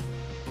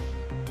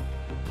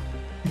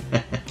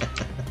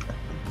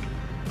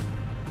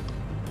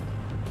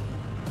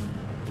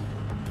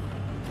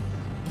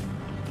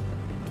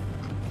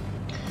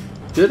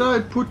 Did I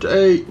put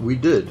a... We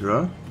did,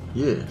 right?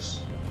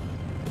 Yes.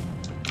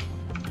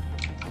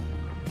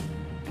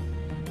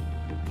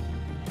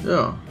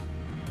 Yeah.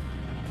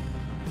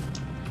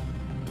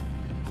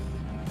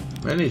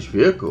 Managed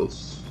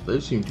vehicles. They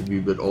seem to be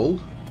a bit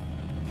old.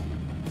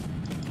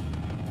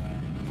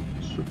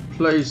 Let's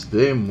replace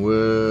them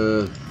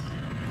with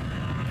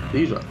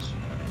these ones.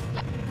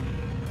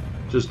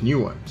 Just new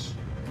ones.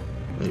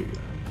 There you go.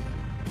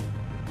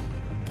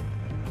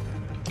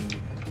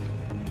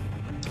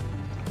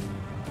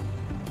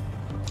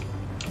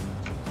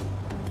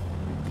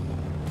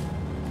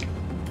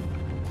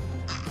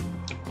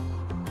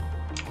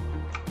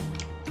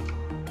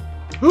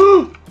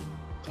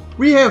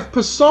 We have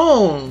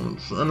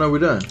passons! Oh no, we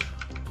don't.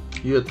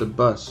 You at the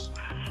bus.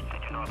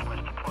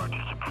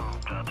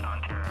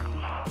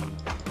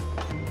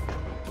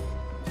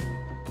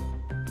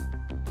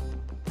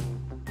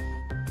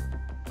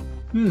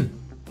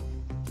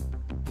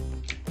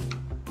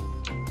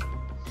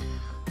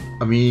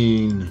 I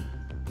mean...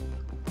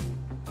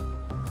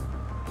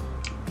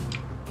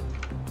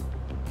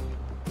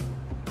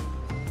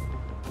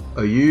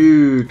 Are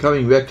you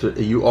coming back to...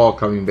 You are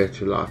coming back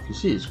to life. You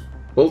see, it's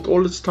built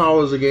all its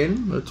towers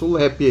again. It's all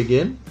happy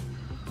again.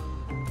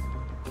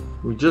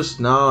 We just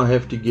now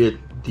have to get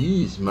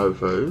these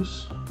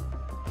mofos.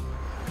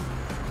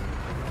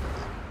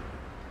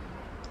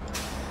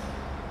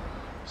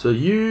 So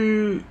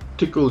you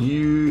tickle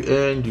you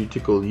and you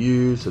tickle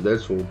you, so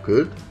that's all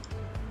good.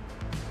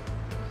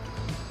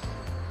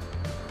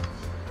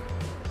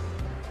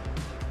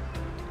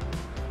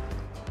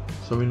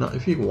 So I mean,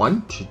 if you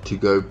wanted to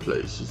go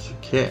places, you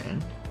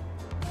can.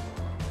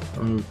 I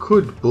And we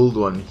could build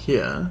one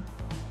here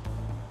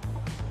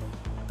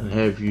and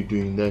have you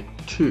doing that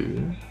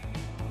too.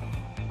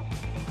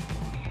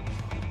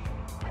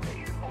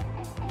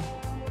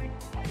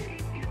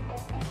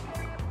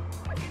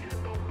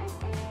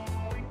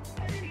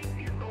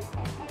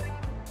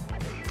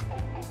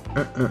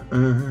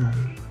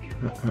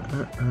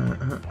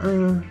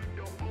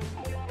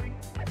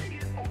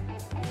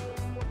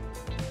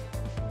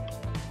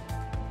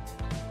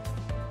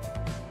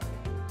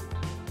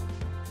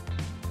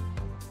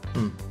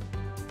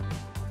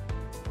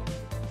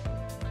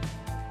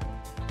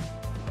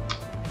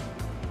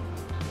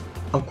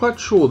 I'm quite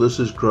sure this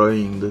is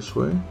growing this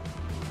way,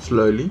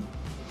 slowly.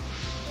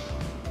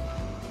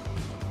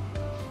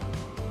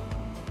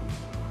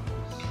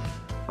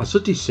 Our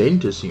city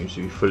centre seems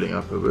to be filling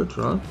up a bit,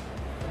 right?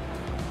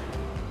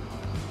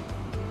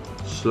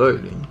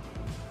 Slowly.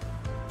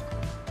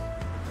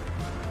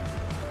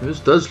 This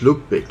does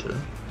look better.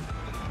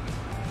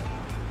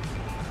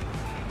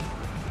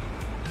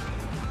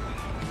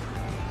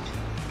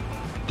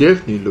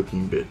 Definitely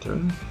looking better.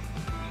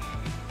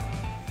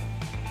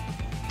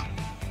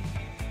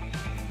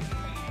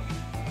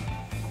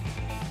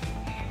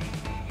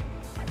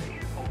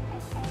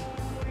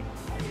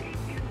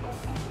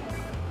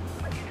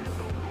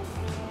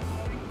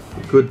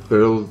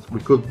 We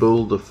could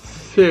build a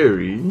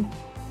ferry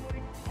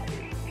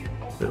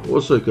that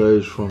also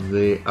goes from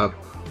there up.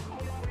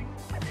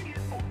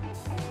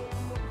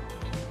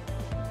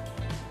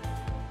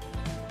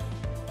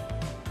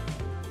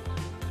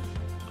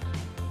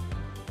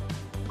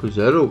 Because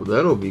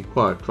that'll be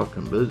quite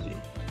fucking busy.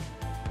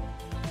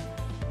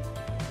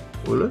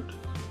 Will it?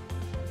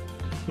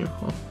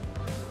 Yeah.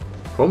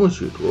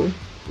 Promise you it will.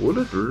 Will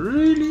it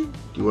really? Do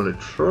you want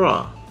to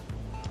try?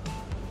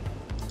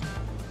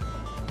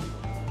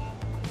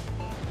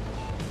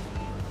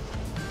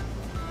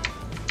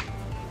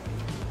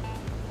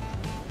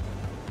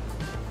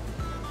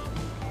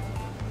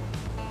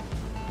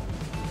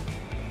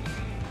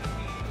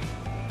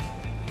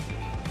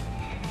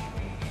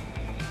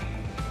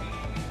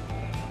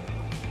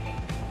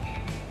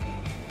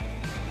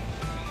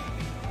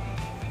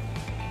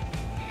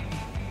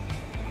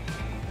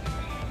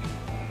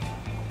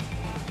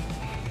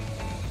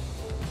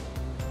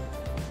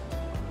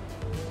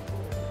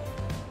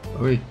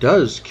 Oh, it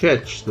does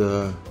catch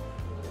the...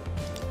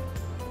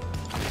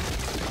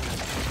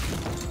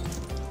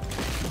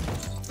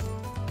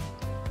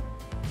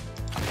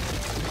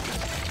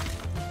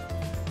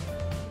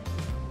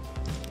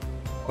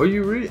 Are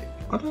you really?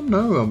 I don't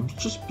know, I'm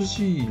just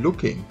busy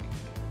looking.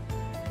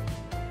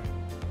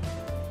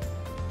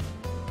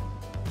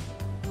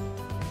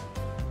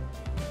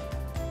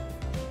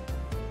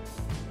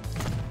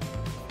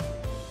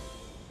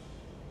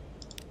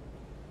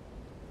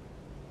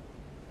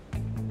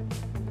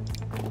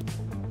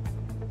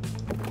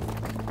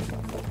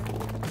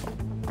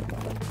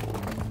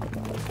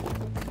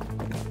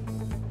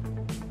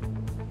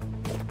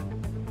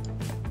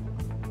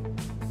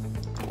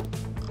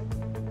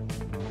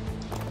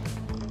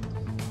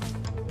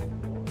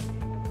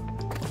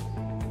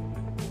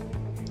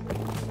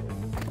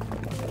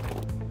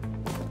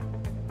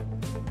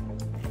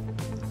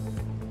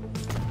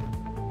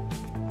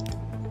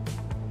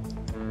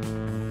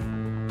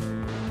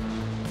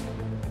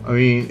 I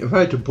mean, if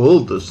I had to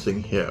build this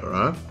thing here,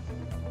 right?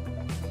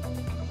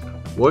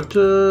 What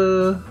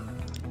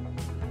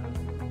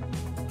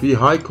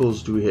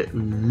vehicles do we have?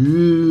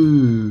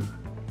 Ooh.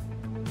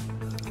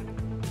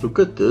 Look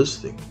at this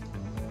thing.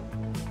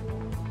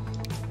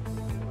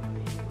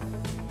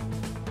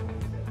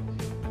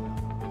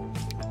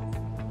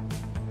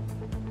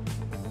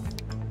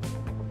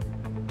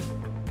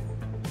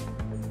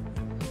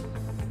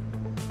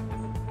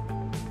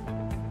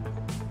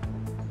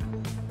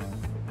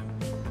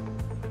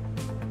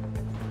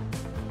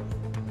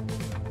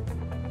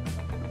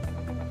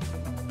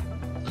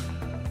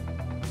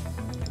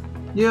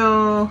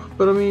 Yeah,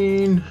 but I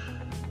mean,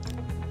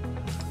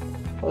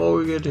 are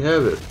we going to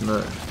have it? No.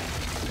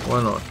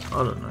 Why not?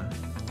 I don't know.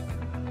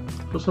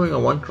 There's something I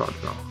want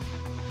right now.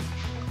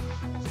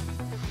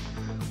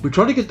 We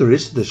try to get the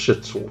rest of the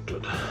shit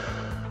sorted.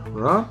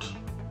 Right?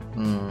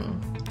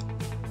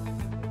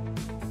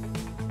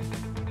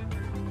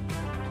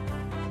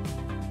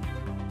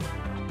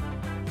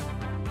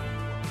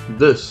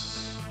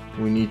 This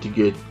we need to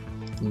get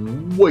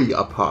way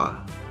up high.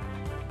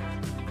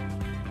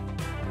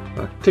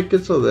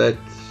 Tickets are that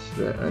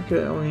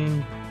okay, I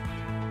mean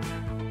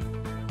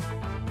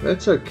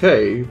that's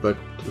okay, but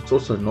it's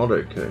also not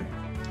okay.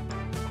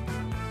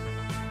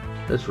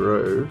 That's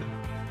road,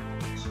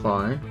 it's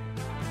fine.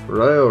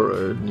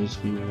 Railroad needs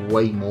to be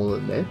way more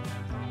than that.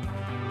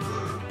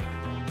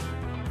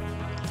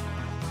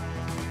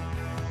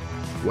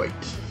 Wait,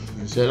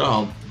 is that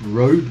our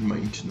road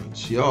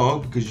maintenance? Yeah,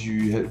 because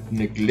you have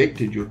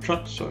neglected your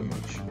truck so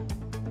much.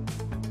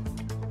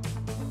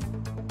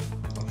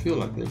 I feel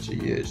like that's a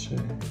yes.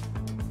 Eh?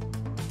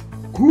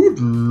 Good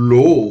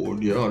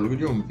lord, yeah, look at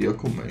your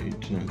vehicle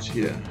maintenance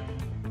here.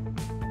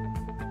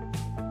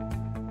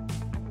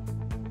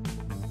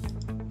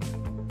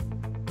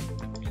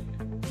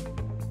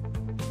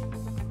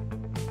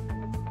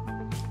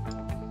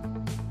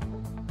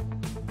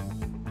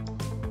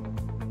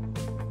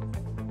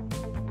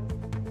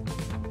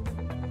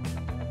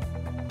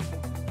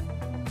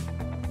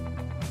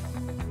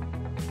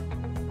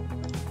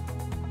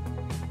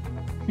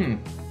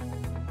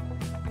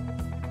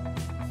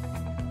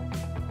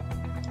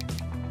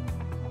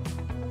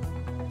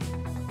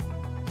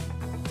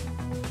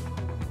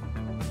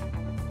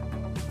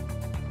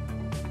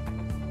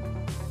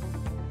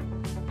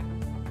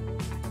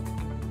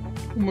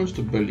 Almost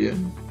a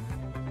billion.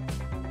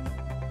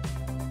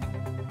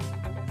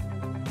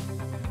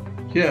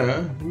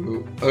 Yeah,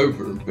 we're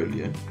over a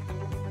billion.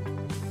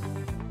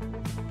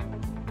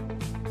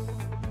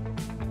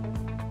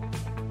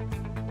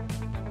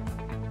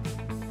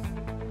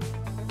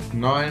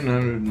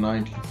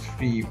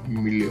 $993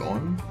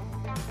 million.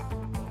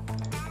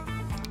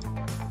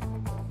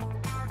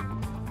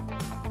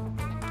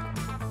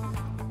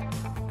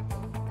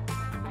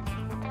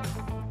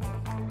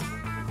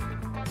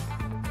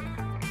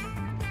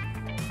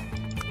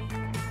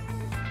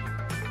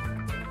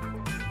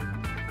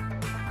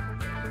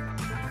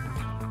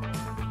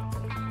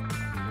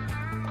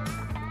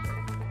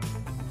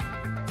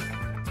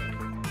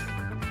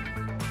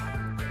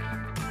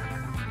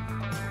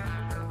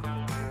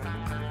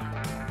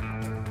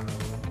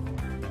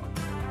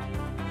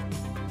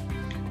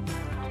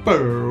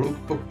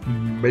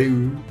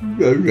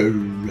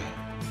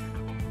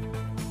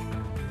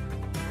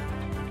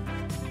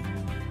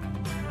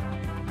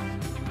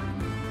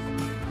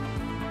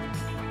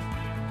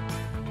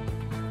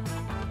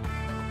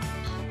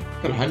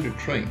 Got 100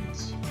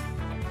 trains.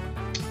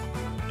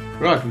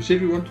 Right, we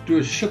said we want to do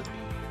a ship,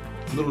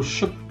 little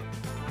ship thing.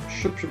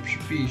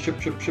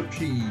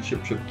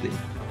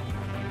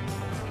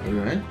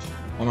 Alright,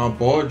 on our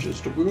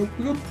barges. We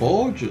got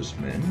barges,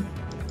 man.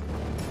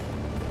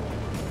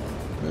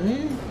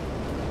 Eh?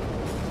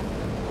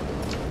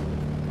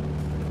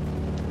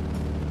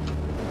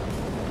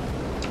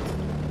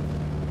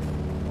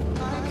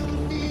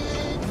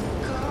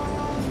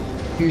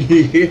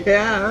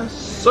 Yeah,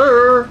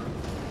 sir.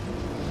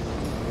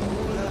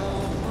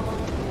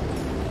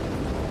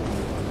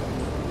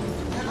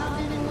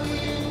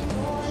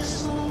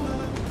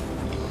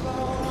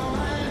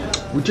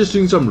 We're just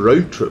doing some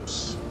road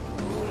trips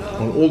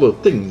on all the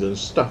things and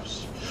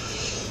stuffs.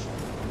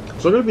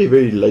 It's not going to be a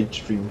very late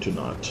stream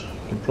tonight.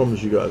 I can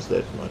promise you guys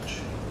that much.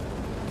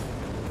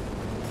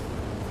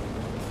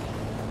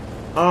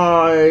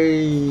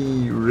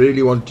 I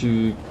really want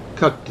to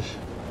cut,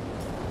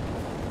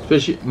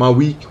 especially my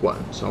weak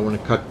ones. I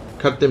want to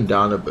cut them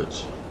down a bit,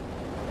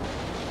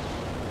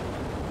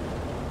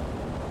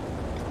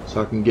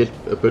 so I can get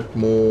a bit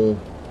more.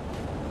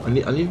 I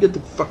need to get the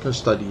fucking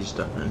studies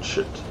done and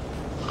shit.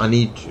 I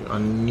need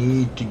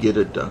to get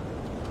it done.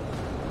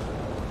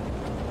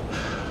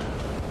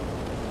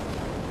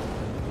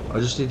 I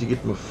just need to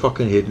get my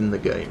fucking head in the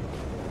game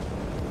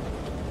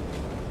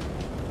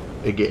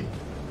again.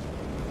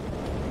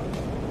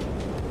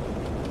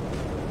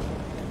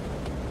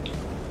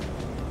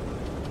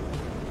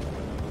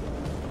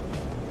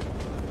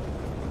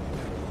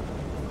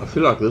 I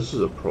feel like this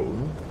is a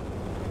problem.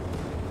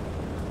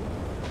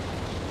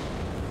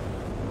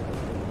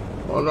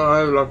 Why don't I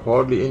have like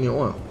hardly any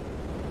oil?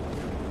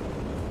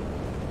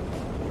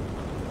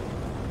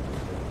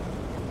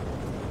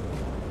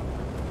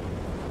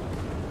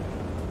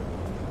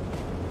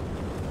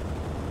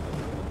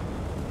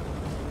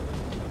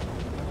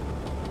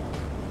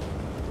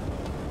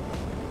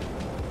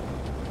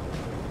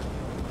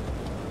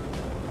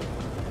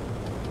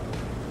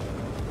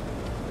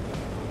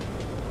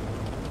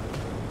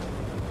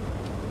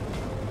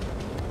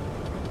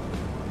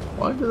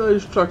 Why do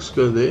those trucks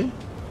go there?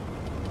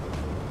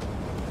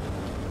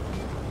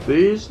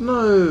 There's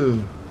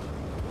no...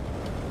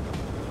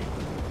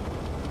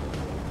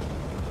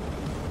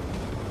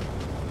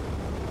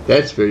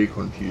 That's very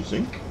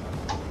confusing.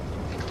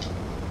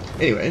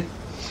 Anyway,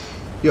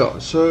 yeah,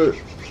 so...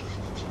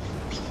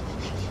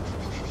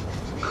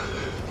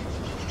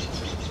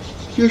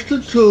 just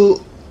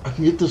until I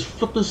can get this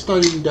flipping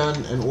studying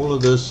done and all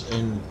of this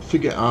and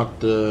figure out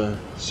the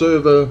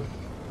server,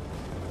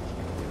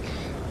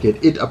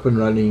 get it up and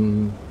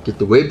running, get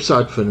the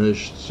website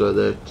finished so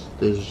that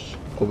there's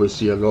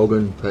obviously a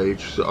login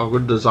page. So I've got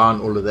to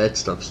design all of that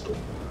stuff still.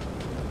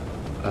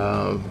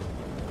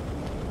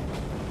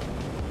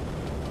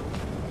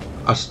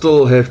 I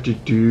still have to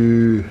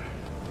do,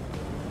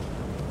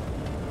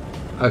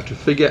 I have to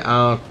figure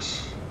out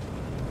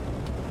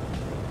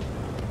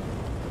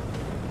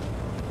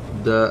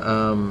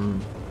the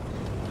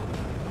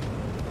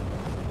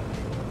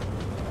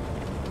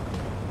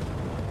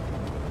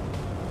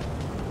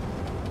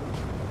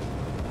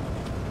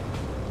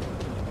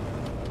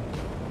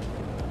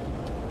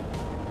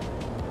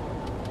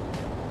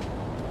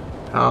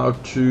how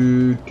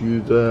to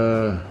do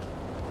the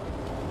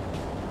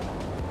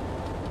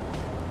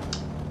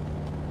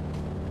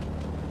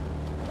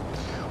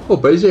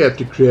basically I have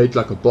to create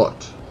like a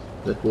bot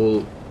that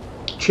will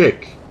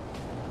check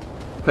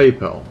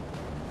PayPal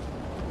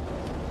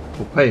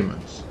for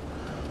payments,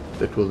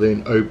 that will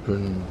then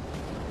open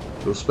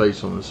your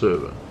space on the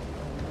server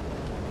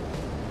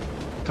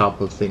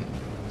type of thing.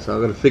 So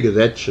I've got to figure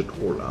that shit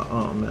all out.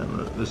 Oh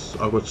man,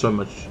 I've got so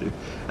much to do,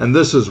 and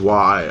this is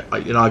why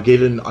I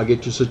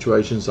get to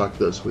situations like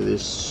this where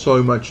there's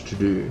so much to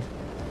do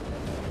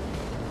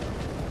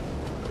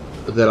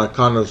that I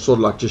kind of sort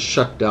of like just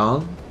shut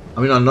down.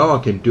 I mean, I know I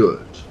can do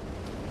it,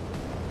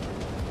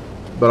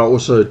 but I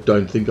also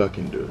don't think I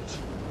can do it.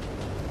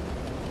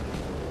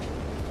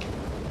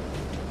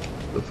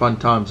 The fun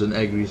times in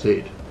Agri's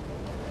head.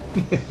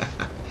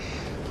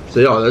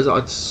 So yeah, those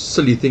are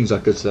silly things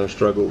like this that I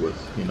struggle with,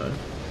 you know.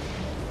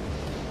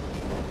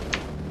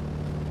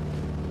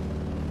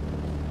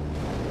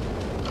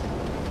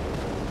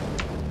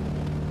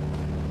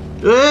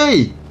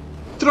 Hey!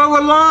 Throw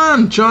a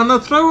line, China,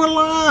 throw a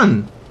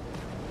line!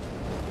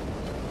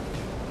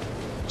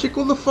 Check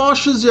all the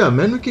fashes here,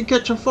 man. We can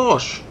catch a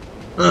fash.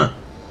 No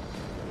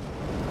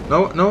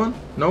one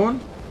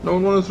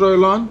want to throw a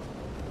line?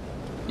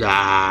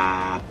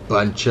 Yeah,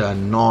 bunch of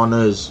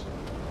nanas.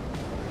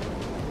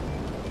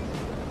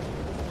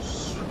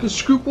 We can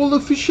scoop all the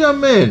fish here,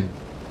 man.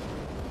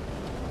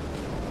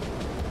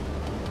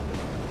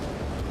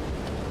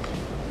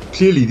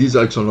 Clearly, these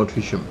oaks are not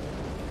fishermen,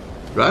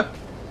 right?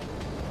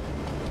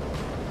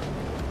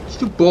 It's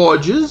the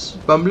barges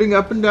bumbling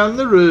up and down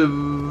the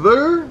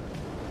river.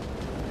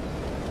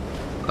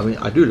 I mean,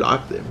 I do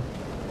like them.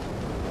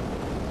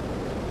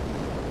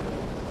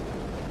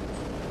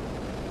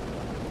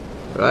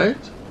 Right?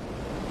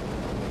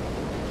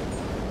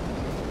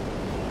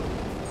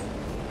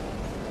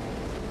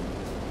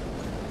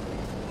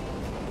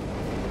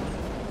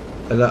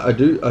 And I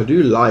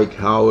do like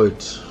how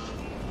it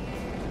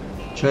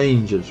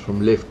changes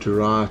from left to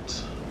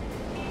right.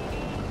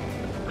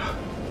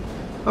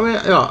 I mean,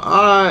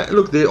 yeah,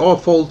 look, there are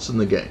faults in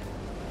the game,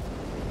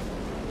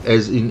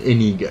 as in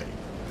any game,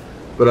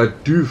 but I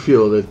do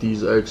feel that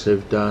these oaks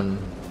have done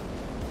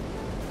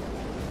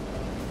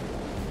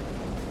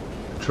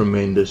a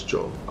tremendous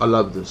job. I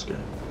love this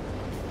game.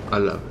 I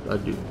love it. I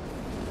do.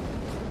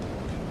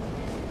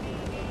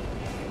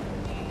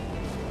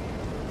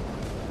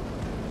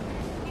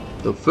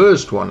 The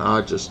first one,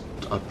 I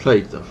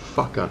played the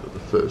fuck out of the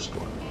first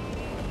one.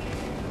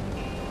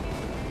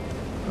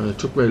 And it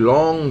took me a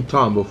long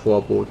time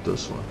before I bought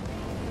this one.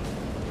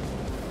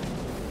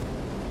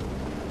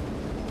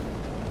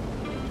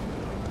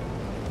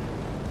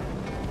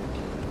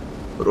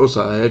 But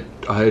also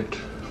I had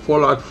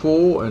Fallout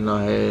 4 and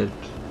I had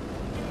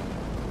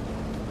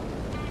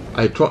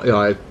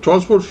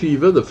Transport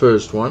Fever, the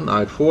first one. I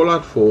had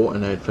Fallout 4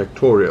 and I had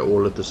Factoria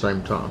all at the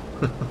same time.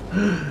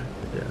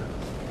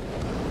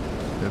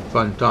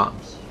 Fun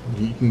times.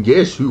 You can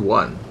guess who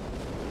won.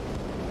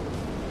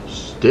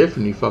 It's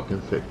definitely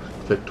fucking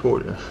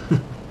Factoria.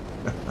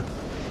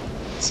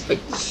 It's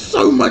like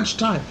so much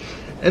time.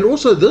 And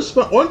also this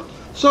one,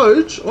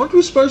 so aren't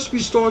we supposed to be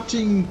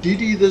starting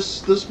DD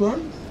this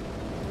month?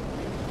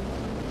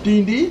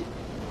 D&D?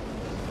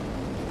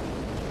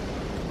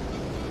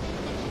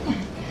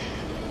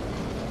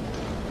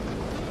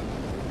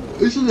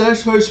 Isn't that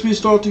supposed to be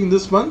starting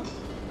this month?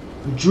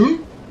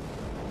 June?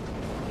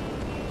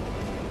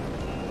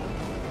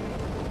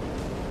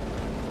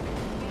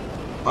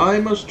 I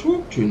must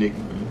talk to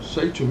Enigma.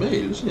 Say to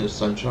me, listen here,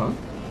 sunshine.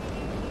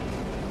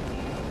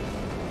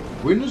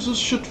 When is this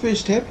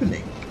shitfest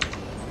happening?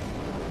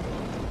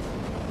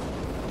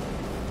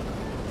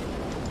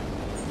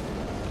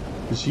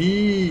 Is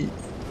he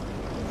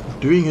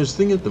doing his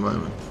thing at the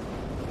moment?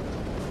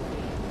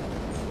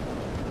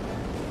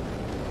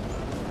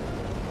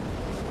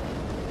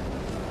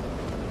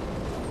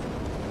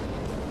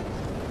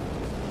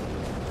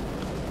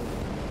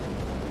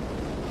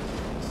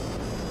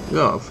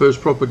 Yeah,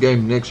 first proper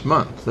game next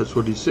month. That's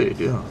what he said,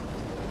 yeah.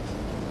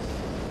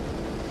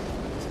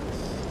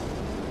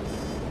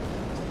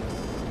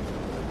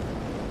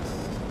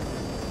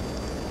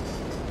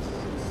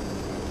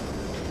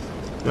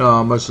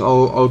 Yeah,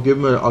 I'll give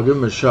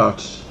him a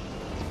shot.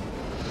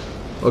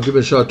 I'll give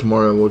him a shot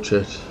tomorrow and we'll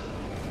chat.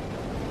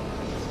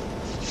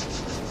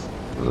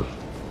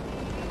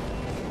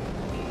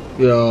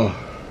 Yeah.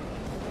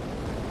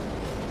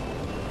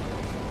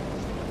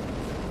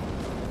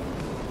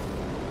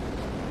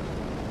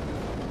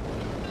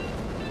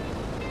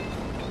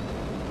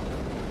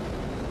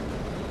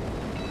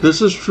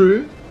 This is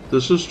true.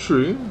 This is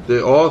true.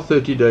 There are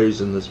 30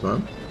 days in this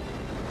month.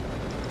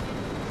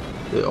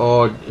 There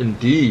are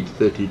indeed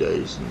 30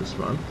 days in this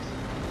month.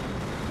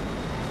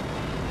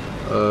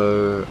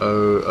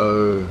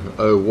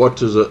 Oh,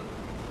 what is it?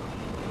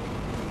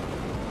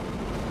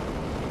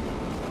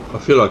 I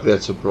feel like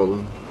that's a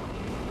problem.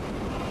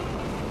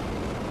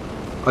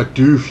 I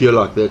do feel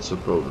like that's a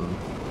problem.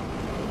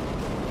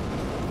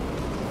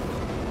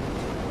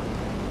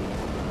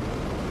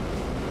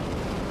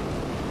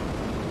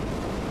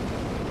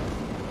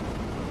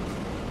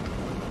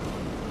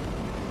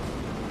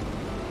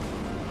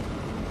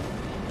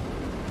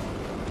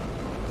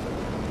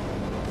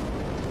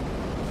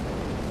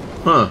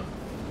 Huh.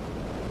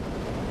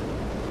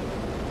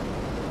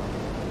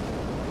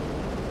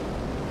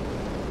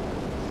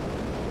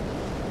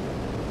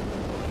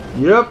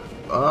 Yep,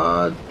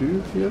 I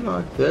do feel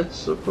like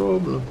that's a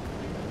problem.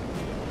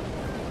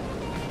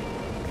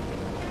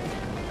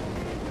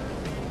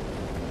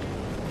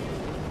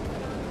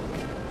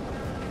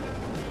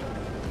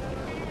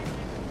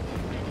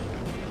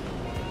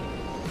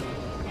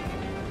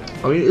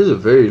 I mean, it is a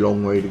very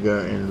long way to go,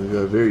 and we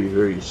go very,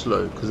 very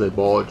slow because they're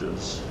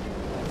barges.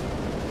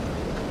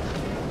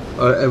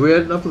 Have we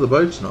had enough of the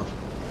boats now?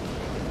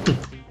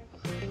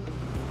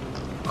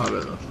 I've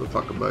had enough of the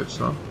fucking boats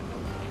now.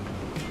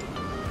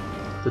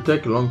 They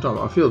take a long time.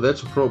 I feel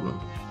that's a problem.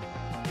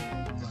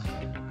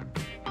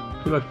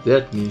 I feel like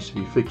that needs to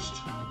be fixed.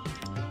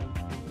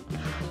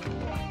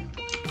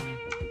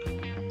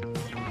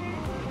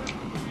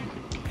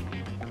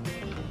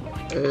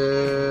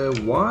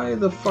 Why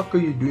the fuck are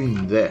you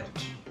doing that?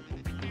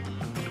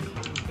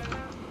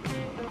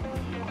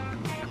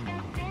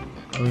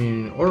 I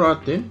mean,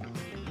 alright then.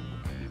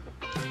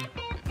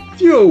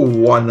 If you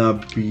wanna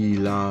be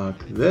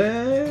like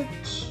that.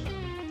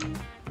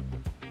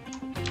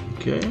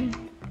 Okay.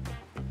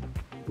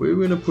 Where are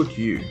we gonna put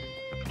you?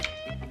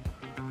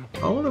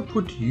 I wanna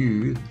put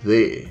you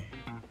there.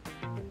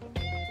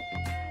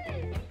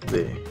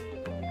 There.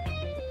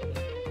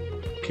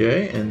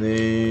 Okay, and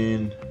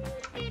then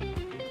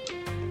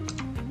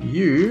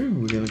you,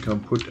 we're going to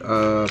come put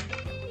up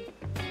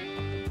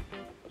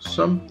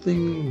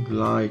something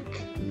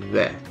like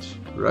that,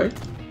 right?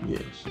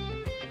 Yes.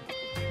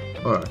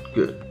 Alright,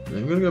 good. Then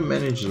I'm going to go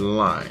manage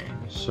lines.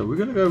 So we're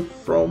going to go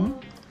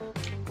from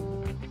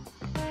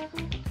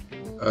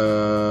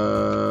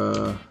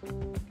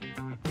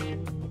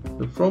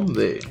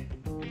there.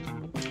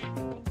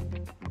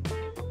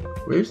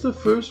 Where's the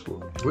first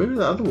one? Where are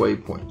the other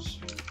waypoints?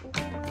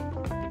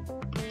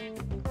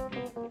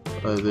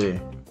 Oh, there.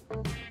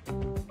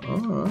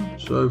 Alright,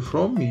 so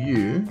from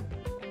you,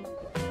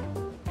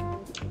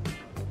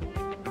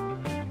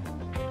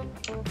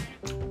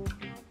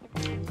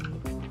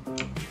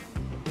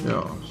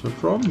 yeah, so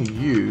from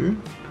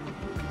you,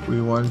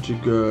 we want to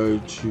go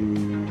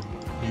to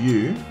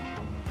you.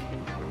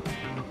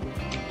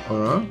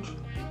 Alright.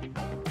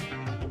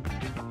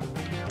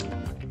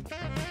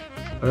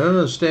 I don't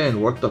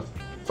understand what the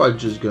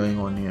fudge is going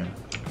on here.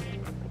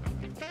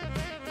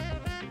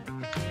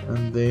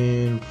 And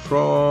then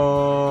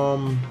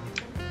from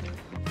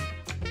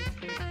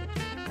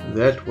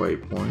that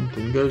waypoint,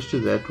 then goes to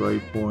that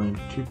waypoint,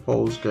 to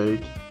Pole's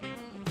Gate,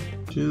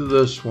 to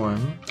this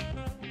one,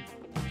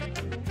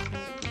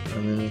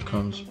 and then it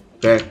comes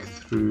back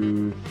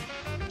through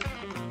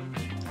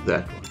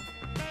that one.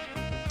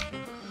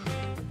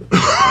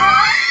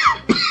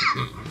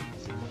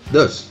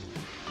 This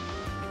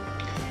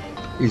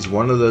is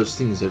one of those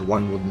things that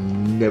one would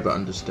never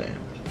understand.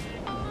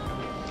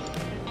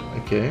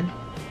 Okay.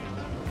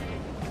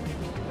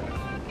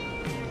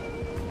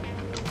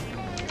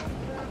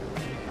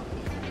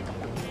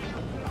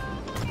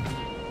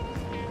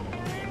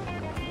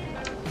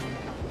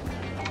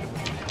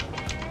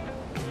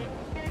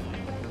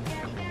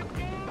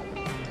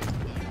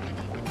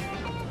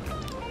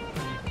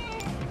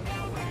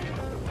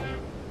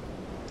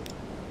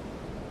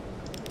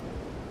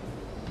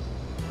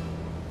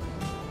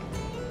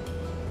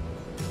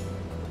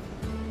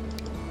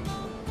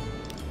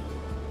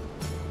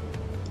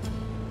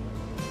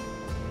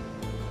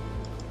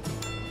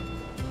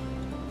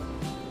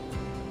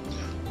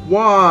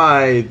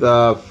 Why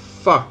the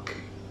fuck?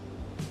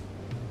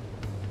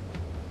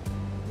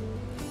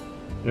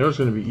 You know it's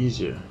going to be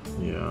easier.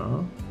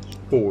 Yeah. Let's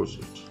pause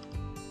it.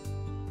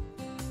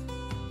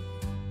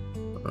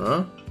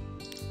 Alright.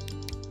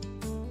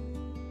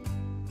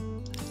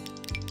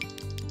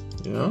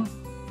 Yeah.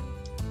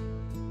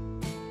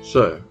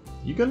 So,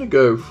 you're going to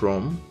go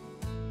from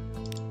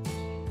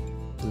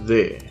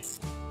there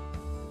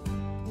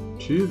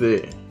to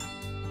there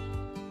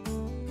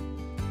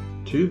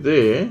to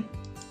there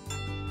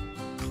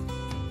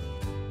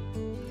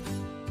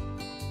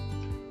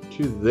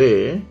to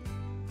there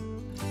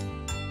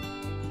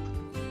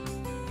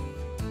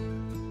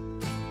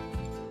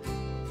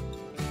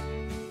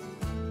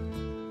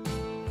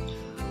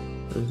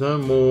there's no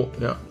more,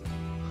 yeah.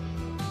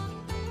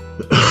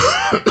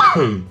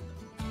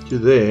 To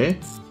there.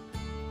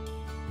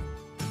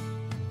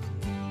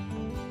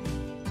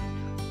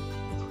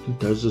 It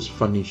does this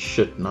funny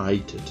shit and I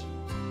hate it.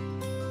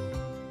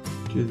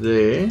 To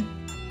there.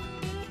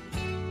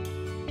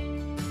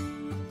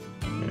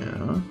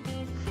 Yeah.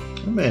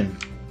 Oh man.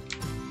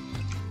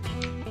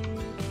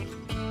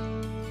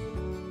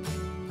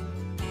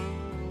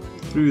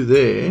 Through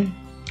there.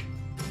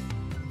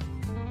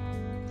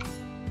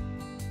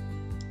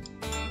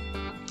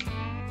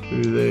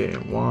 Through there.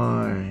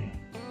 Why?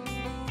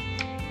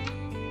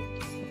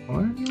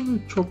 Why do you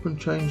want to chop and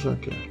change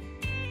like that?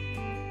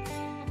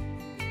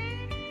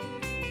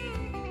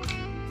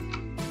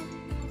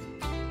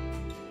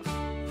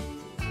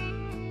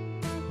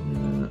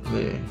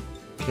 There.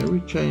 Can we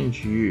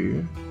change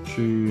you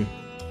to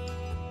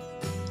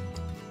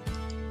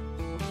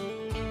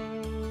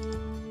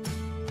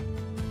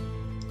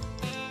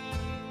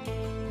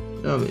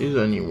no, there is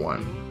only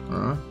one,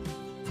 alright?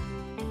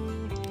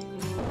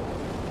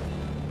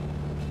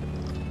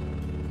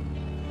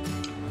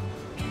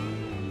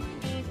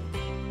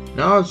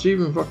 Now it's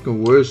even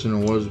fucking worse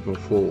than it was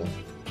before.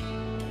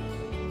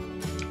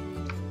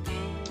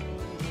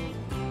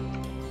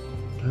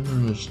 Don't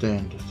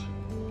understand it.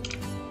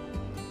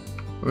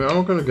 I mean, I'm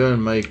not gonna go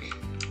and make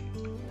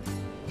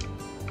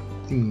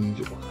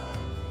things.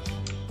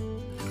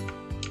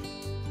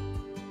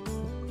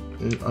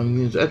 I mean,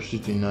 there's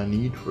absolutely no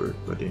need for it,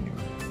 but anyway,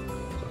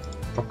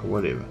 fuck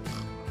whatever.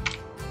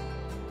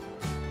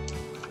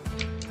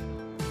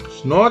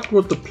 It's not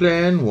what the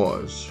plan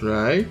was,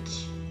 right?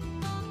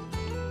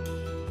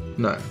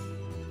 No.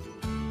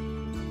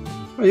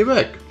 Oh, you're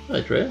back.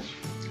 Hey, Trash.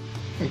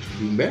 Thanks for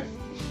being back.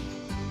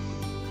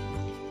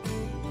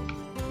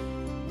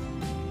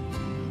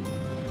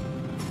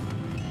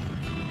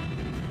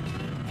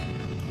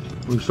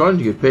 We're starting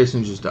to get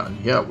passengers down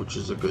here, which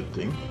is a good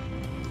thing.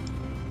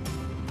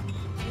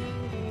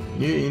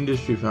 New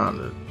industry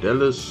founded.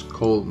 Dallas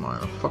coal mine.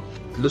 Oh, fuck.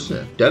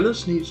 Listen,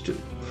 Dallas needs to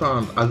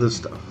found other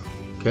stuff.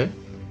 Okay?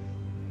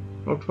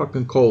 Not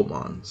fucking coal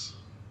mines.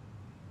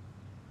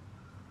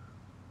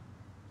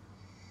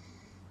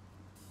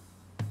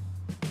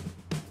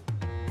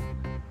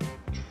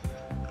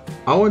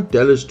 I want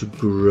Dallas to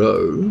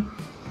grow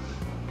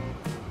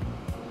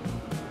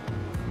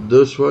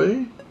this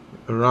way,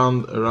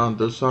 around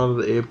this side of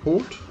the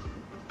airport.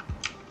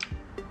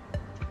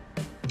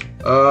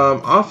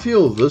 I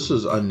feel this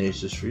is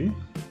unnecessary.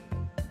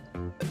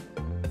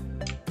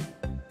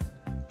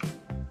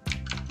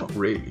 Not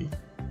really.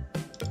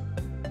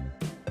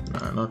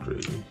 No, not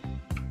really.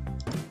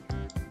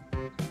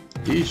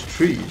 These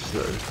trees,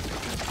 though.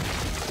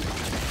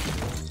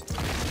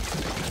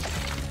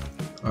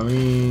 I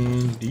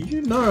mean, do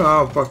you know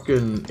how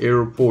fucking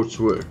airports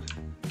work?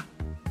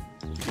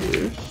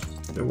 Yes.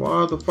 Then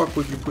why the fuck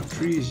would you put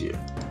trees here?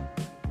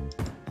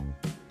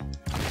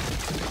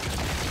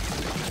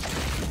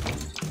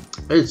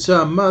 It's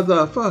a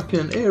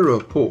motherfucking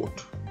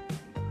airport.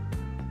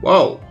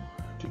 Wow.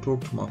 To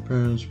talk to my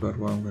parents about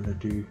what I'm gonna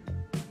do.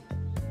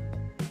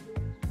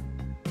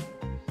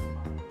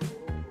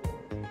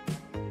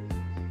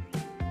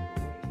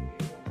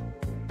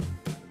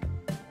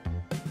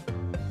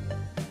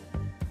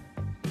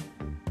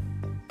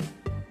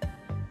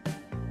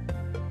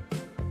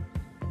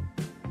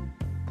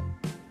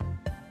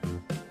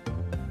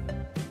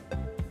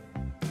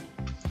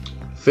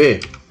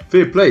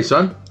 Fair play,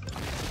 son. I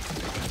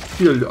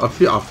feel you. I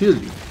feel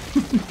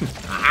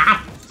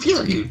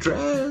you,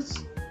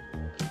 Traz.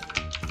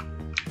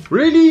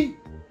 Really?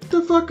 What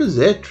the fuck is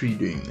that tree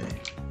doing there?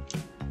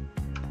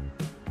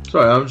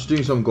 Sorry, I'm just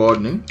doing some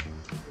gardening.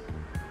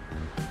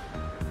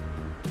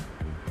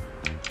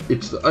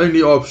 It's the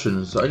only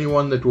option. It's the only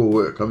one that will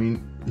work. I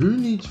mean, who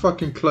needs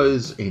fucking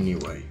clothes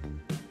anyway?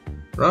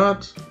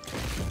 Right?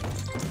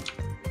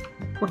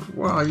 What?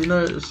 Wow, you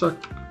know, it's like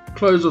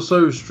clothes are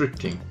so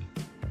restricting.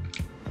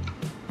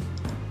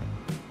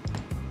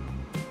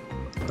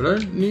 I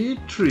don't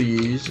need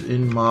trees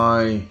in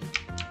my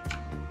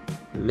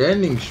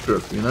landing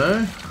strip, you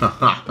know?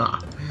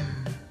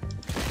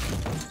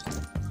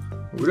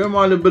 We don't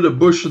mind a bit of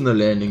bush in the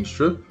landing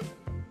strip.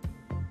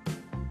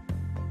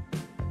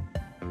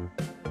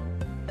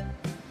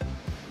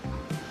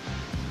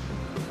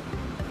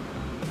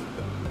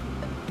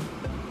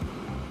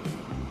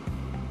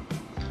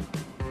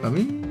 I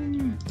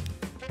mean,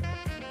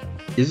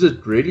 is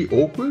it really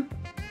awkward?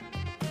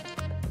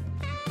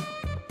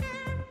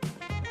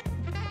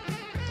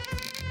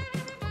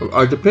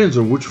 It depends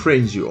on which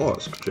friends you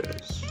ask,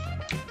 Jazz.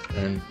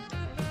 And,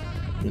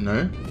 you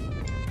know.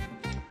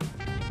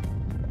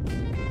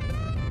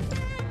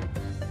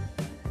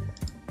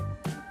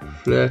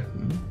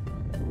 Flatten.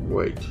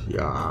 Wait,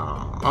 yeah.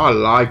 I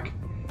like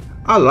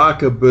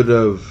a bit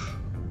of.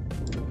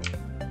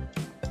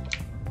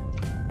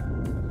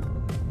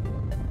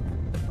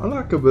 I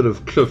like a bit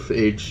of cliff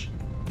edge,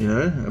 you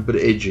know, a bit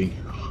of edging.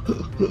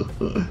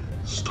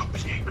 Stop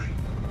being angry.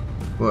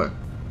 What?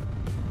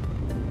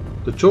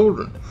 The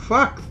children.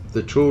 Fuck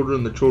the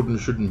children. The children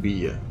shouldn't be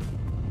here.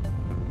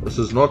 This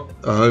is not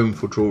a home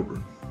for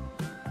children.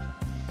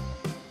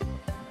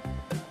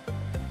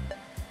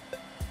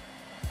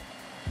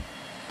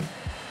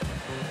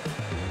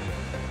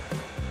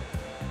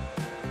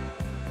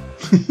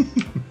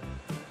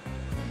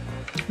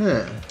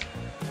 Yeah.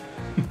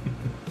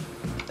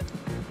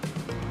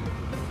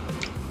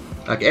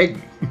 Like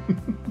Agri.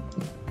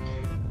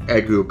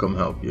 Agri will come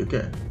help you,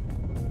 okay?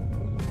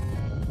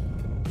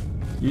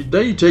 Now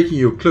you're taking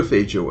your cliff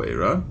edge away,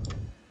 right?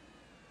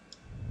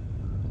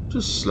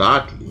 Just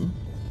slightly.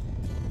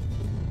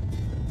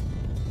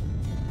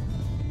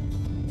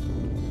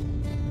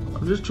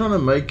 I'm just trying to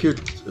make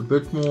it a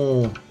bit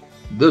more.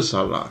 This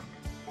I like.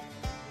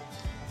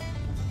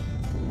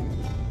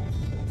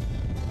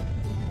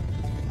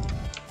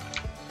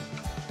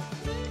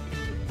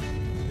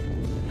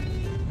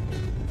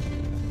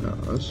 Now,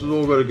 this has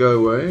all got to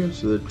go away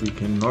so that we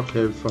cannot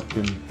have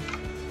fucking.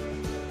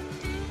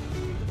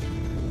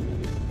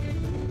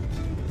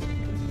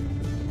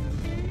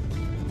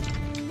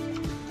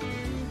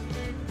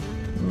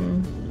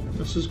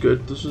 This is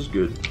good, this is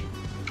good.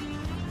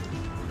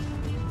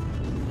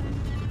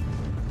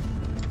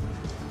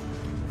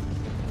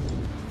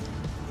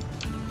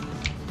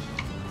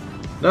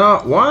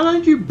 Now, why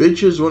don't you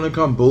bitches want to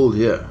come build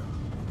here?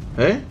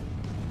 Hey?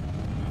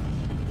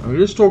 I mean,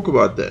 let's talk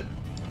about that.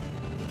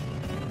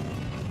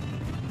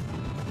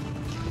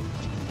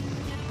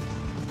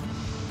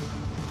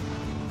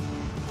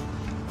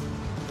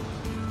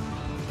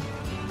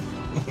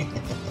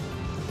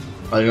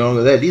 I don't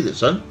know that either,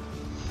 son.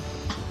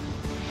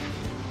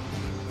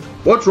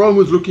 What's wrong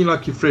with looking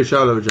like you're fresh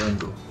out of a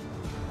jungle?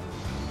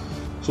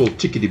 It's all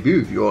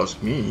tickety-boo if you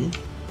ask me.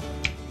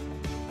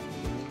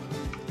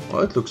 Oh,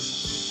 it looks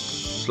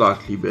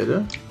slightly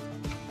better.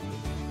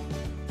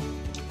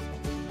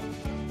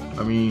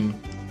 I mean,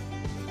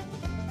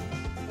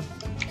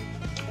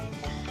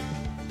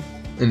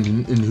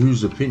 in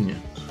whose opinion?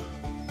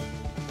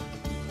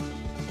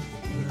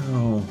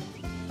 Oh.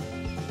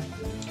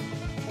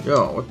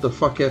 Yeah, what the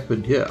fuck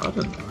happened here? I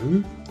don't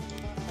know.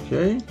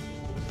 Okay.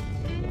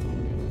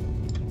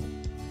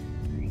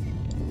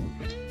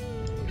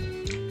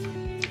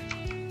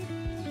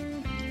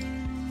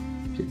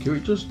 Okay, can we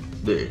just...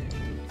 there.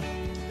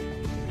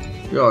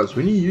 Yeah, it's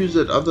when you use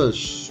that other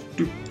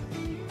stupid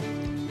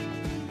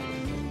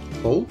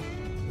hole.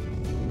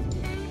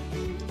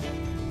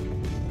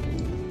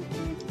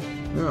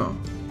 Yeah.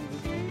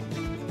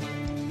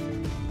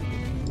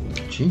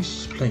 Jinx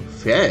is playing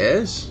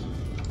fast.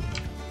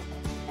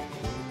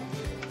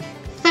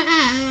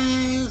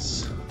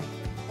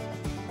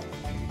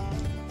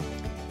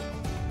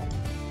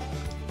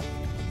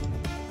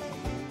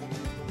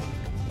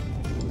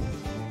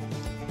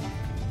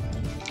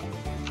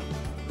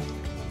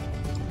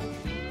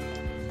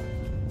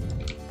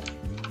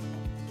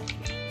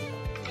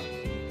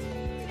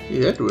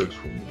 Yeah, that works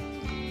for me.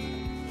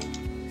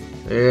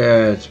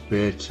 Yeah, it's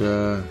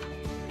better.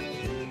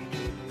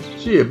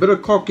 See, a bit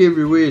of cock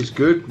everywhere is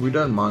good. We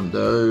don't mind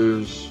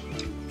those.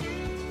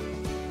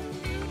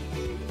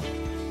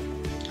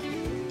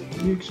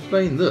 Can you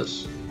explain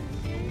this?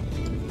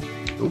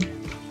 Oop.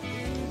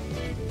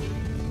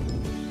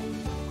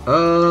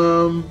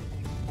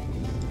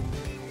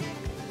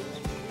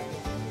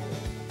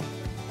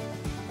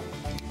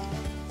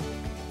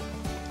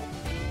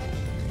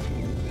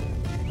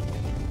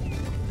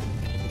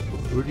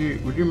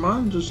 Would you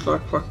mind just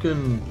like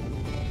fucking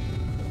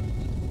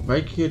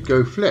making it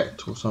go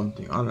flat or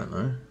something? I don't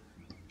know.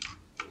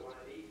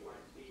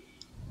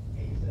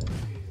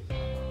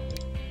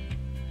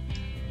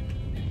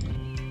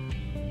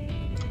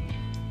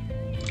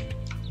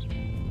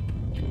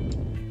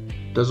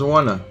 Doesn't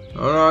wanna.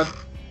 Alright.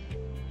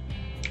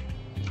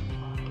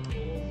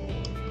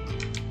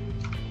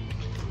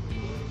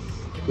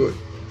 Good.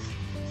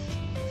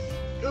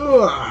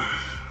 Ugh.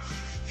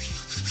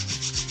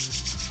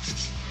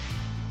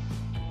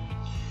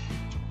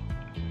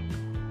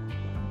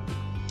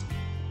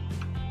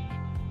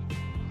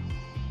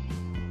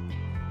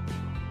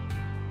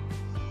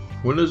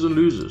 Winners and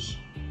losers.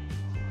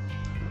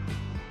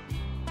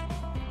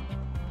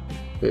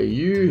 Are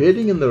you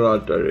heading in the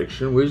right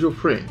direction? Where's your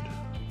friend?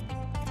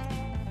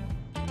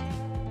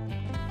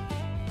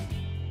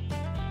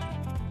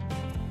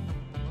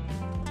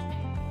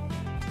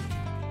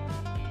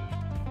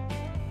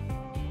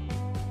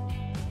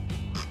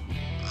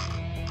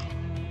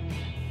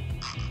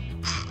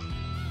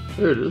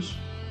 There it is.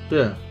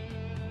 Yeah.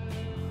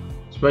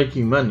 It's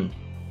making money.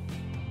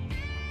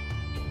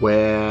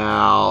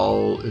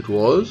 Well, it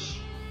was.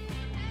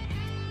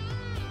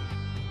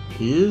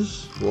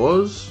 Is.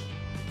 Was.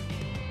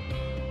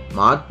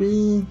 Might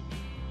be.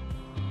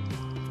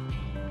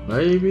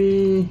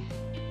 Maybe.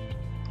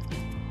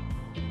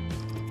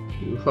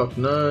 Who the fuck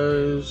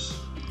knows?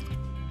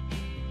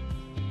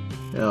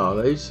 Yeah,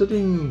 they're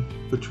sitting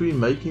between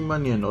making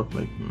money and not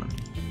making money.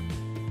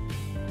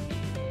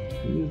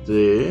 Who's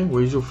there?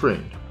 Where's your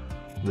friend?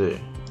 There.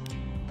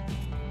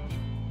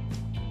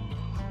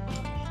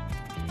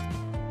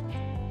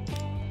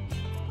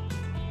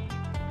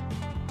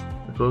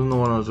 It wasn't the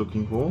one I was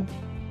looking for.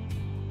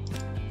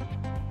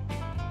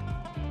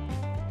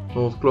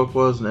 North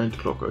clockwise and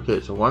anti-clockwise.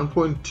 Okay, so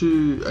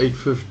 1.2,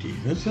 850.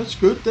 That's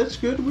good. That's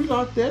good. We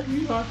like that. We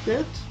like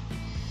that.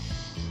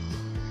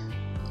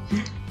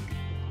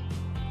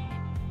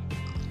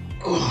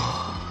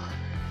 Oh.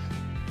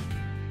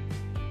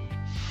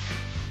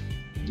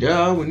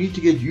 Yeah, we need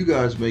to get you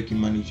guys making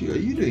money too. Are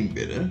you doing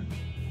better?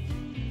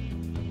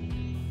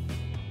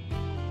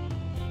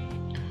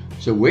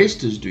 So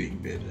West is doing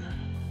better.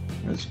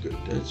 That's good.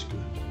 That's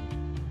good.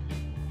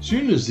 As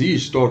soon as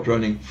these start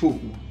running full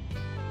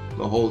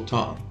the whole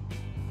time,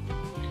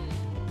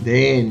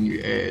 then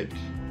you add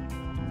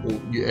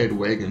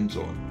wagons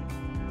on.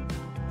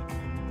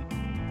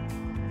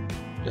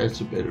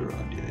 That's a better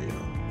idea,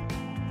 yeah.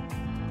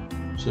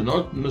 So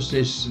not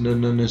necessarily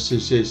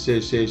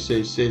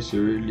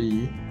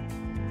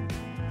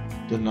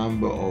the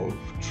number of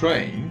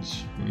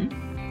trains.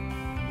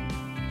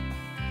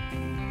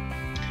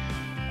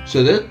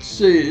 So that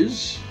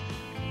says,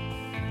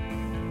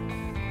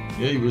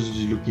 yeah, he was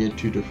looking at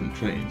two different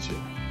trains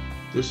here.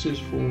 This says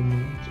 4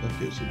 minutes.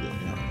 Okay, so then,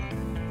 yeah.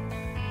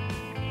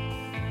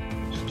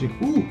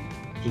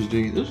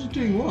 This is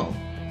doing well.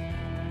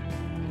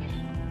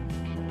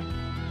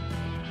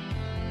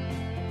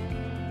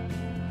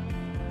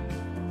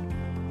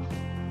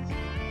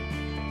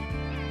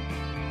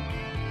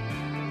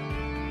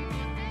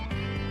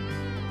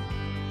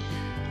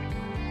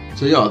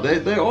 So yeah,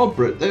 they are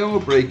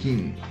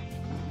breaking,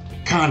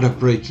 kind of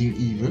breaking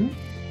even.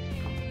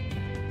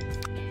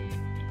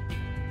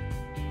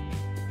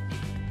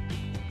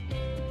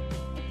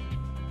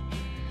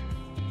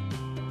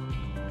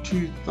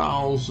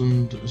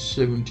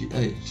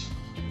 $2,078.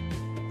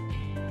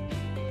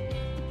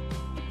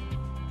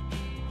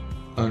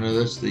 Oh no,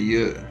 that's the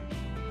year,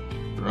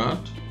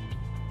 right?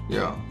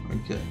 Yeah,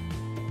 okay.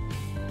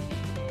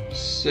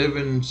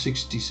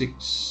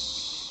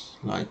 766,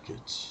 like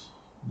it.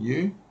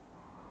 You?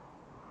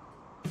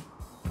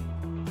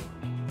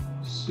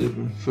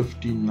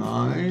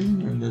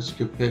 759, and this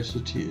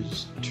capacity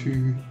is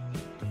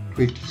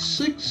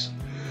 226.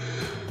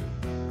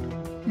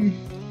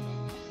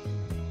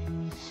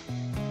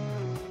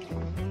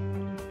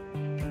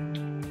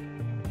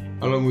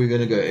 How long are we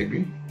gonna go,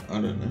 Agri?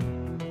 I don't know.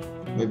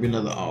 Maybe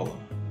another hour.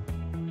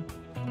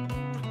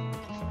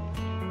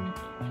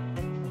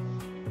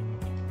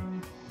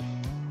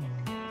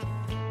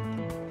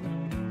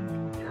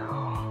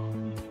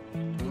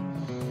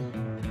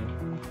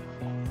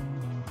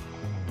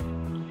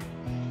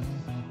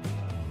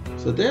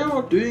 So they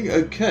are doing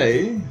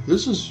okay.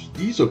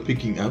 These are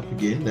picking up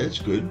again. That's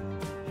good.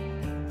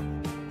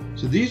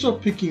 So these are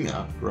picking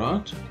up,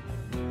 right?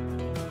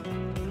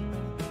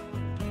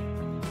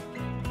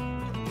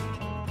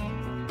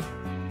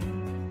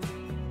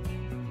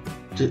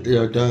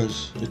 Yeah, it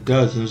does. It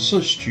does, and it's so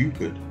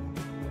stupid.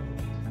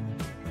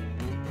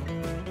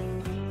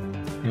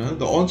 You know,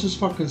 the answer's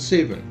fucking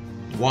 7.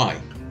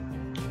 Why?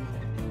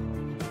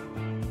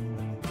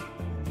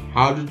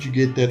 How did you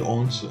get that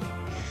answer?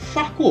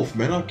 Fuck off,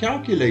 man. I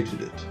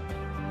calculated it.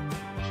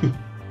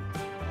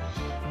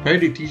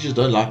 Apparently teachers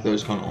don't like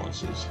those kind of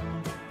answers.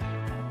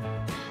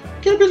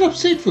 Get a bit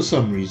upset for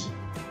some reason.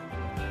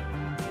 I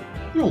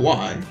don't know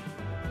why,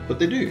 but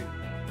they do.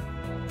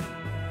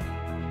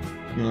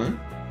 You know?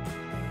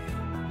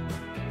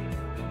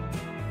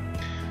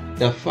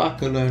 The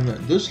fuck alone.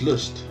 This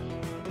list,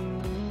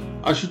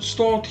 I should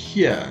start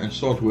here and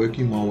start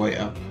working my way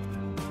up.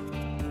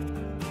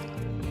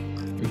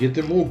 And get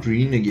them all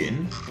green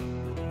again.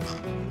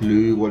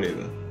 Blue,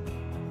 whatever.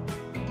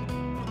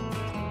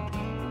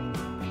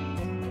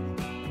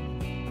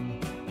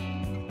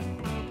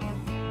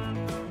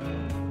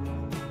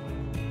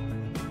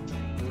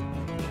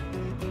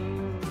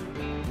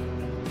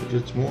 But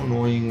it's more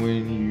annoying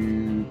when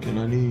you can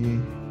only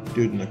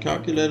do it in a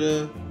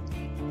calculator.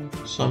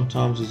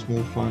 Sometimes it's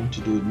more fun to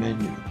do it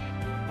manually.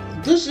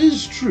 This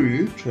is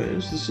true,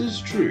 Trace, this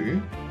is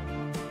true.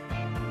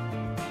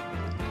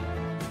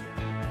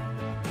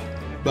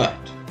 But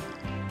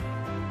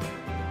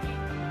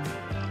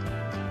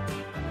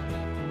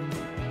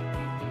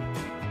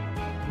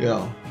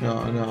yeah,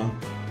 I know.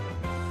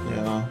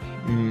 Yeah,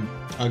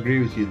 I agree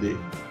with you there.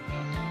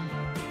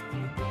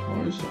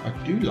 I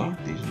do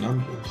like these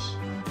numbers.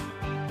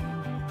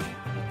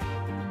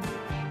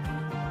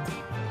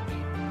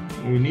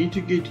 We need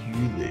to get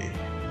you there.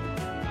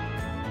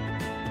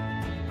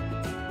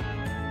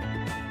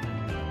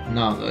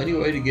 Now, the only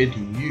way to get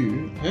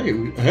you...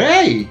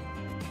 Hey!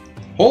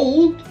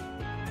 Hold!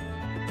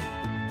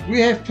 We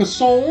have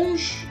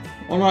passage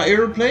on our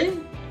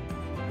aeroplane?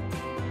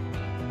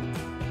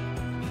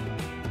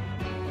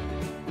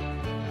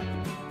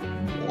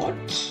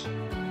 What?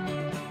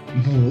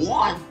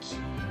 What?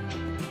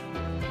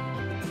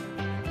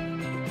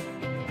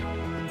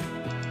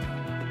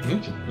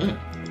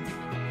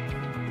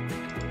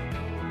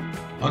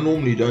 I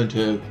normally don't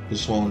have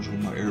passage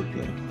on my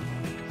airplane.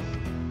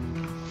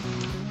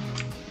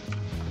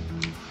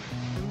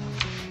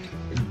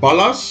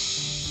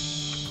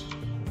 Ballast.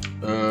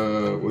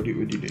 What do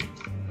you do?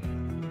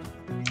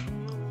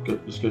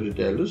 Let's go to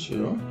Dallas,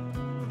 yeah.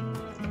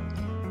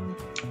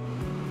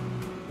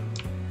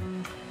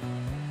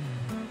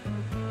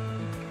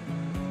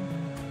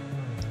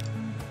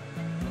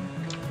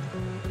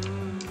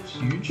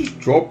 So you just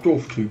dropped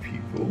off 2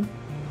 people.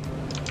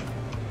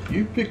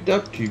 You picked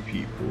up 2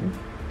 people.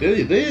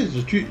 There's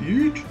the 2.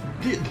 You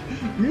did.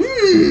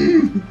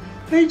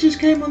 They just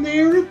came on the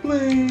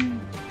aeroplane.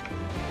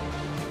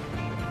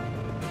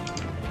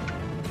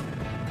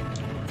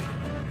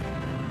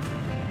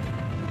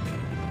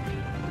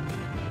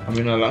 I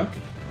mean, I like it.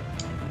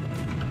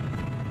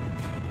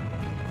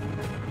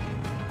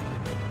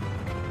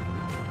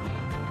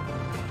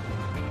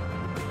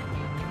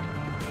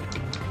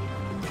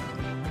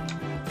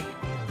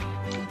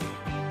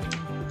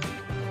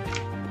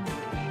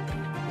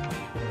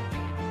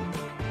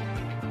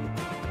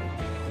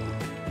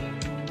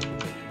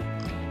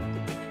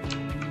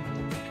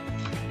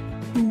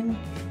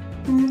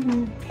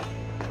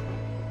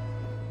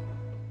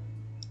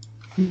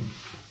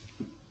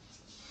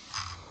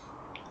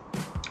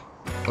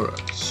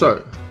 Alright,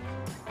 so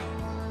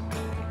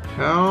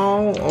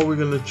how are we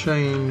going to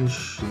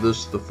change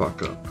this the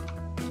fuck up?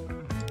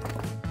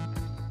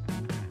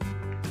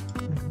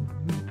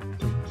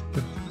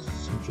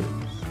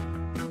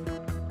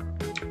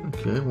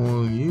 Okay,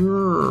 well,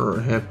 you're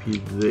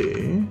happy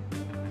there.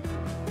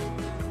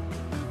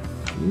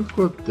 You've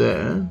got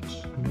that.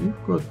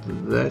 You've got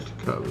that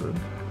covered.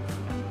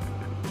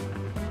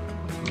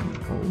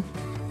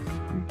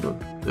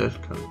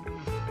 that code.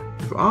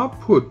 If I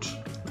put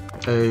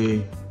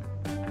a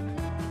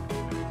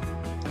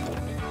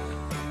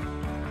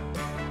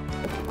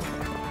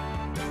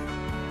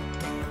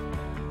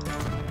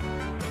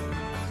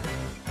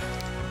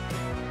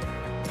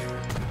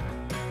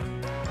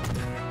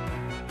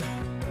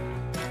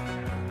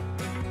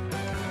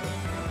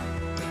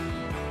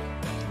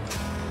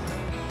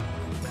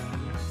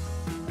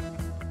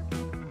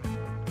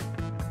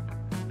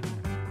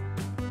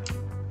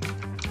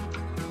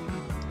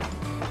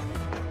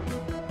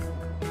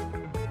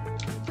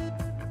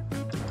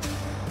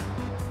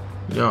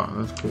yeah,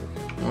 that's cool.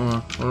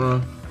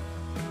 Alright.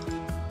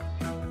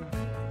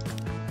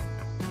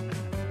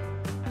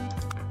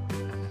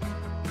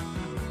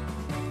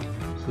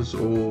 This is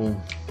all.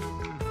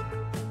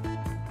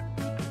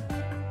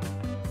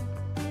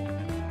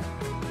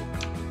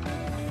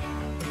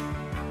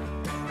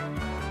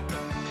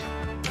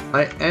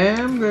 I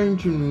am going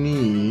to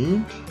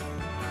need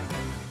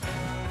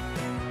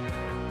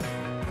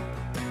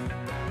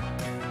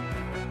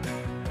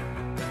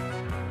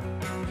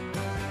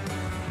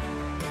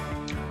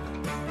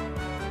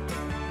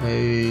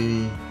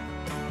a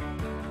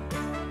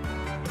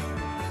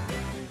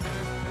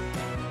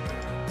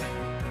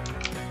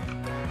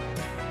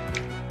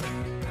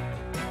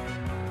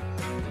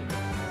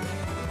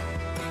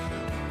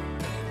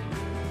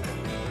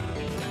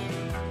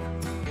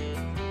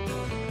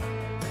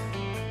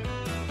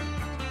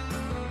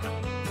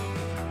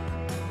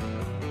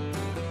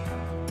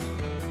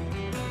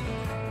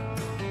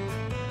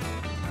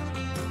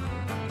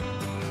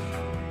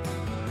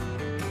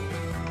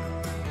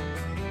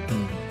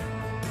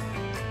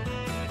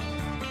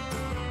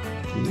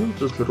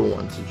just little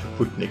ones that you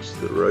put next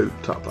to the road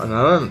top, and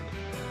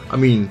I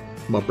mean,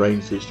 my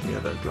brain says to me I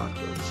don't like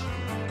those.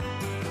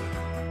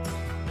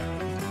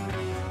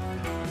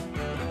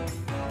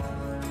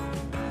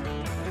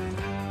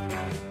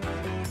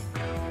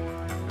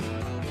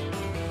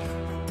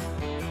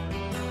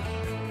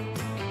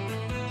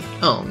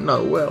 Oh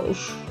no,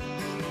 Welsh.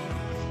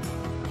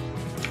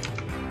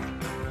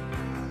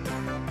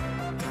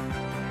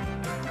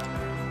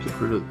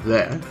 Get rid of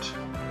that.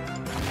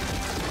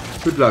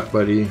 Good luck,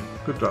 buddy.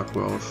 Good luck,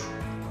 Welsh.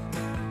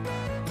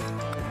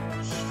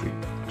 Street.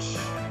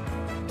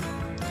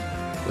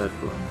 That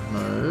one,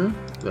 no.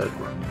 That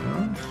one,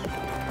 yes.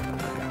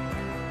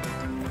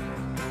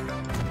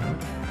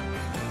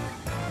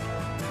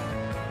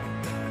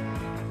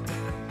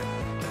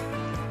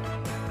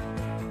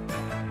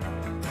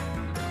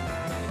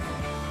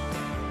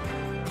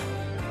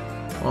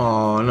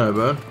 Oh, no,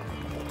 bud.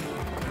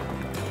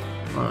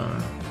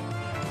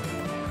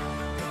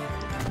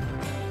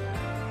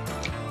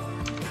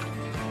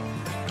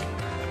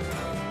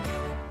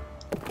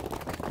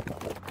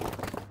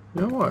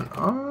 You know what?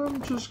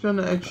 I'm just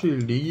gonna actually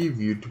leave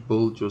you to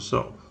build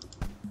yourself.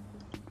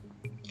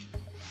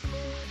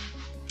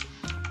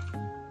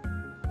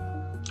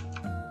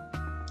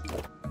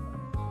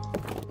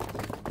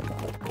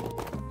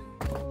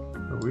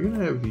 So we're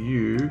gonna have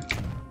you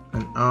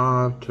an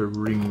outer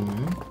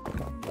ring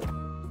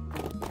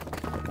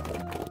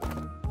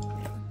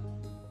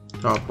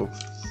type of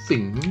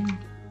thing.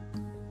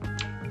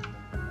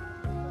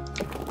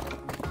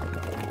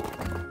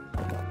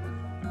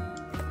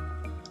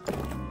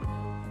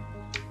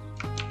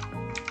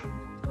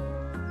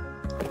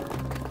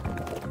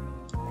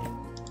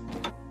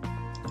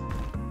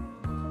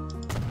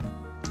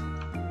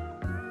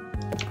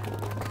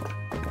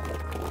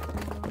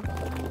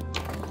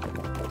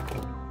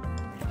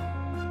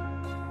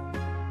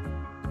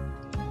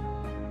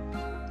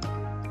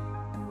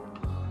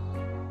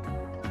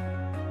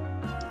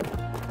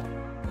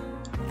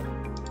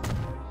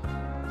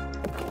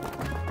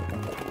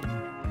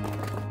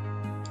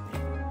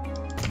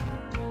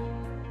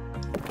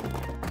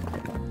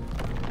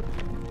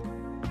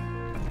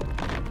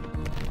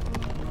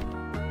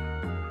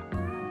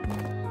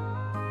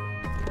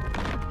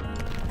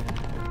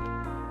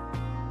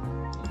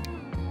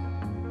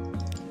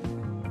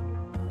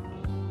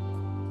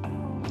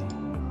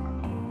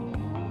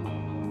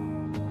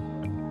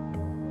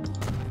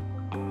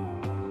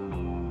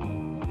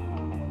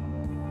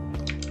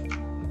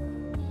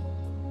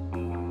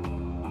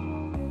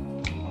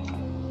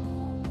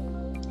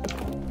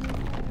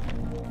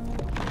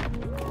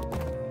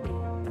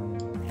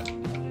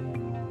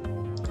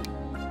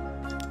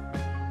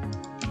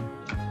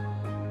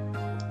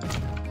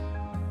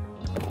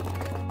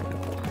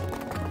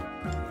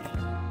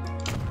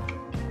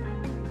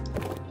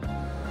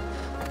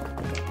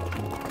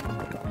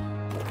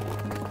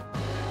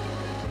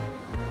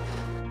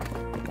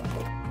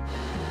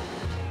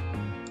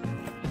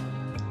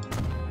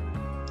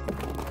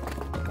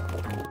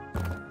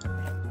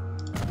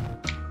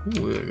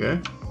 Ooh, there we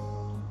go.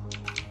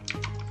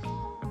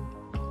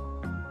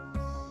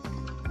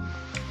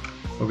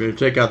 We're going to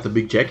take out the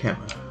big jackhammer.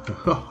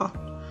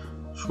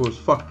 Sure as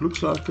fuck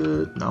looks like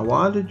it. Now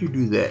why did you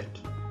do that?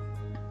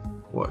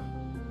 What?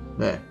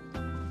 That?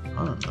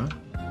 I don't know.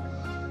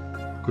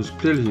 Because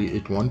clearly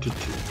it wanted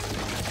to.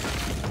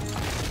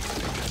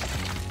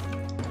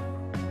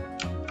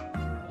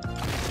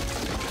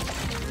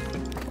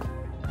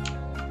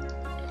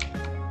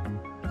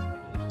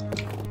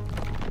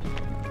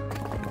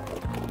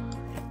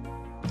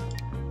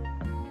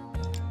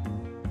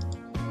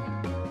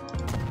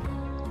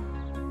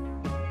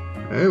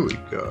 There we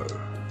go.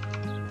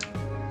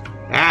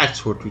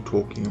 That's what we're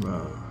talking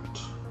about.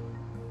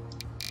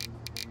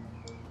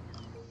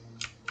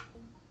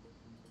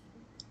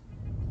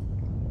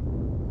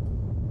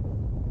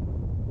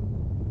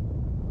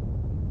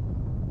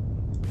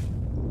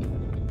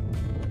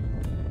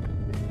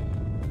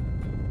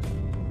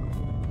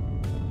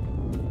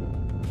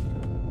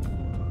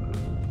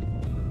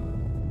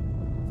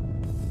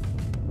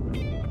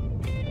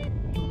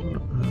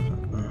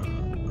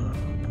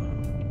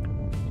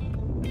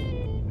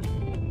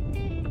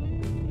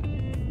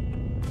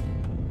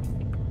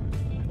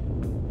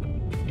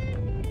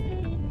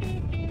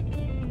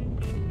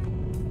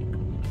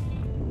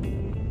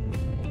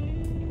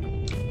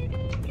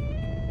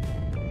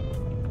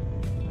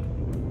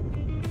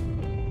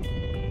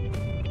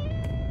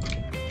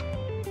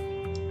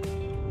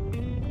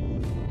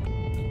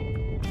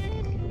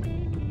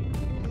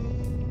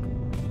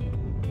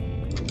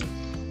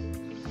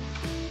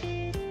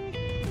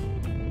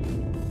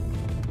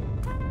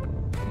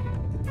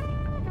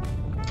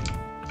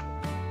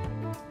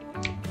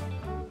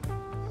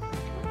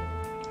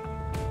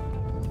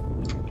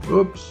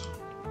 Oops.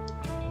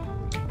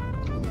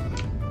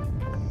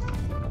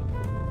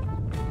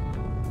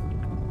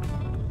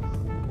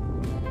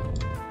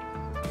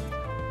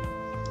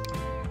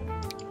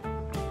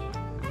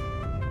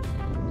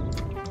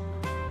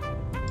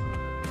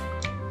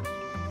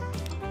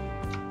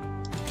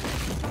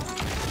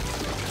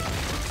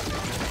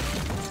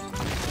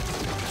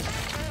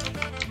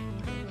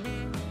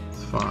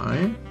 It's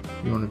fine.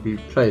 You want to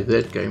play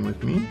that game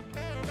with me?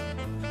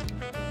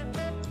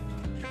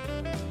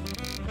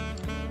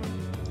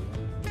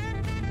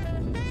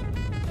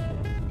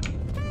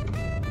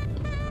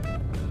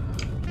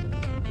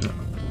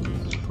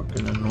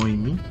 Annoy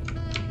me.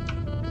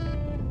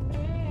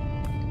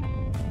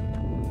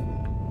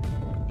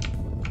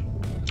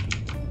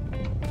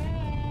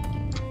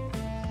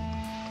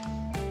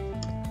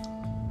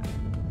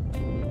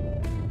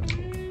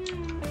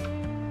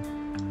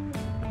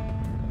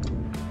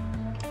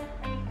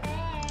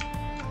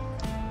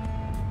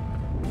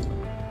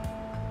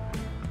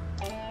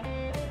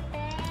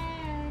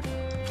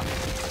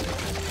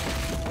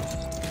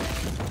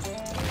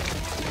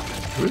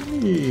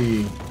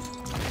 Really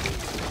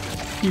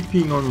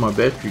keeping on my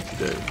battery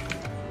today.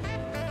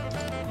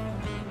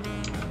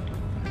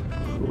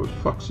 So the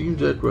fuck seems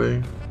that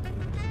way.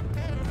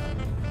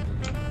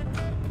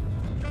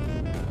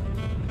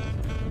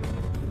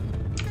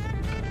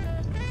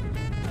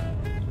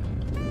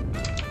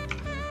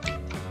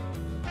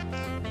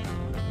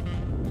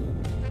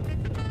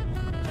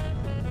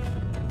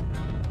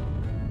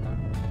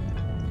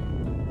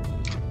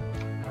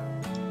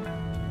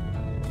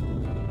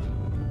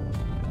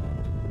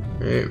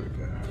 There we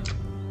go.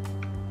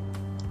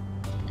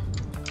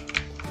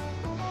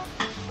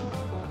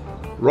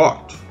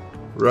 Right,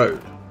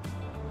 road.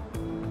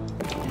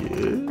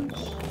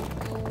 Yes.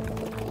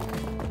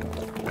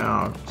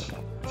 Out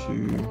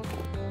to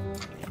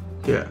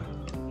here.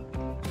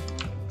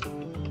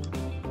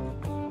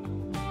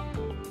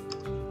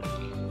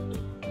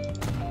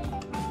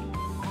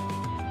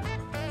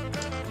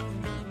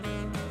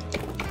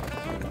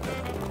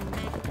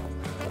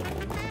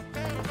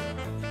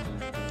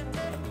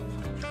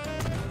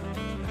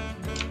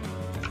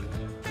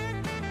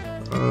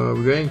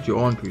 We're going to,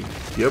 aren't we?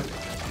 Yep.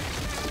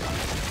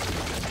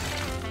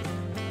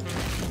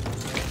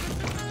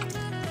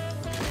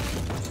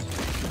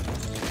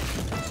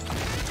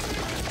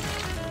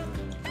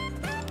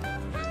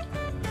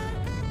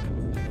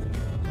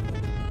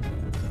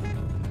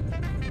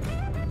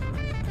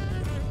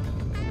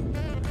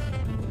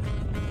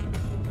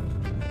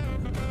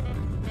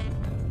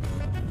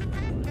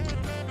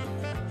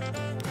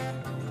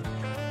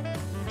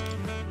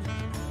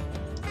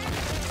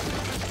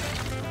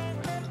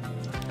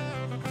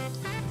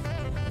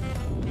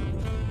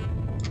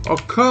 Oh,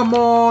 come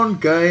on,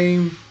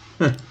 game.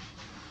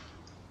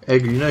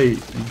 Egg, you know you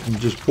can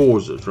just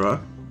pause it, right?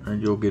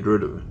 And you'll get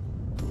rid of it.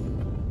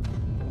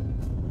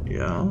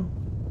 Yeah.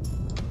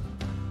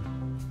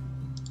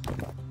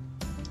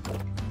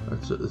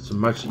 It's a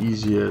much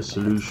easier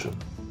solution.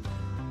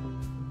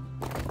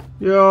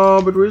 Yeah,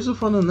 but where's the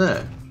fun in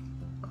that?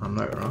 I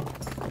know, right?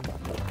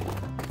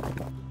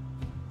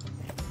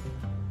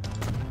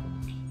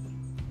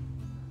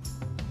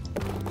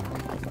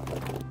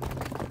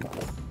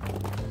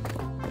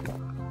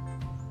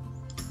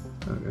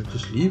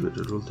 Just leave it,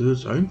 it'll do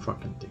its own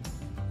fucking thing.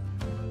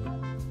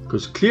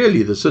 Because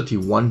clearly the city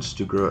wants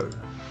to grow.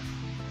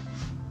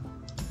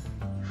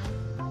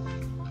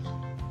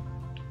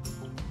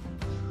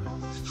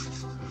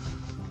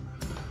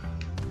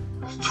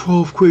 It's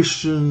 12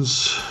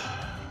 questions.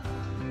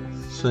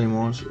 Same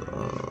answer.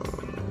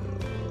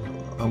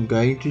 I'm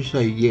going to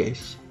say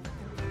yes.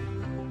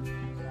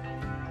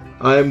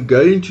 I am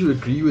going to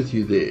agree with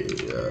you there,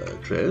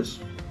 Trez.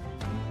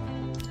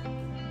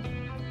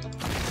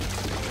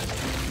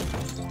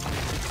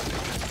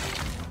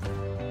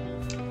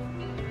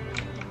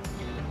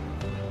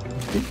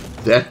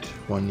 That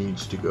one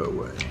needs to go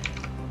away.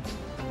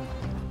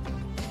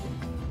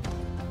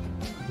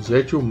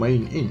 that your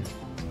main inn?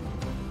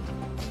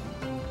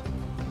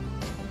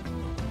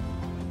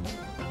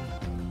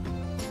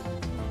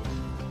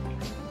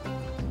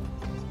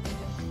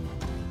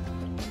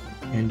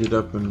 Ended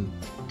up in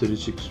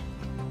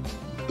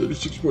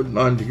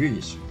 36.9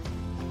 degrees.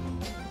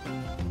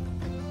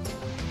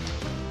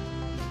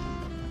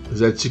 Is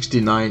that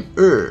 69?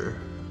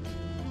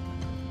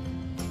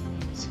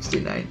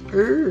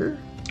 69.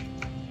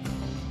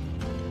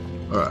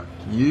 Alright,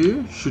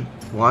 you should.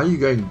 Why are you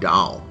going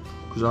down?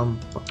 Because I'm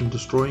fucking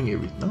destroying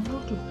everything. No,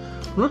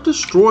 I'm not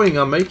destroying,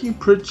 I'm making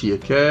pretty,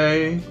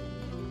 okay?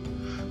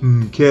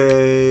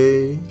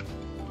 Okay.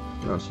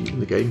 I see even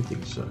the game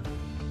thinks so.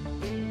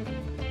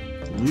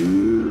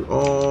 You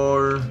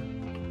are.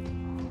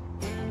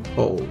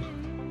 Hold.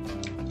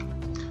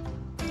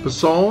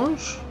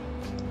 Passage?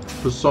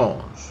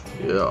 Passage,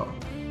 yeah.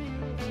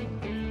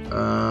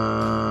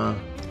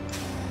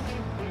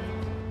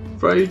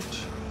 Freight.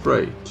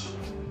 Yes.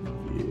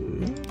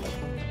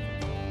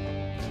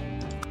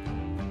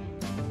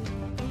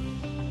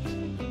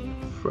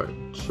 Freight.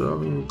 So I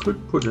mean, we could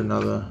put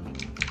another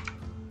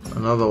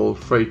old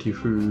freighty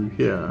foo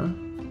here.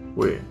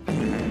 Where?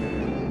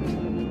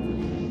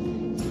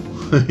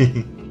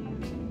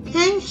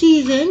 Hand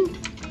seasoned.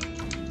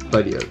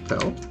 Bloody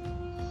hotel.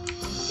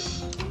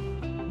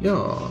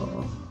 Yeah.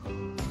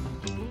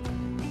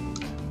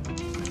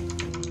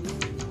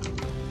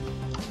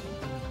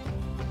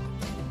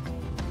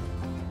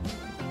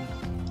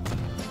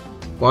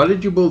 Why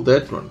did you build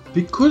that one?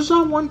 Because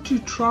I want to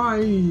try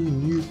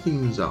new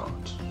things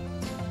out.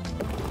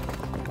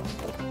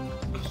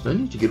 Because I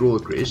need to get all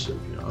aggressive,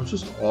 you know. I was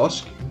just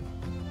asking.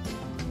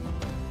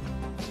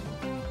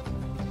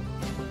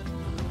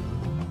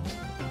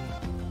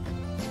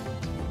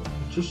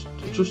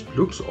 It just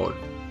looks odd.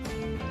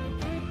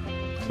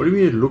 What do you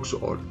mean it looks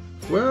odd?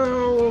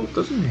 Well, it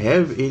doesn't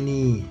have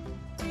any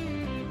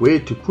where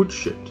to put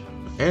shit.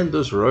 And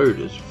this road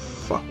is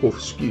fuck off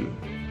skew.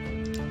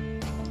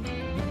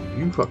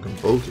 You fucking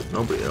built it,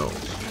 nobody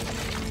else.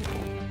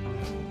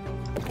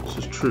 This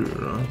is true,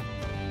 right?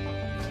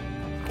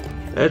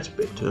 That's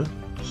better,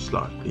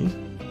 slightly.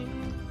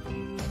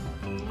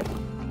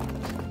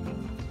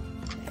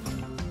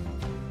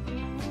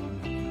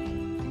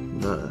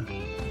 No.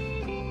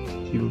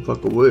 It's even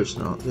fucking worse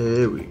now.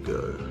 There we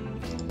go.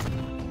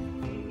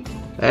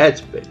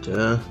 That's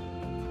better.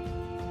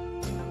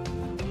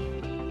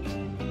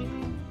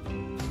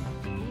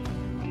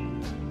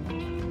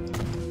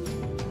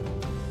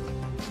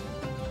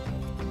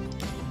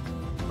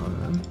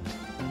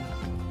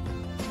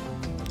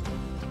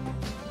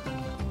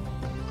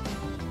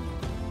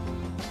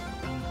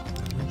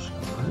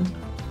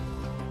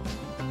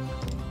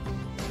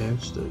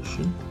 Gas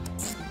station.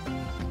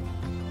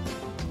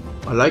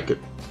 I like it.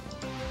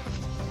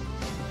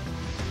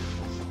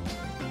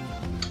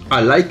 I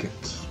like it.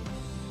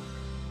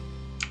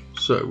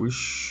 So we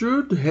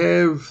should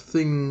have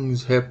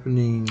things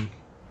happening.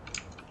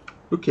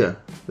 Look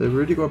here, they've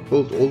already got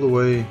built all the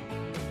way.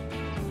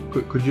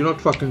 Could you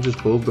not fucking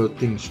just build that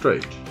thing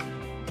straight?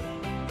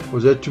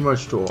 Was that too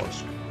much to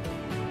ask?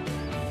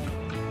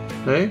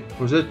 Hey,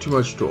 was that too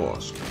much to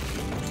ask?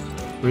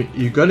 I mean,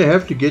 you're gonna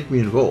have to get me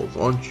involved,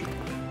 aren't you?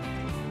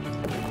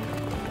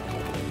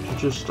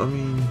 I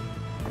mean,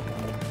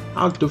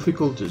 how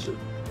difficult is it?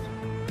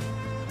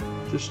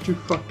 Just to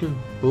fucking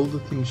build the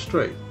thing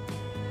straight.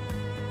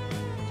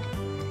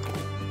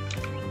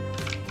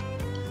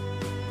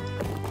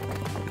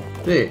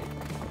 There.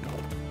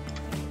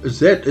 Is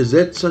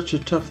that such a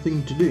tough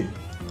thing to do?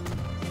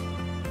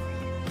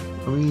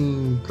 I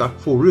mean, like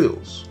for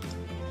reals.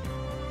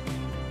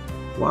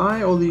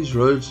 Why are these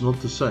roads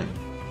not the same?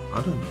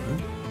 I don't know.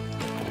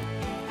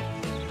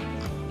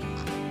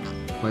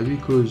 Maybe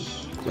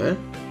because that?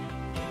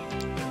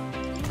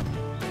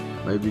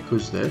 Maybe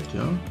because that,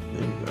 yeah.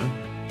 There you go.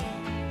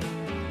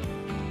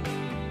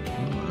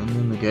 And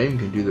then the game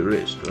can do the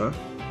rest, right?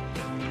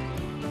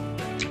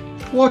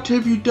 What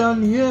have you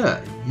done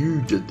here?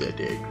 You did that,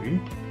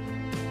 Agri.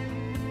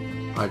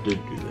 I did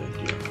do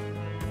that, yeah.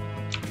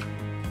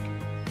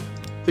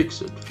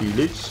 Fix it,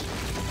 Felix.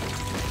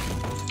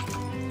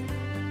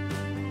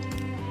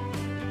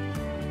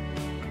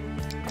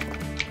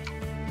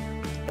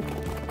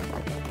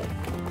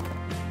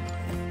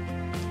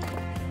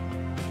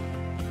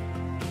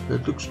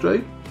 That looks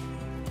straight?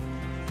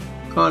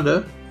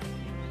 Kinda.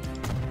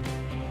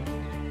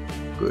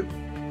 Good.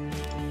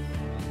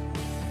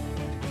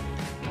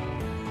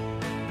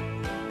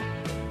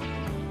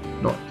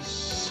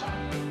 Nice.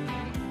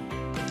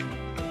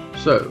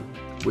 So,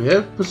 we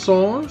have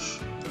passage.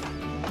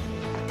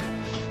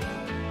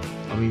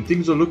 I mean,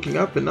 things are looking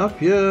up and up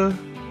here.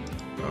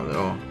 Oh, they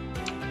are.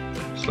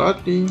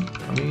 Slightly.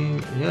 I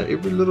mean, yeah,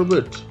 every little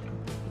bit.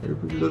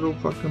 Every little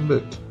fucking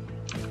bit.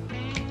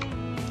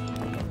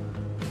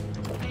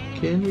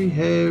 Can we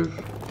have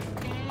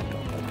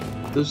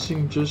this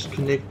thing just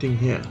connecting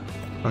here?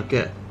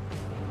 Okay.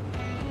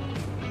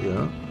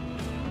 Yeah.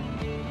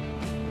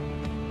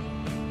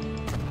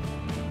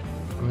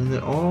 I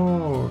mean,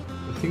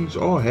 things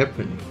are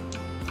happening.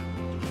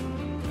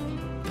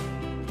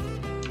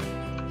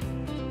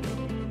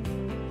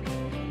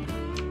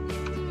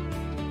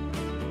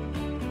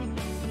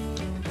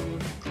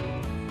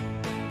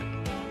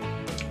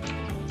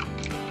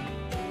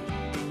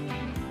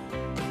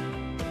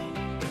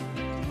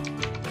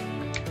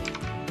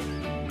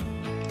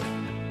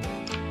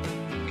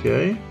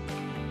 Okay.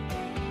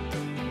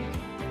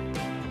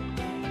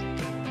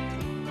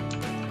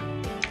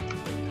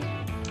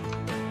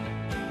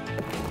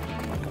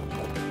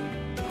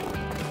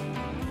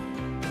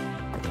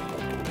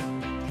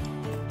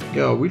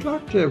 Yeah, we'd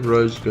like to have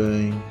roads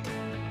going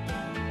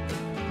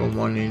from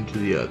one end to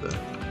the other.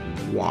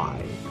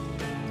 Why?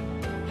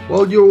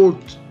 Well, your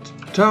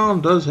town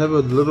does have a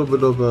little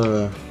bit of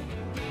a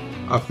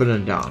up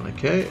and down,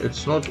 okay?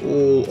 It's not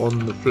all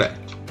on the flat.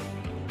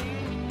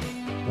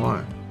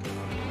 Why?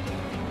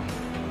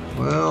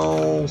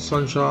 Well,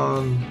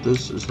 sunshine,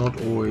 this is not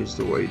always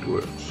the way it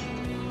works.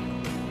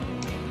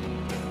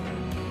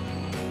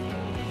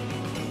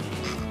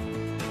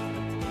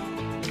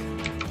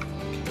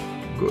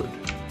 Good.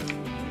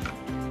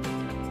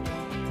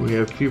 We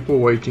have people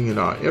waiting at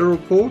our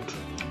airport.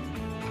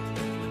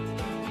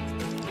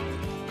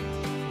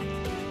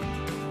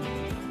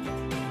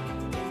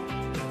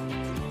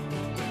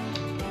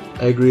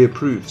 Agri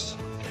approves.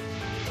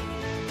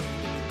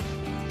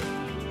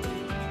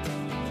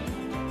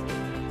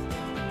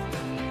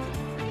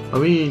 I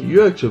mean,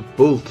 you actually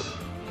built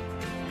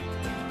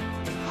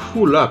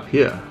full up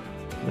here.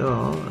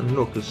 Yeah, and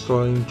look, it's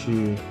starting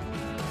to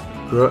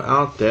grow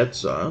out that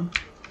side.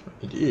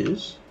 It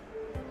is.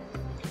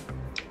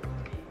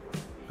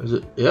 Is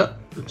it? Yeah,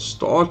 it's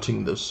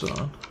starting this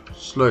side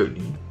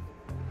slowly.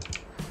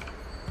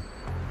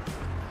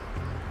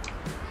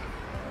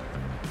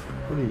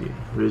 What are you?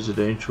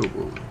 Residential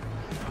building.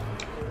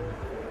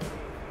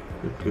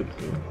 Good.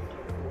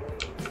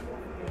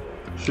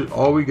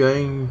 Are we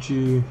going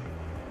to?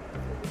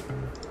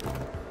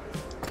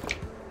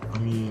 I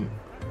mean,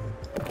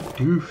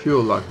 do you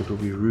feel like it will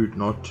be rude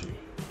not to?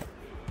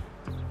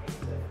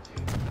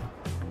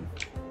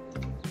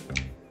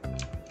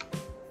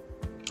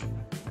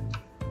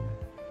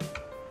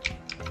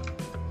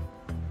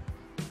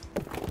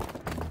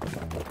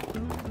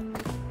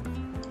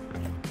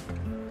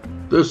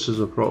 This is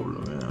a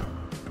problem, yeah.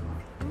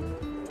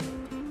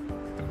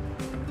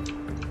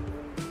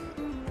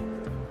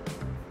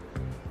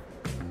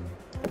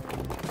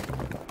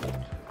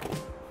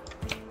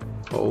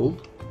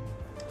 Hold.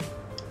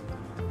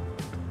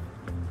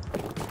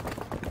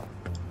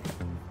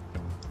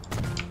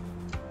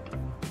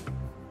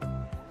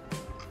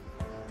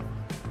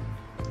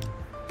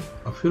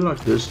 I feel like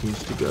this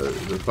needs to go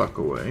the fuck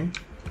away.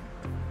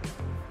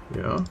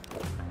 Yeah. I'm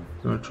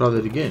gonna try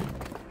that again.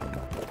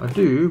 I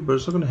do, but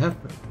it's not going to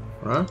happen,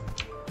 right?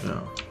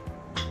 Yeah.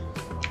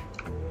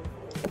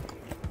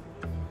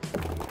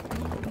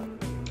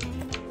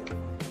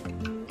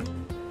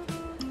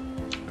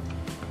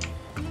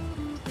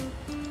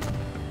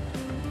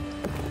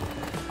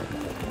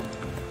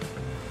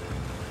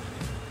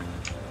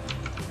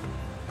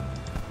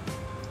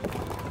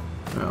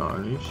 Now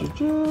I need to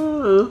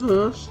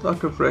just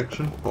like a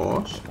fraction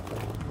past.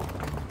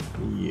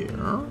 Yes.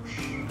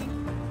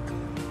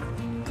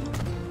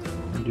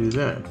 And do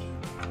that.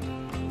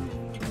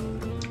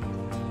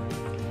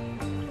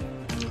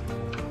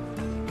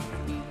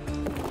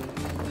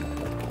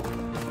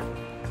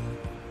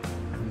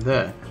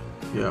 That,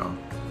 yeah.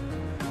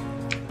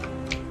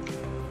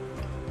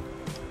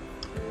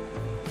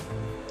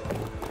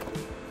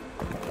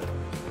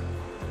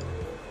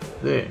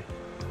 There,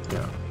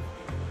 yeah.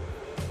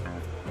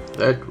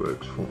 That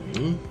works for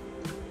me.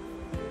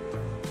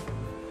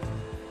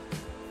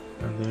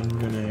 And then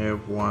we're gonna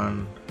have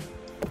one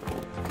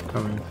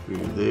coming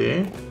through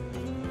there.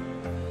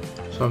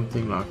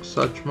 Something like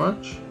such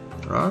much,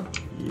 right?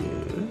 Yes.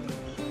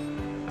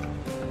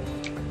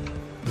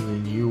 And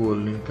then you will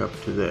link up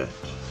to that.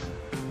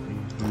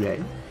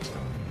 Right.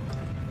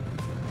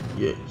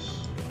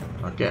 Yes.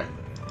 Okay.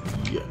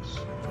 Yes.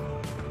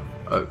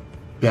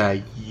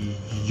 Okay.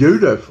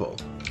 Beautiful.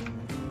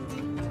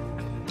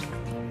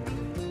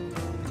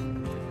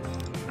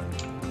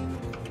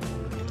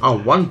 Our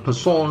one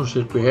passage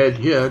that we had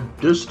here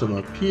just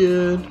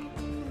appeared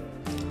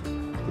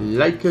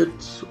like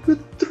it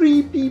with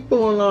 3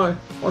 people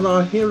on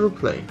our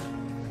aeroplane.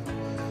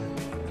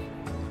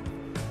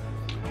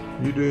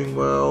 You doing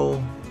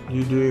well.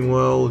 You doing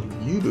well.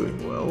 You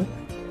doing well.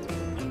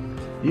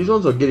 These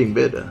ones are getting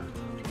better.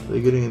 They're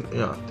getting,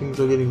 yeah, things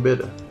are getting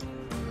better.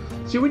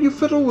 See, when you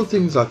fiddle with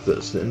things like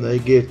this, then they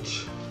get,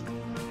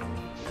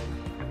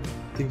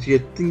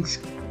 things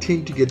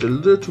tend to get a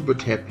little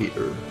bit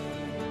happier.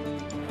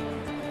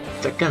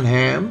 Second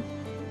ham,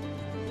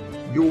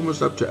 you're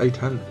almost up to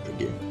 800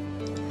 again.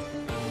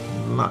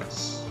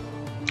 Nice.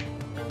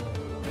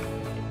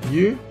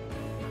 You?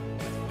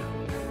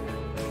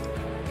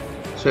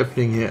 What's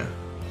happening here?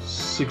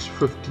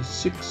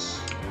 656.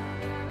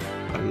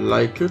 I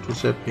like it.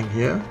 What's happening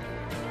here?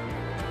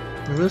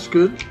 Well, that's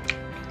good.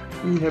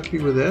 Are you happy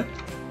with that?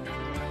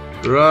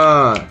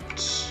 Right.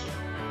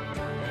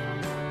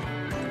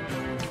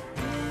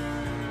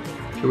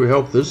 Shall we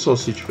help this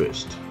sausage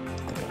first?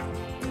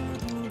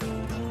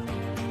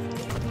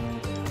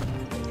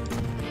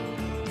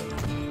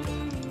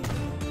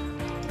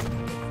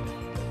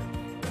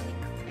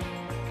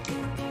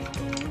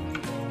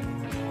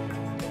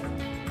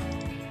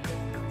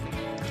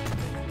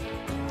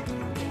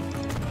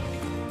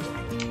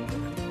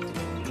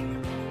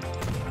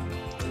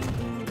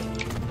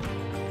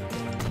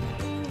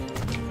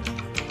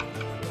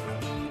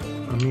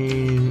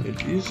 mean,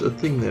 it is a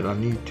thing that I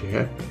need to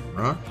happen,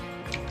 right?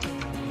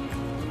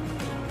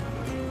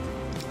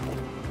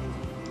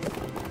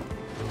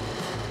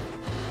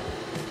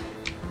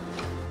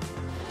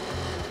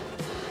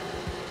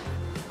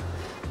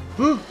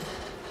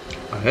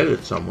 I had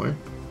it somewhere.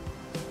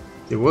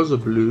 There was a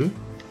blue.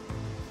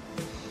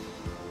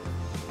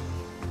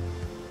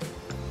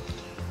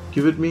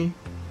 Give it me.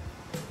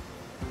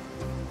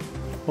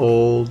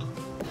 Hold.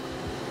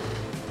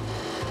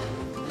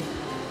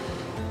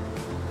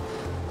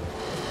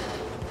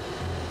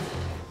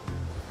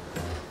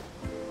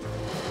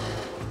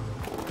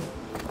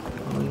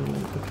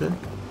 Okay.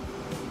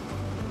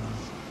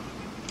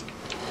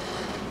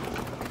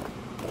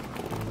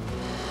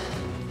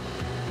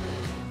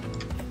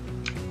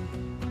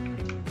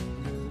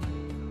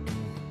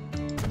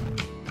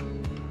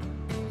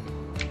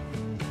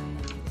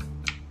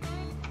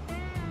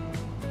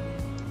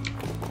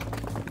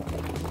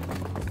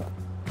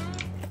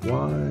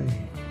 Why?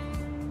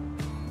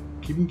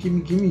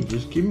 Gimme,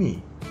 just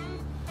gimme.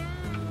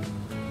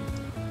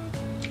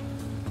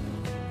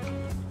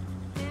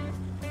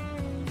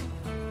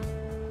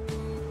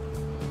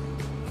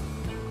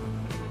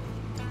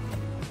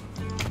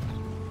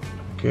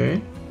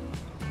 Okay.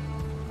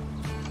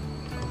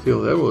 I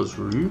feel that was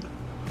rude.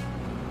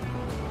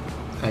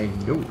 I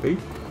know, eh?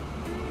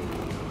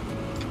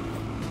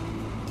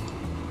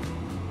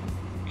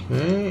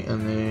 Okay,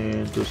 and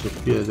then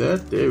disappear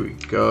that. There we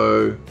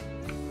go.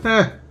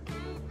 Ha!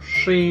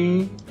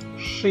 See?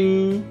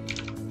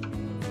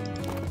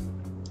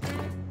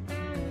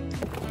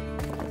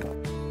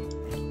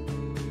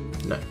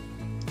 No.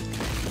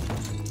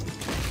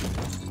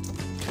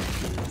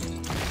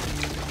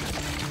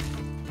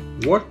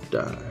 What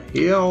the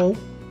hell?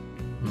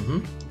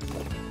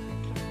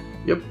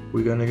 Yep,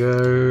 we're gonna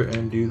go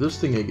and do this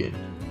thing again.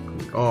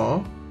 We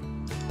are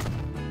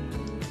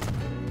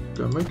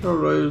gonna make our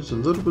roads a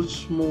little bit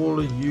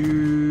smaller.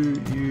 You,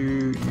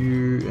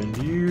 and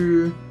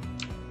you.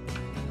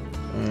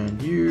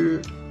 And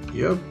you,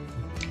 yep.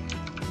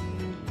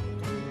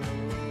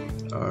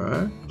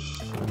 Alright,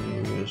 so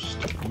just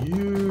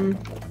you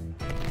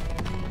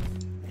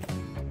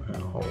and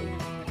hold.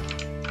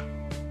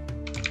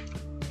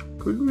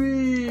 Could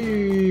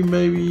we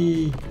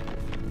maybe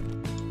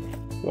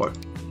what?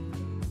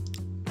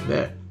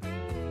 That.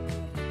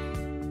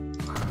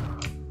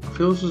 I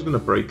feel this is gonna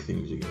break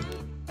things again.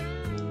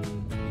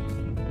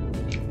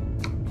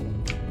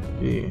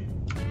 Yeah.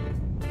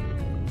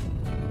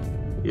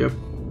 Yep.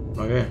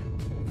 Okay.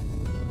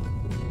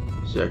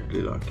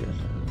 Exactly like that.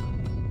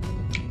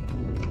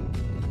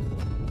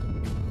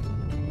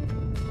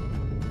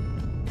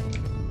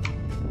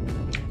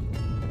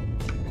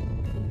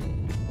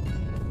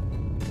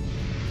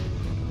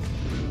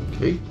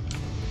 Okay.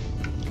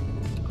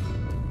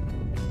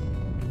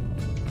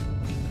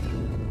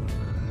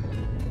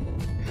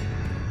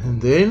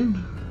 And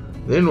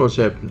then what's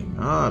happening?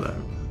 I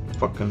don't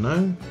fucking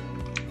know.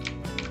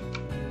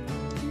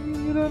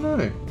 You don't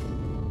know.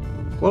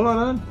 Well, I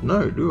don't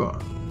know, do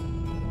I?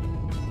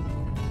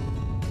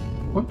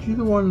 Aren't you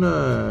the one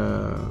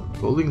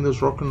building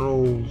this rock and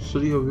roll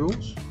city of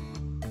yours?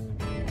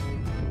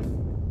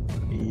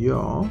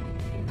 Yeah.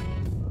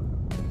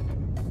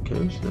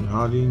 Okay, so then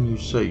how do you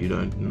say you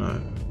don't know?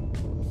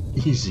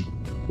 Easy.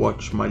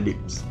 Watch my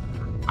lips.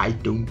 I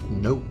don't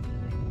know.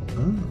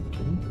 Oh,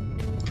 okay.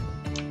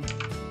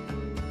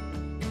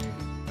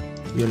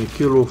 You're gonna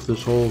kill off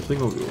this whole thing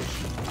of yours.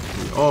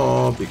 We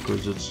are,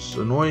 because it's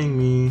annoying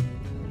me.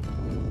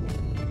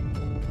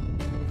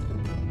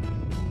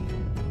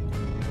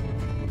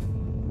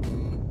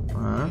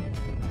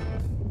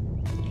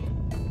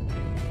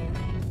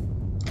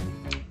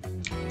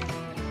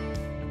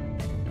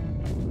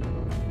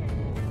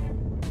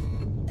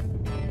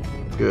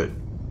 Good.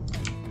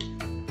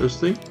 This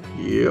thing?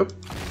 Yep.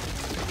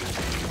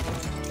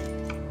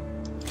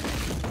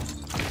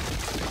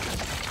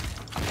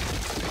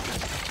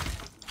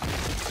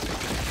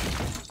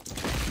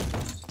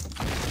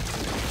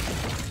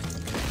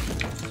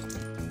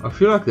 I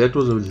feel like that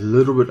was a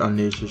little bit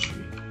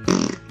unnecessary.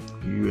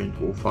 You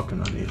ain't all fucking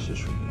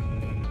unnecessary.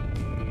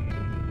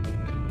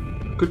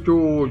 Look at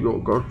your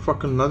got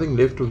fucking nothing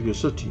left of your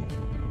city.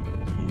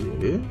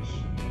 Yes.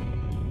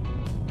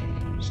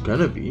 It's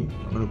gonna be.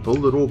 I'm gonna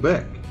build it all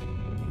back.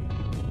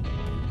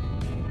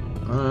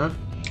 Alright.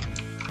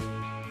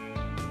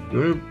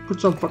 You're gonna put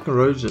some fucking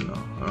roads in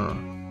now.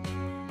 Alright.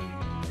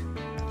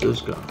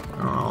 This guy.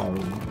 Oh.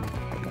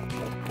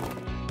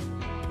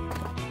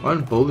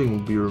 One building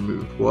will be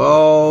removed.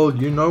 Well,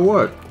 you know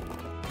what?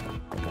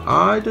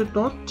 I did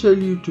not tell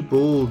you to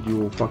build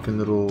your fucking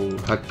little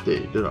hut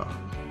there, did I?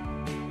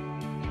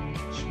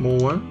 Small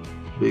one,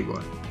 big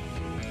one.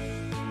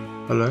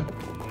 Hello?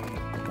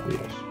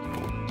 Yes.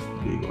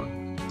 Big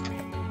one.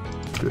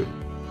 Good.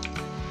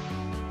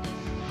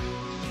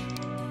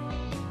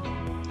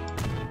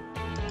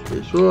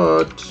 Guess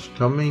what?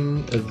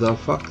 Coming the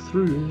fuck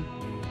through.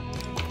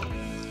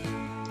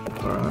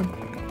 Alright.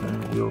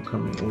 And you're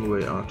coming all the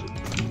way out to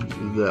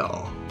there.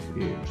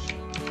 Yes.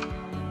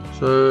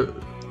 So,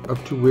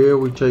 up to where are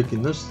we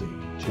taking this thing?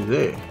 to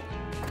there.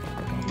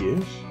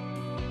 Yes.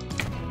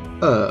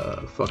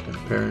 Fucking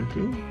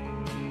apparently.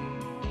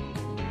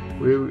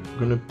 We're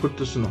gonna put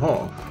this in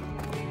half.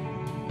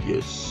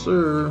 Yes,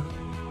 sir.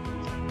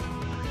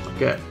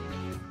 Okay.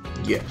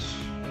 Yes.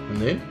 And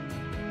then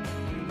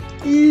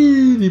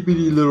itty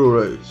bitty little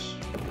race.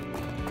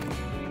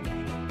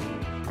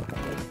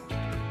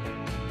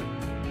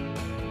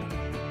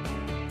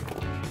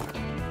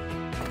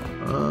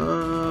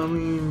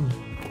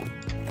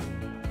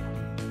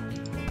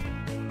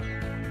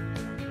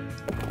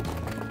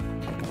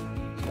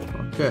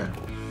 Okay.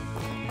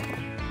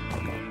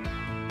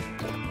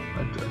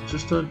 I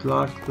just don't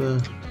like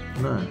the...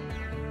 No.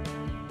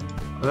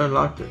 I don't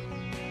like it.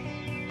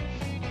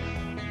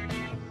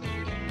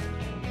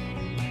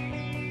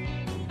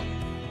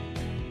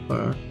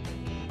 Alright.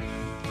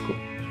 Cool.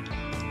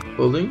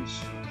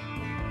 Buildings.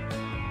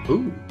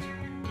 Ooh.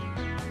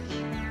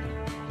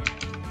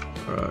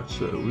 Alright,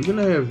 so we're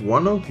gonna have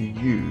one of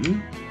you.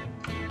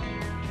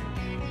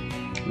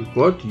 We've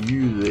got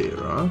you there,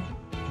 right?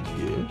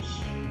 Yes.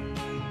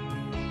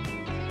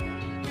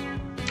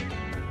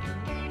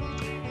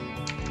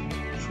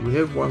 Should we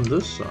have one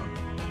this side?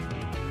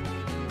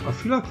 I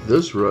feel like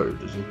this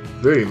road is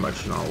very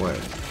much in our way.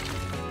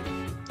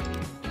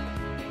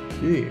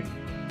 Yeah.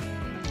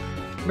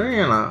 Very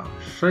nice,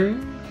 see?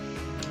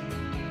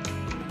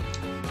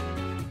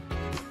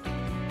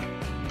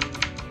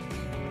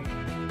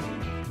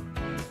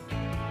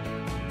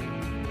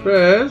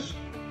 Prez,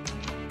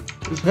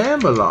 is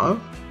Ham alive?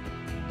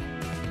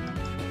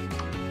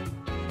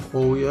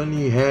 Or are we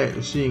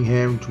only seeing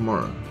Ham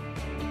tomorrow?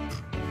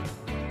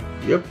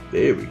 Yep,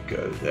 there we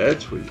go.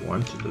 That's where you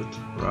wanted it,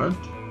 right?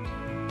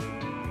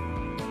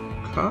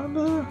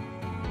 Kinda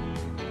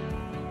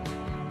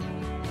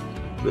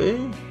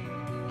there.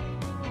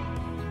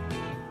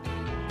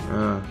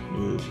 Ah,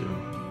 yes, yeah.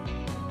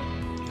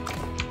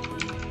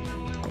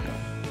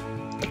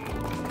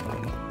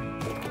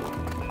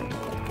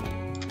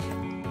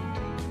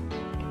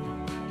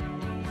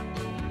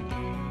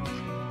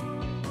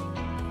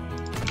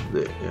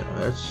 There,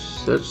 yeah,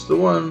 that's the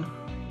one.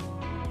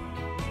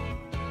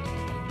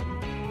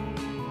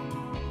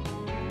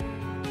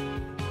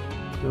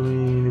 I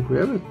mean, if we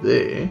have it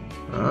there,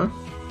 huh?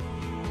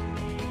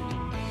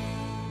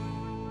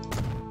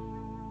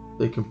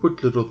 They can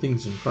put little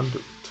things in front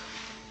of it.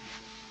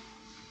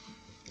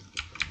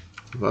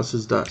 Was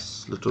is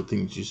das? Little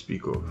things you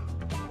speak of.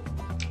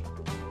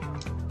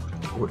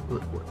 What?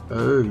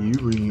 Oh, you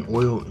bringing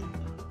oil in.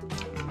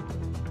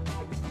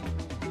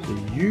 So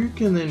you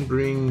can then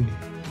bring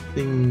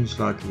things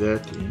like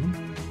that in.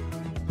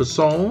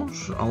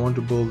 Passage. I want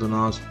to build a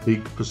nice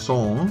big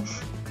passage.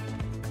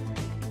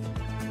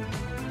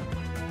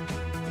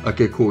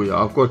 Okay, cool.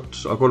 Yeah, I've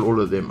got all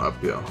of them up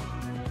here.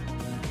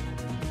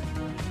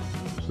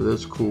 So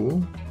that's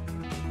cool.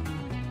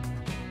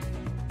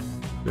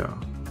 Yeah.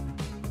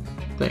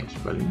 Thanks,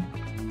 buddy.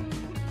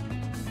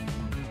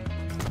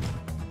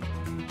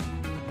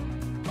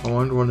 I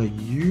want one of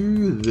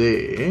you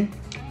there.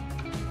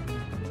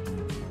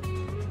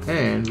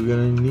 And we're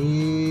gonna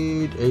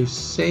need a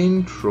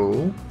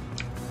central.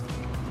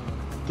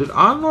 Did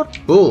I not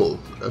build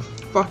a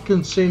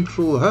fucking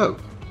central hub?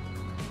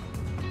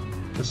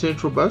 A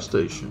central bus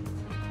station?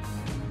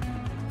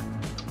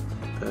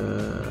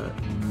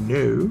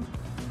 No.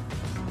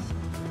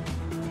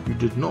 You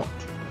did not.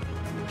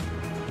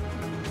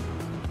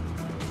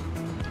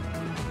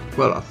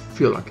 Well, I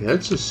feel like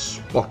that's a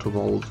spot of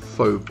old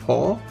faux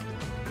pas.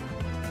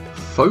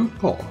 Faux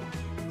pas?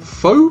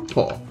 Faux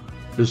pas?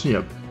 Listen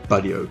here,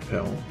 buddy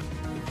pal.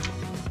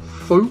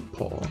 Faux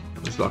pas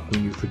is like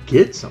when you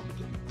forget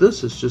something.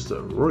 This is just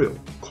a royal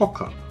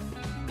cock-up.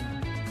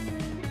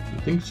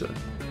 You think so?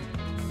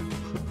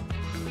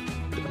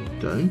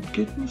 Don't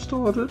get me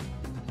started.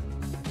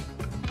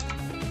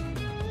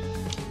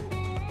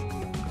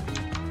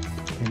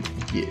 And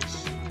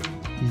yes,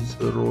 he's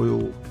a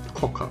royal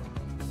cock-up.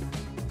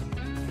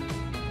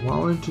 Why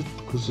won't it?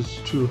 Because it's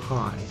too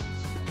high.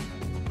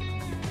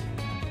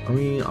 I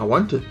mean, I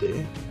want it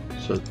there,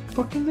 so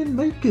fucking then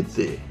make it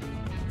there.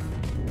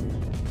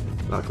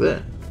 Like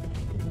that.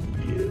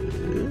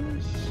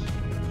 Yes.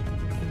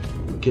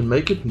 We can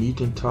make it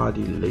neat and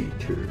tidy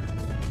later.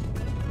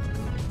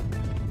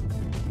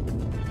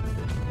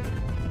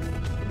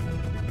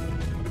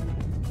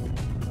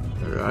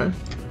 Alright.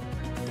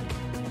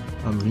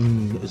 I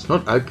mean, it's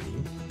not ugly.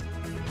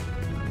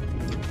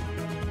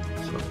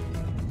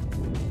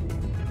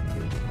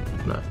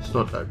 No, it's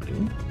not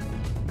ugly.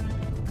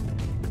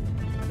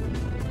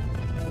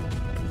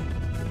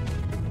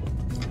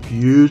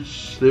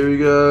 Beauts, there we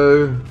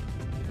go.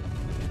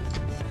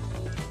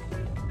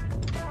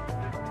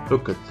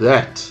 Look at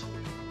that.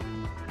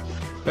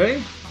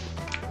 Hey?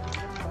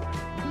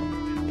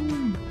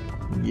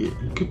 Yeah,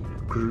 you could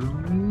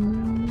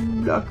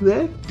like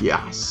that.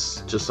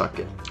 Yes, just like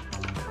it.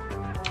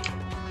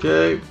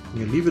 Okay,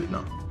 you leave it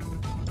now.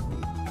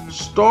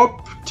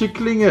 Stop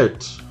tickling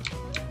it.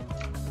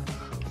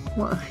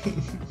 Why?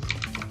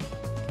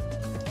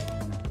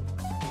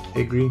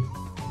 Hey Green,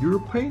 you're a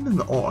pain in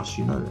the arse,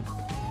 you know that.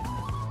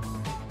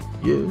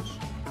 Yes.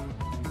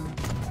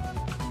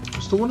 I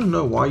still want to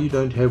know why you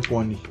don't have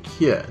one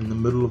here in the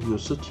middle of your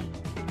city.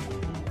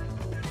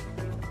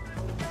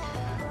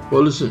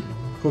 Well, listen,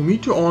 for me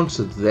to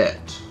answer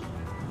that,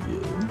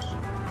 yes,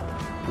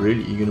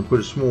 really, you're going to put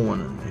a small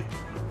one in there.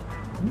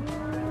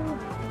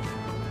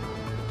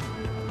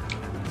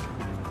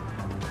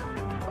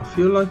 I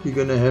feel like you're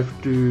going to have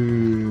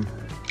to,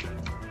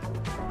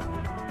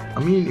 I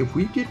mean, if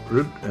we get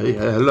rid, hey,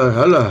 hello,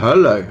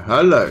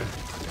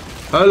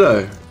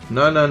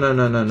 no,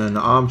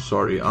 I'm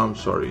sorry,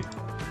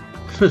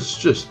 let's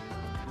just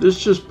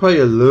pay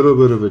a little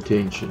bit of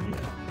attention here.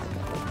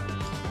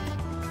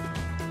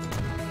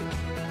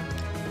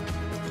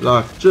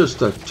 Like just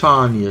the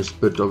tiniest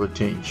bit of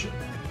attention.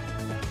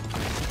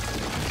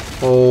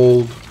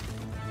 Hold.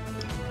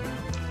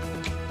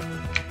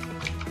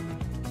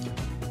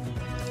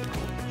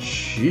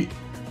 Shit.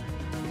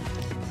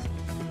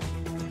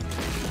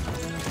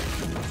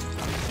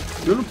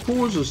 You're gonna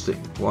pause this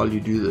thing while you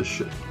do this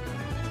shit.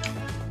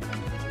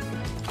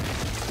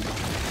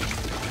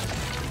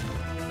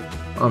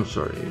 I'm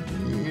sorry.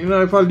 You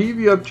know, if I leave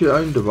you up to your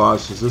own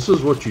devices, this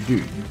is what you do.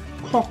 You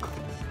cock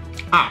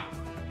up,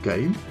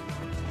 game.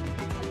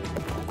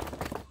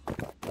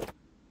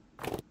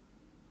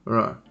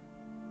 Right.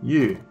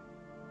 You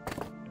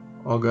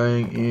are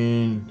going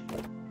in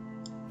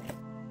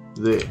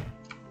there.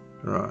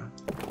 Right.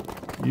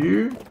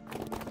 You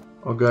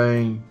are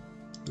going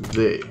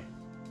there.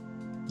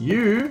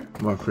 You,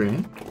 my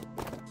friend.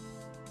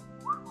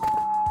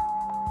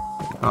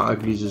 How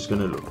ugly is this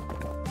gonna look?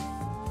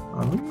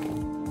 I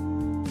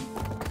mean,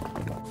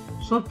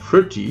 it's not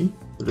pretty,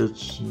 but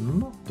it's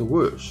not the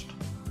worst.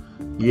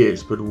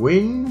 Yes, but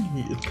when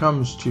it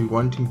comes to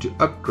wanting to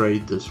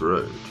upgrade this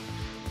road,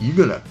 you're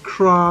gonna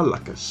cry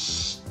like a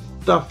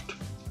stuffed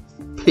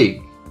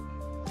pig.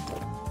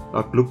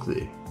 Like, look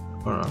there.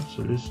 Alright,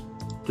 so let's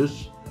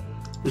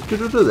get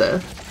rid of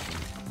that.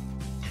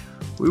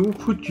 We will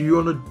put you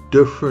on a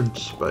different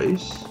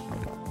space.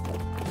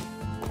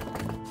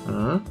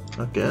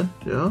 Okay,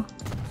 yeah.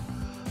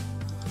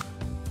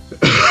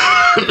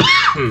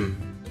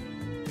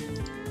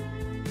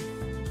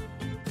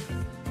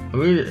 I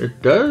mean,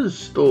 it does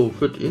still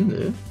fit in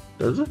there,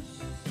 does it?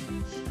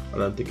 I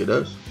don't think it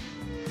does.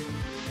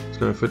 It's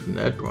going to fit in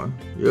that one.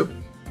 Yep.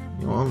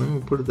 Well, let me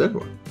put it that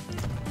way.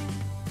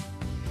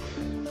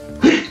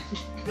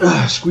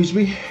 Squeeze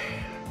me.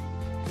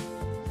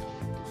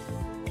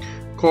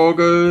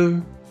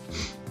 Cargo.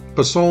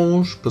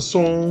 Passage.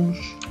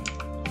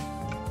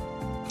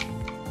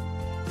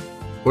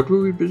 What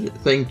were we busy?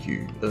 Thank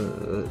you,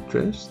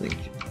 Trace. Thank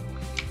you.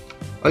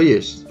 Oh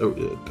yes,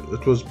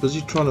 it was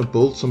busy trying to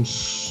build some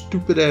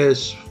stupid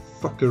ass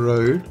fucker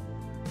road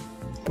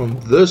from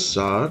this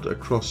side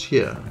across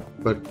here,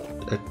 but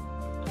at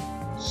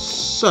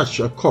such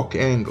a cock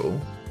angle.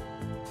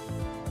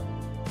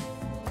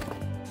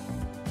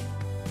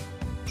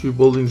 2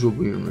 buildings will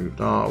be removed.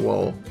 Ah,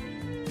 well,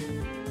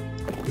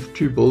 if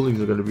 2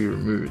 buildings are going to be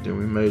removed, then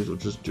we may as well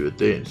just do it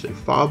there and say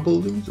 5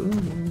 buildings. Oh.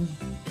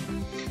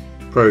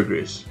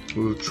 Progress.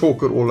 We'll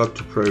chalk it all up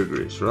to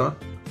progress, right?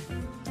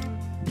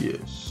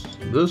 Yes.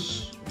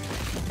 This.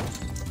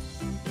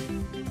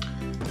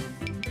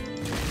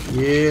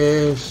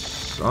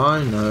 Yes,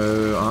 I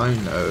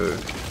know.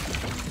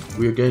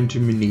 We're going to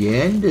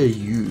meander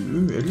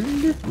you a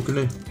little. We're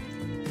gonna.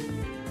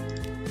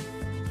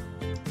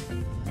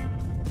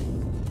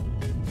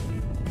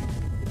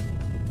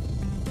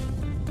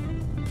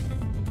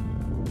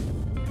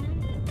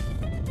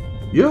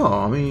 Yeah,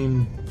 I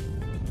mean,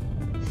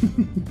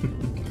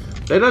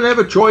 they don't have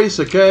a choice,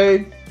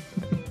 okay?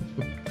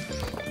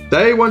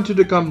 They wanted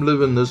to come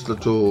live in this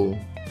little,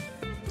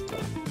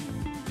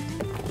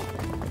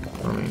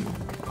 I mean,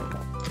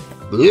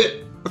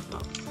 bleh, what the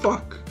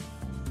fuck?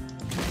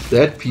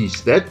 That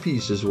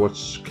piece is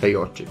what's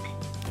chaotic.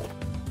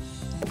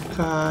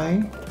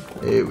 Okay,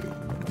 there we go.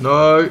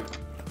 No,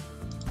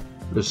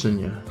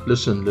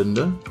 listen,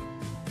 Linda.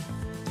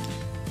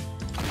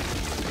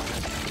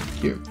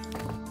 Thank you.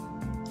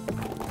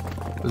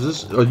 Is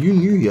this? Are you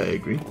new here,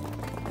 Agri?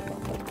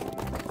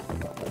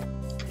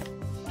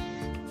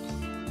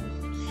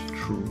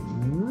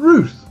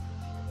 Truth!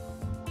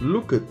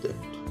 Look at that.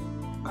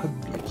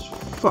 Ugly as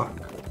fuck.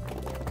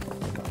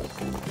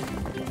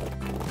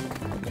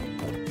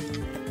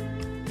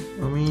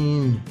 I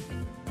mean,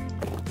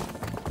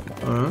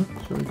 alright,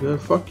 so go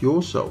fuck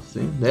yourself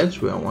then.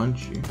 That's where I want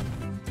you.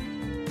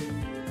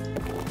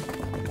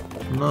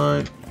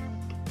 No.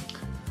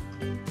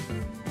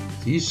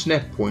 These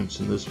snap points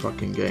in this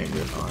fucking game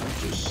that I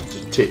just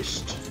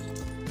detest.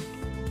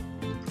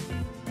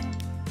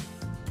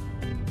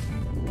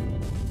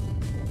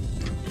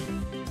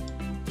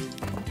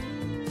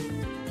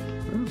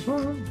 It's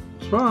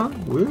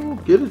fine. We'll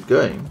get it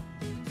going.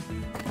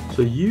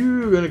 So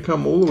you're going to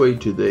come all the way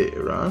to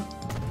there, right?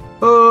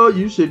 Oh,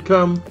 you said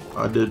come.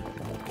 I did.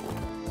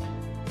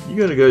 You're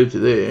going to go to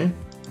there.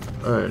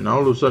 Oh, now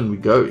all of a sudden we're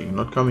going,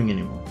 not coming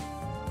anymore.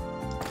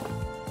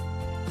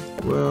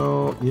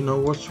 Well, you know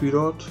what,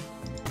 sweetheart?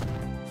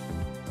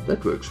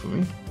 That works for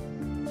me.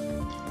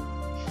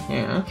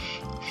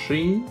 hash.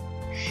 She.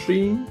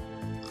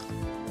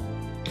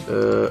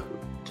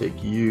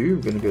 Take you.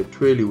 We're gonna go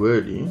twirly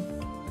whirly.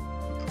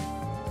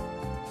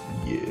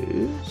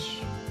 Yes.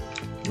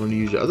 You want to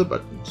use your other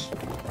buttons?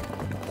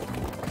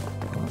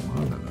 Oh, I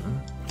don't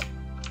know.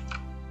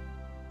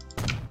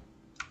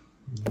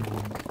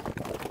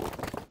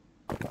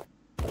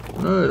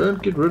 No,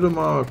 don't get rid of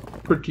my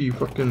pretty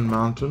fucking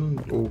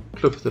mountain or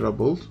cliff that I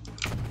built.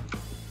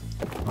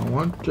 I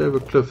want to have a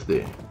cliff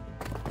there.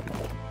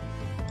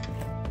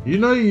 You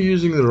know you're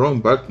using the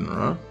wrong button,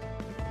 right?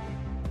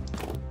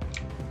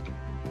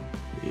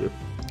 Yep.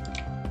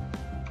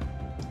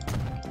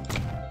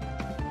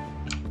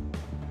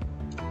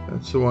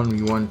 That's the one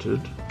we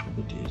wanted.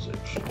 It is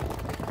actually.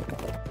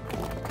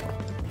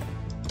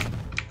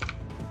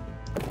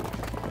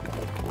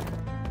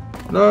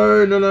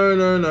 No.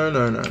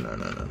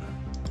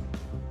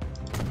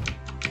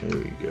 There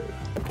we go.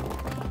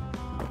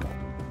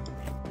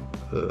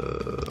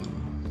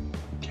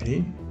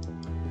 Okay.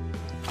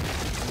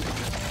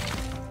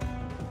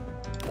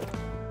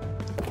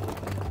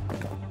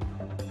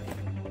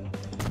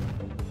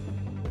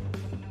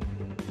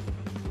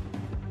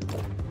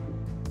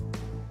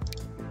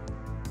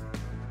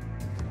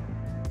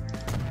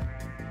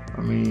 I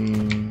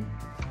mean,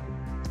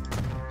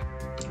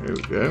 there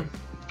we go.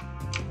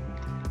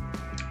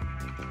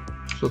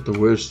 It's not the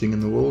worst thing in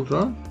the world,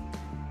 right?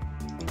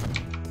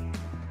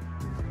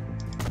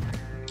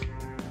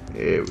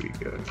 There we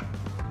go.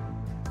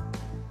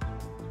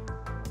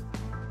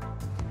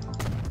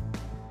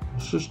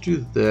 Let's just do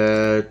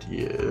that,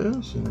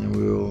 yes, and then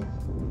we'll,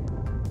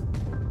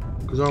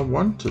 because I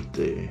want it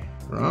there,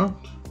 right?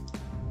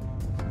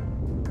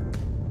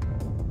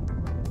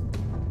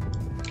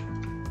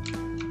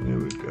 There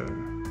we go.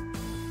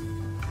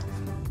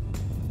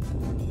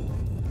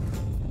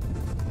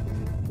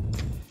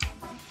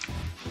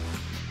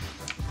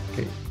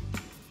 Okay.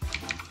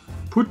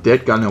 Put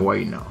that gun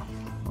away now.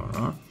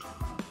 Alright.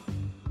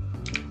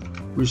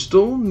 We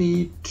still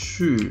need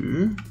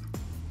to...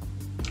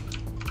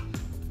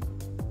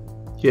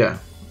 Yeah,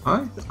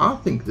 I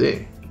think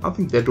there. I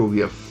think that will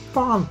be a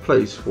fine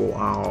place for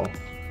our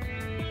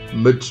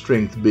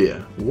mid-strength bear.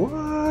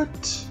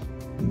 What?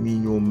 You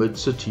mean your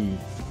mid-city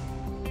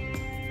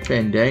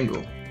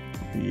fandangle?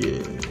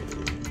 Yes.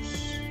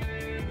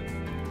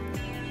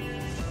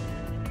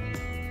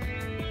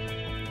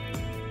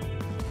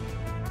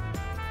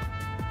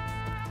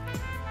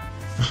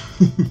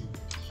 You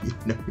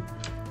know.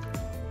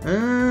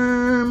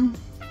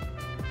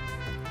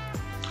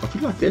 I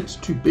feel like that's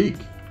too big.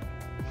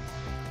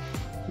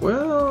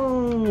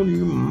 Well,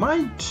 you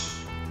might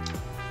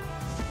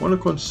want to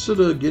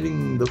consider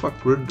getting the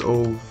fuck rid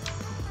of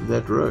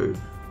that road.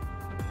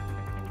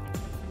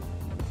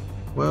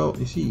 Well,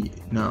 you see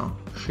now,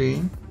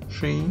 Shane.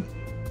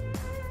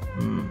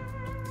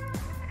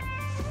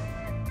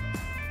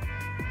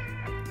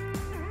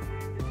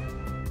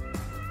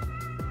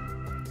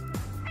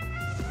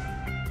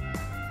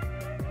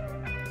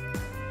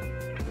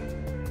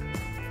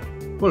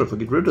 Well, if I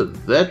get rid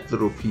of that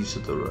little piece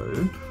of the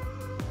road,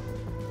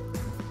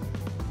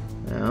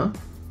 yeah,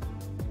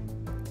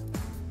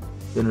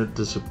 then it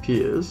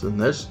disappears,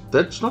 and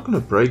that's not going to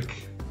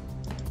break.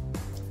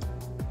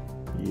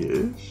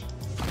 Yes,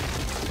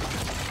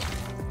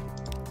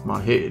 my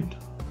head,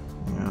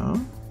 yeah,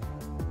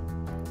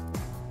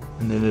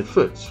 and then it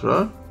fits,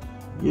 right?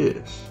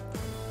 Yes.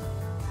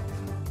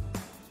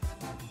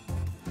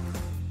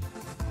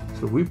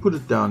 So if we put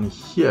it down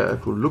here,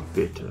 it will look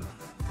better.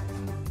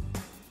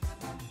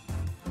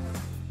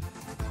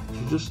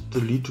 Just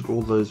deleted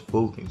all those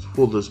buildings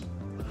for this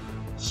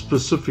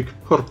specific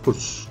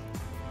purpose.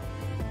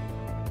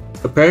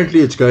 Apparently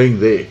it's going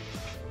there.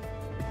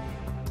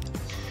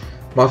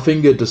 My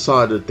finger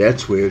decided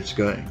that's where it's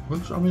going,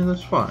 which, I mean,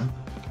 that's fine.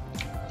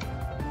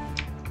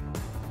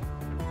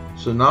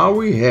 So now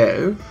we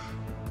have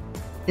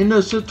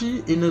inner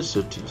city.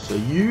 So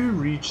you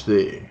reach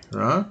there,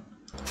 right?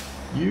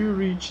 You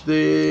reach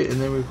there,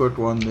 and then we've got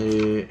one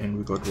there, and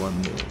we've got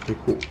one there. Okay,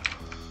 cool.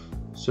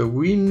 So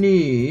we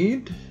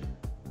need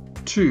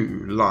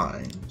 2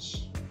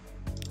 lines.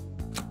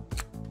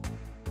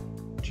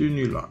 2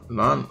 new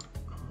lines.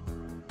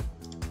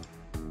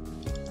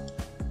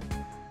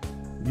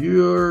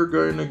 You're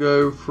going to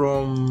go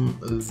from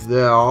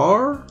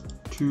there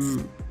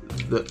to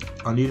the.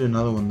 I need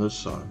another one this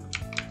side.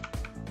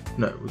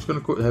 No, we're just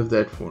going to have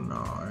that for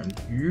now. And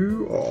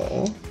you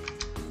are.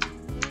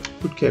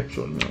 Put caps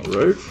on now.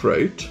 Road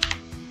freight.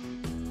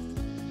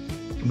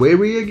 Where are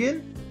we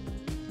again?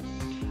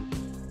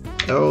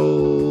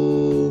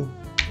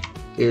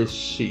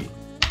 LSC.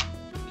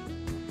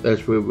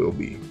 That's where we'll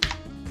be.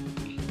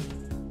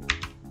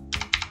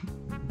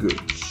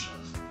 Goods.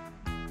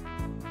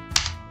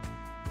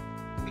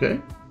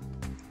 Okay.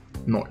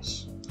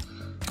 Nice.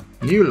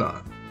 New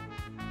line.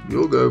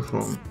 You'll go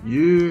from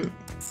you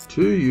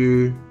to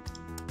you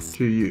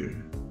to you.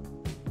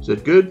 Is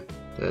that good?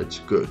 That's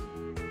good.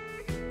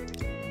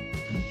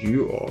 And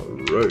you are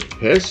road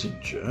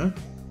passenger.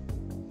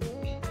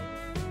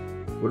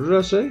 What did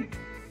I say?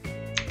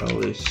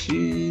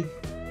 LSC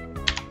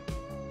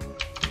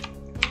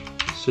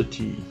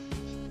city.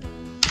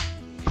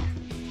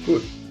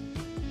 Good.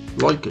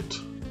 Like it.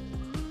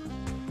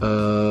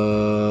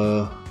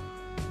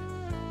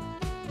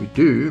 We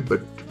do,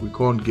 but we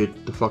can't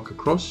get the fuck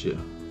across here.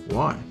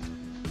 Why?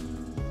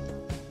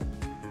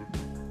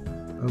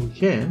 Oh, we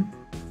can.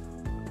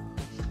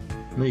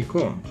 No, you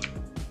can't.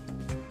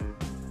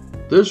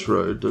 This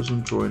road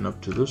doesn't join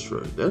up to this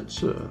road.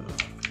 That's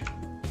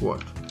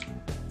what?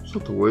 It's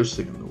not the worst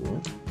thing in the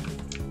world.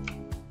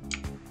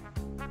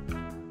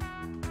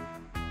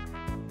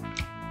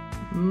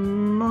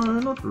 No,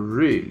 not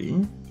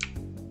really.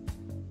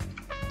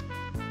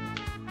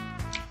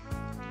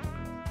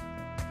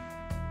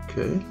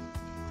 Okay.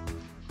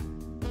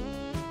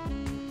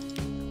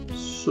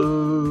 So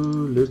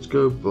let's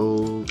go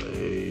build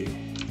a.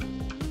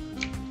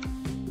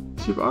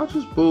 See if I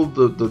just build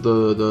the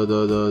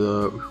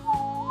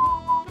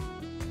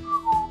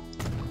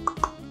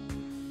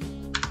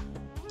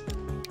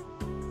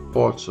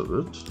parts of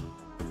it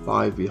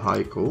by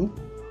vehicle.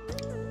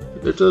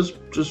 Let us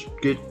just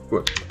get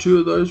what, 2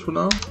 of those for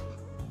now.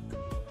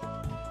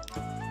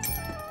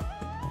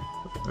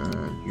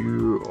 And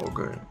you are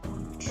going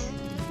on to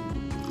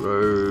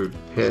road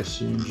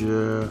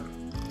passenger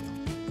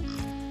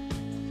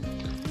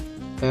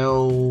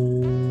L,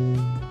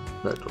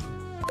 that one.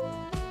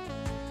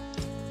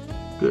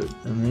 Good.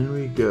 And then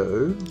we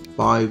go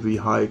by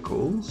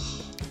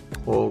vehicles,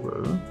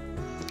 cargo,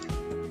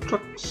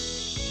 trucks,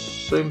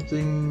 same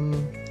thing.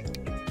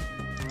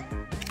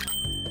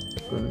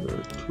 Gonna go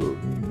 2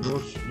 of them.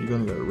 You're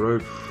gonna go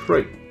road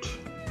freight.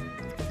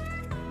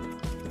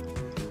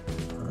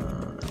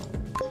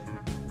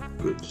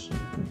 Good.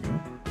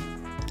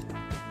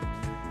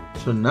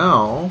 So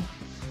now,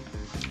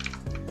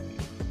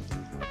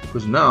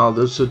 because now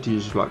this city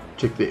is like,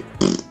 check there.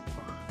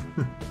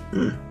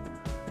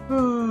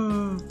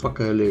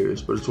 Fucking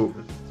hilarious, but it's all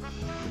good.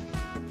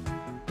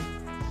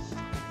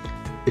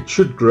 It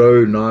should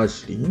grow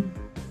nicely.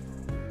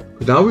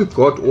 But now we've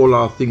got all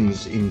our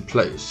things in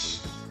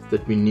place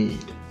that we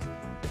need.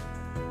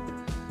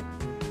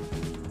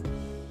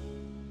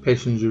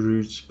 Passenger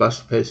routes,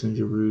 bus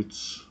passenger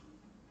routes,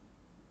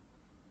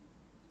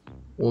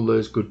 all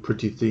those good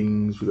pretty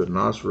things. We've got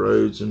nice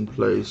roads in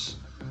place.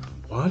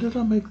 Why did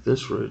I make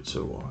this road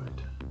so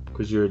wide?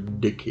 Because you're a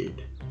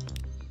dickhead.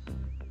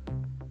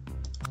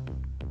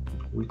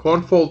 We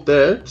can't fault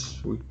that.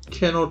 We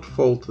cannot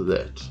fault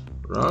that,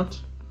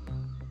 right?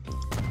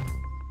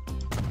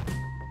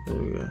 There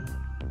we go.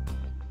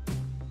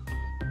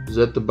 Is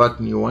that the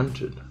button you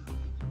wanted?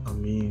 I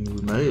mean,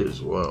 we may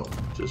as well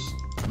just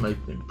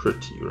make them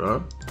pretty,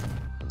 right?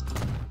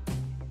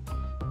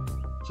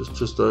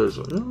 Just those.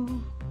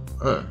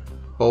 Oh,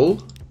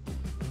 hold.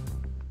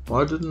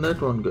 Why didn't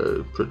that one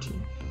go pretty?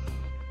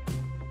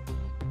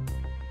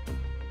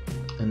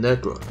 And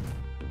that one.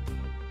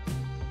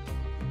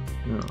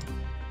 Yeah.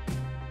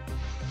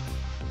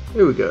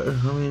 Here we go.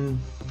 I mean,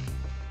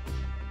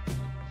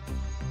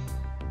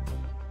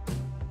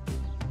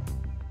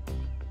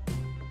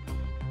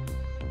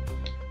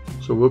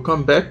 so we'll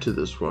come back to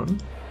this one.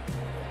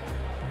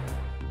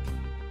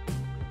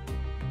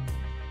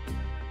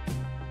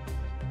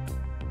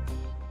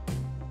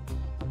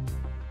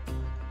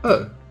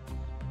 Oh,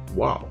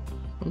 wow.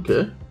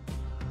 Okay.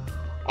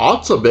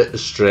 That's a bit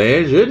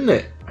strange, isn't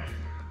it?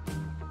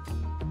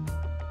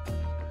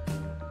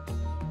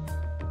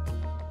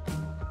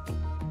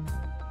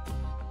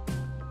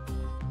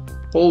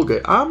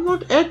 Polgate. I'm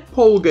not at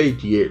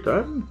Polgate yet. I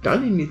haven't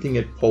done anything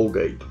at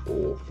Polgate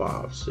for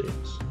 5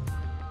 cents.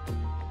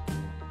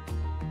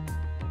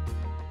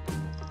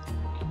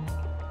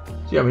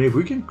 See, I mean, if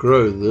we can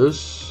grow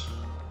this.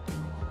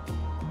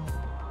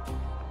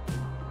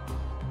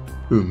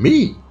 Who,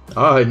 me?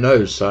 I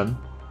know, son.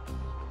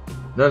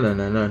 No.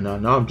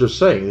 I'm just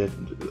saying that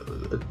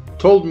it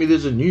told me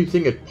there's a new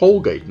thing at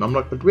Polgate. And I'm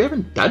like, but we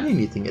haven't done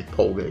anything at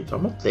Polgate.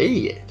 I'm not there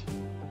yet.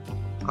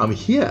 I'm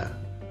here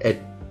at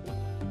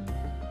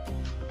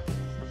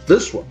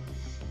this one.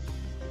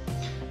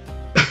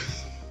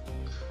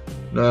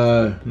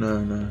 No.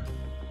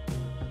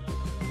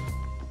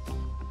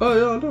 Oh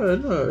yeah,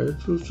 no.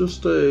 It was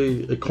just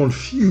a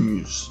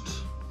confused.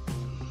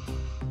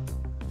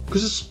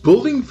 Because it's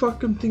building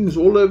fucking things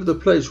all over the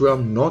place where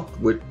I'm not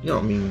with, you know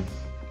what I mean.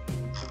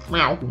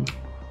 Meow.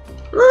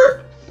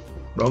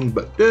 Wrong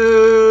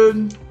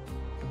button.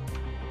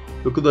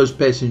 Look at those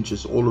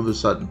passengers all of a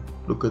sudden.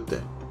 Look at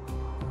that.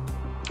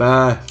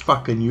 Bah,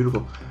 fucking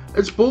beautiful.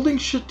 It's building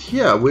shit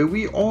here where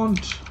we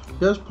aren't.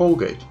 Here's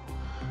Polgate.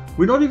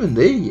 We're not even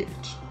there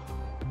yet.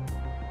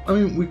 I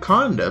mean, we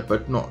kinda,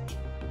 but not.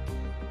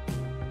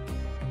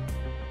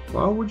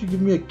 Why would you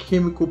give me a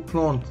chemical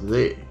plant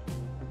there?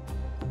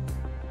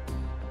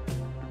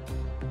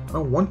 I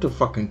don't want a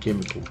fucking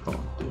chemical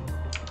plant there.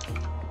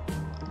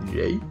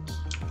 Right?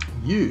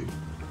 You.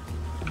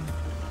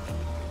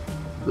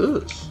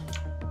 This.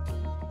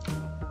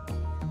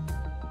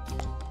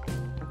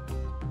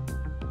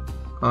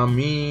 I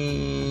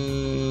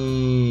mean,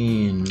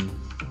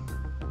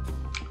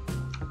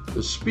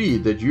 the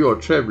speed that you are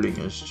traveling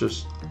is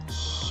just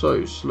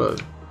so slow.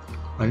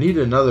 I need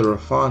another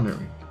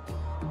refinery.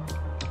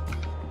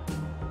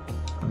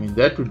 I mean,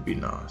 that would be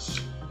nice.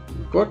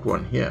 We've got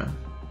one here.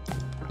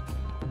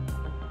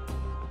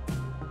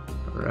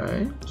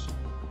 Right.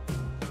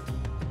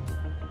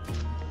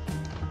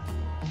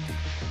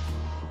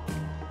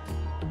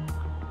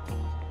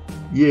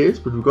 Yes,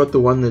 but we've got the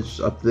one that's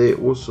up there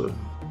also.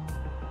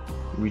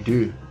 We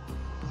do.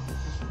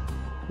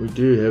 We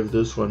do have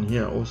this one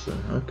here also.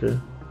 Okay.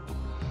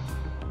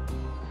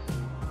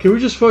 Can we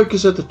just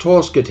focus at the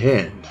task at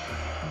hand?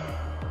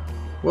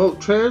 Well,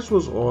 Traz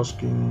was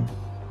asking.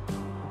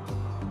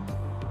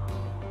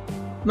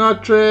 Nah,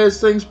 Traz,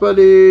 thanks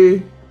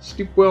buddy.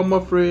 Sleep well, my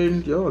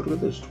friend. Yeah, look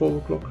at this, 12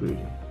 o'clock already.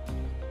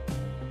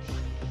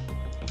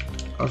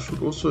 I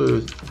should also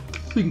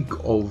think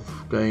of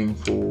going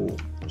for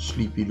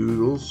Sleepy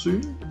Doodles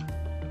soon.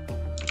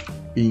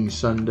 Being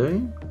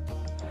Sunday.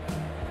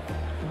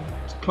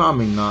 It's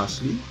climbing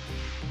nicely.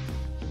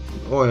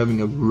 We are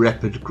having a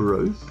rapid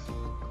growth.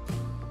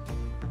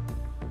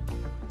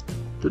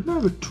 Didn't I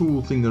have a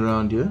tool thing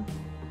around here?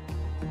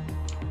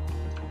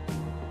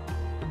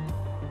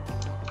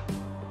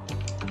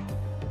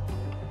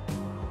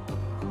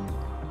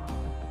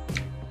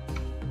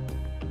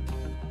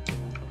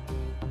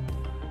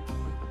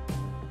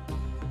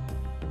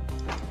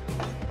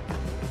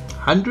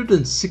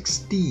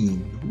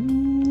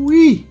 $116.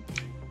 Wee.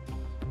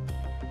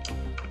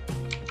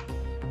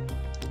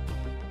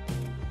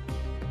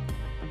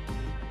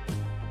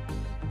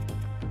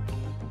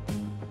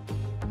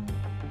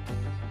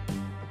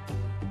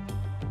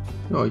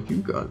 Oh, you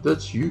guys,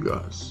 that's you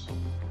guys.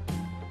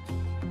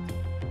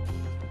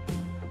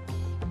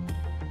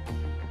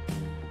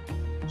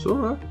 It's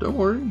alright, don't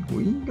worry,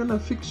 we ain't gonna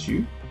fix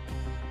you.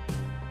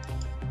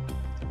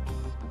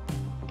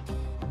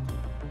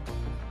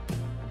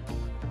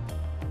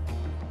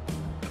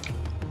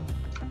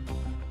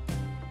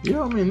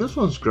 Yeah, I mean, this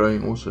one's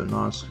growing also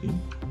nicely.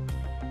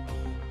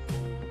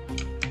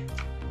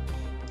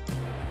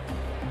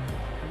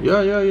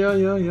 Yeah,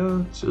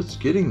 it's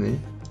getting there.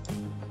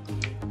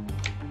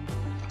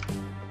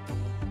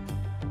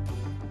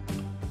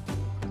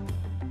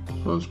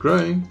 This one's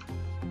growing.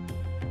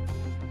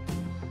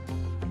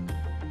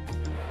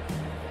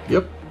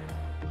 Yep.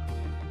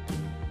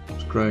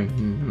 It's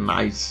growing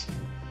nice.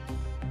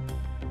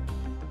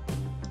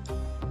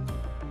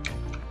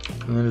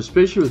 And then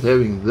especially with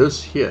having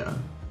this here,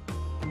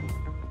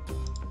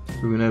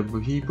 we're gonna have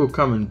people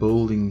come and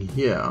building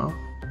here,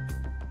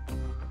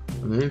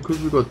 and then because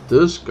we got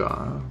this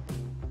guy,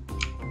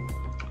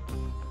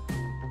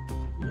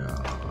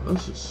 yeah,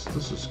 this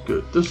is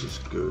good. This is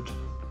good.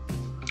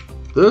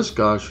 This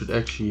guy should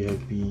actually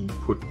have been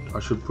put. I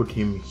should put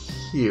him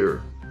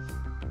here.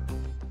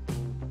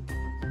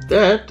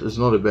 That is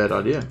not a bad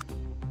idea.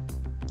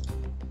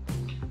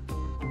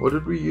 What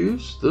did we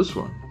use? This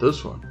one.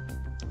 This one.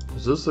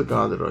 Is this the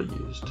guy that I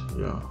used?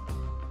 Yeah.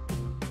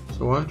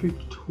 So why don't we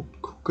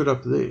cook it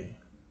up there?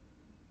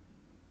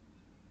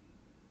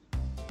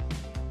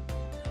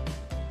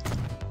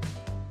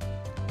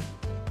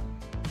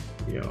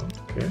 Yeah,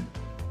 okay.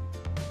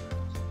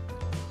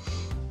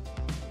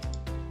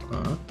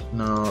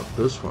 Now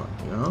this one,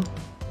 yeah.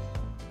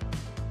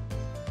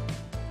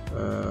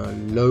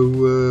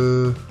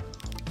 Lower.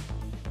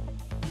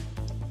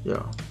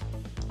 Yeah.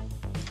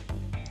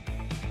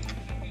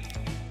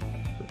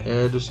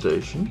 Add a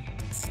station.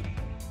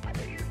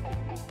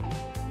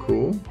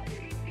 Cool.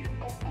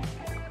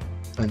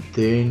 And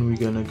then we're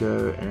gonna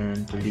go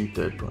and delete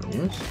that one,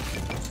 yes?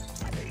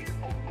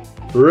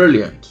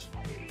 Brilliant.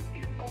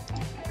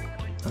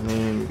 And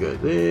then we go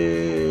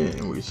there,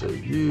 and we say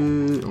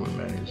you, and we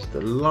manage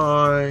the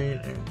line,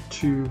 and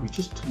 2, we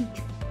just delete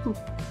you.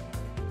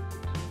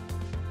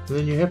 And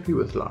then you're happy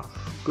with life.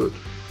 Good.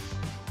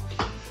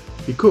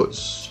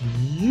 Because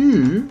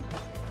you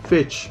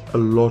fetch a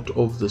lot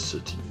of the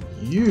city.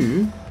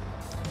 You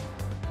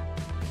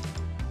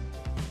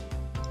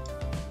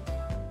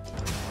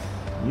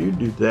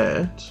do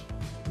that,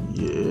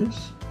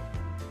 yes.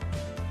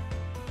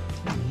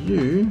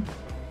 You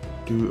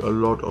do a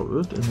lot of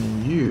it, and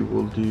then you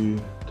will do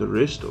the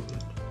rest of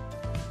it.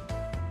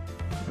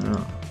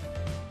 Yeah.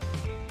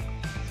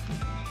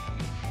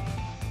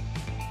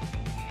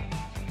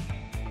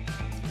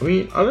 I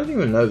mean, I don't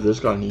even know if this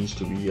guy needs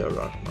to be here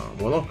right now.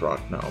 Well, not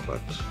right now,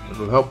 but it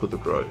will help with the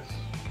growth.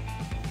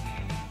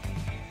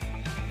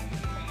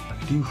 I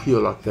do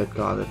feel like that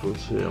guy that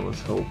was here was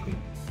helping.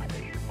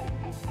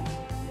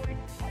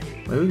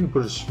 Maybe we can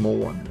put a small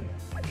one there.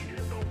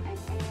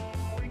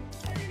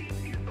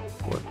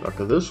 What, like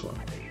this one?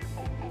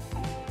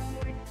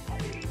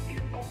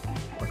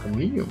 Like a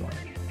medium one?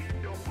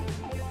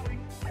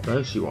 I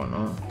don't see why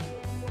not.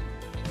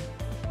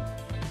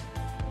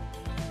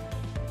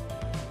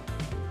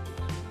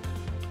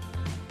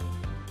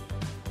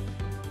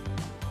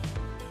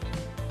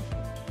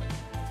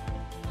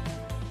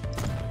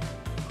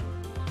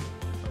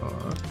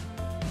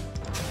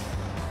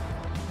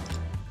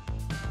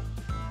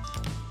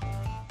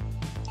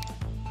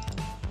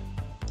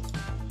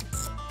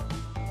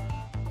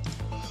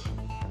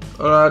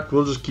 Alright,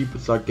 we'll just keep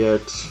it like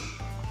that.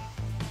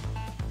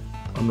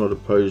 I'm not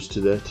opposed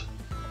to that.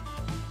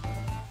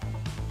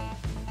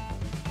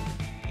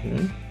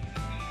 Okay.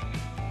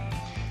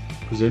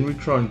 Because then we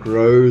try and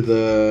grow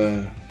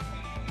the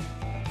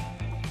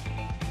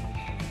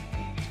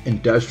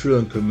industrial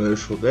and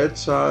commercial that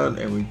side,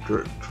 and we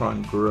try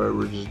and grow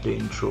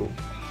residential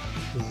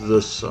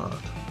this side.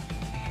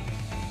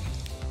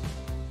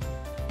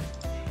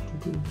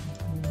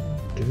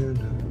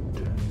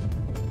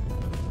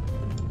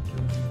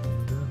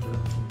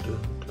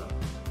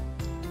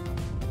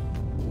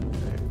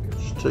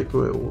 Let's take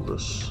away all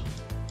this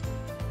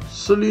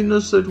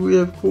silliness that we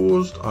have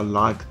caused. I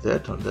like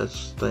that, and that's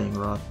staying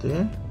right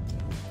there.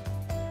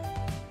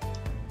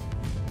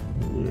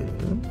 Yes.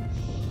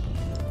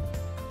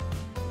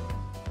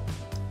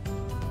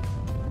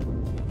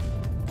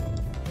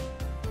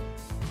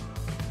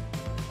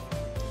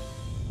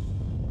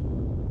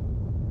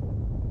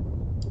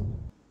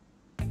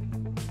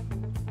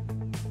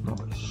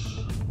 Nice.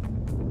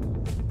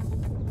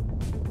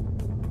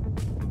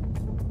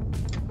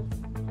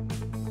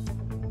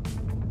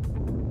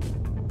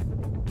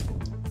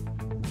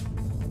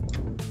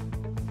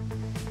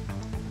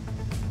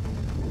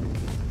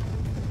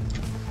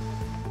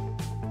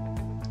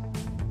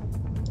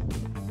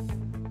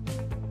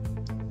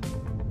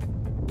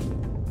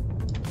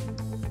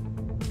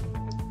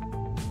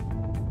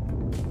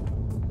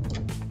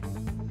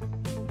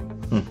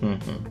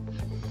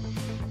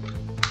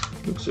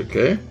 Looks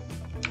okay.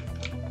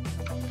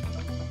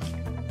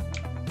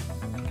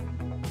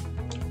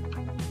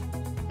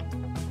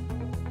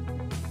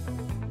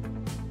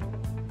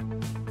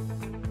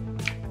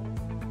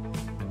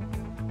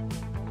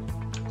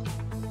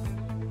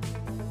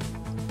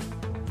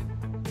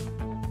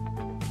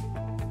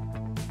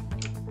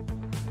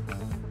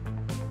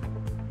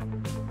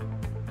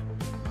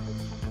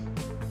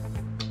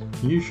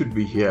 You should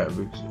be here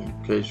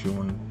in case you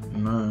want.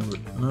 No,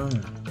 but no.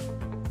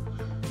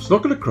 It's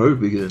not going to grow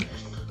bigger than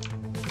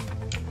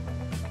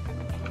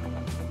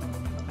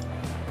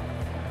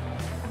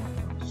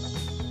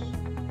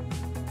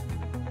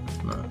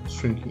no, it's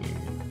shrinking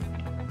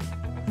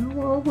again.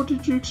 Well, what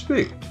did you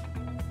expect?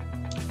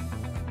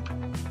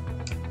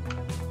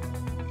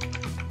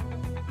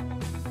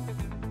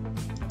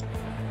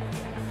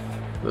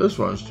 This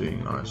one's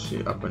doing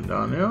nicely up and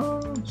down. Yeah,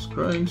 it's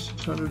growing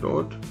 600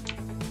 odd.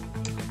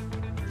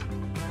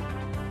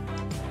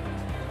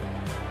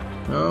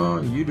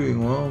 Oh, you're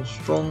doing well.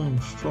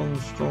 Strong, strong,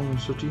 strong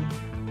city.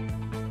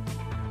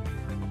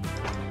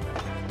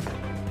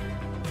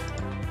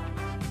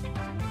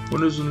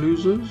 Winners and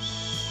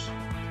losers.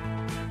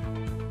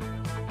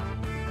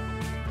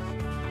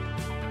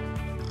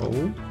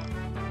 Hold.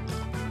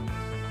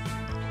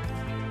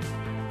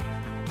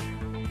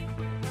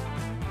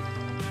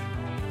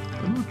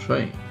 And no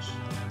trains.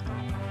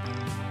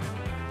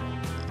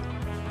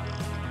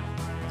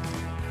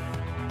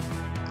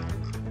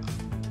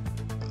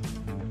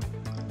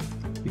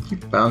 You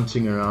keep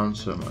bouncing around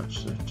so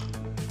much that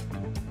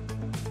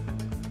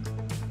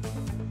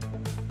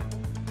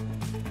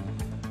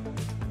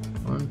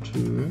one,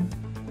 2,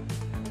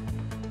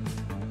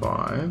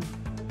 5.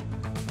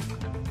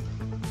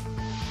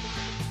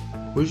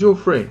 Where's your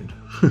friend?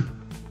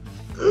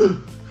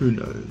 Who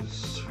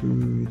knows?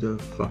 Who the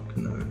fuck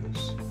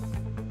knows?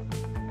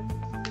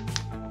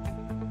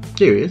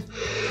 There he is.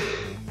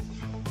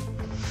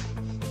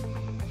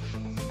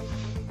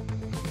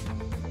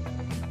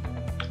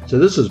 So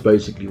this is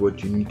basically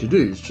what you need to do,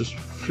 is just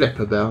flap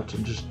about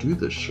and just do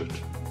this shit.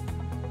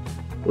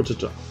 What's the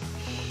time?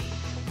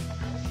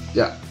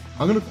 Yeah,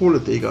 I'm going to call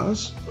it there,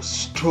 guys.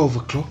 It's 12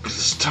 o'clock.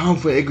 It's time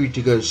for Agri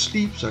to go to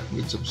sleep so I can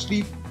get some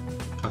sleep.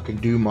 I can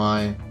do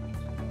my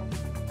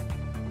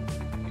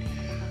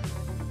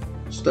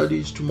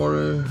studies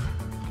tomorrow.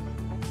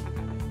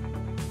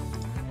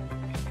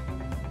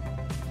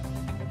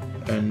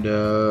 And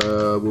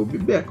we'll be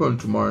back on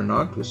tomorrow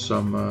night with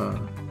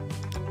some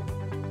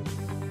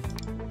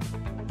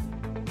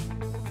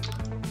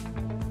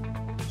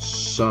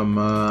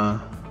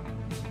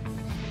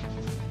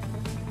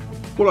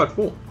Fallout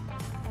 4.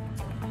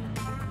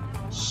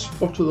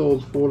 Spot of the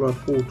old Fallout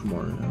 4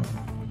 tomorrow.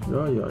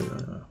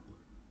 Yeah.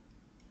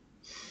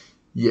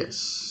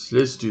 Yes,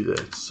 let's do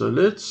that. So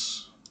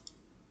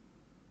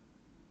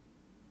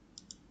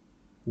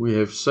we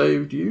have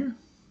saved you.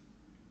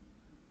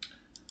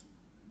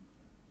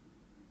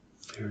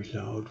 Very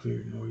loud,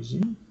 very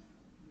noisy.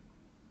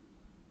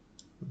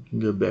 We can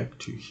go back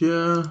to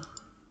here.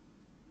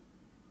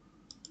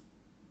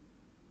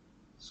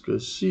 Let's go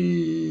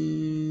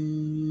see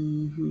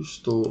who's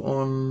still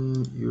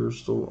on. You're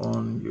still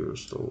on. You're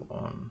still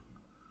on.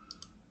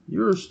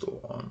 You're still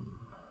on.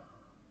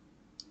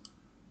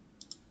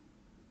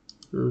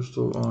 You're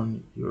still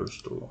on. You're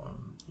still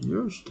on.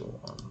 You're still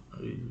on.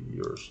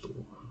 You're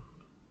still on.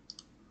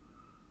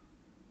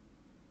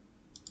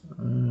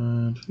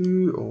 And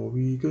who are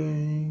we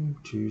going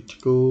to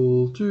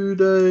tickle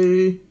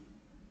today?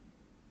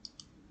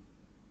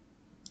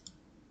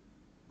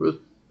 With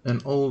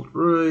an old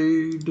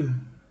raid.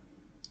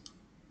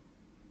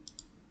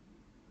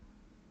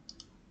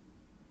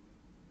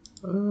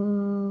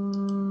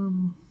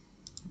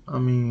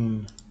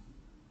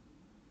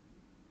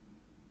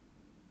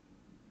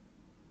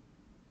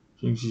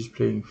 Thinks he's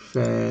playing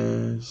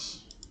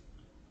fast.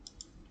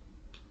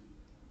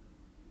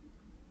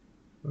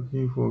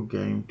 Looking for a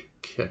game to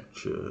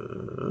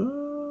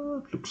capture.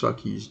 It looks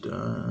like he's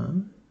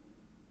done.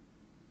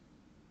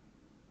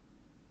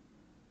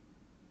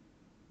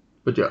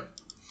 But yeah.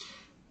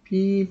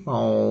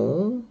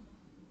 People.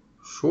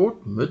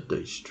 Short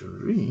midday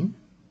stream.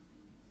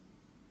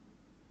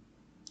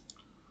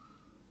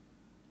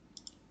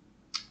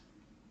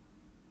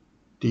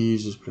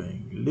 Deez is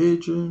playing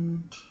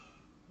Legend.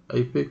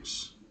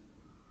 Apex.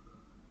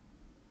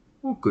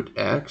 Oh, good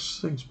axe.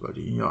 Thanks,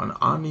 buddy. Yeah, and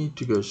I need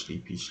to go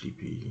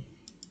sleepy.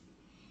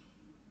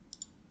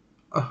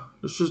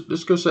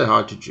 Let's go say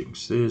hi to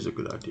Jinx. There's a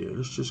good idea.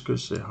 Let's just go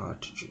say hi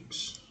to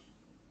Jinx.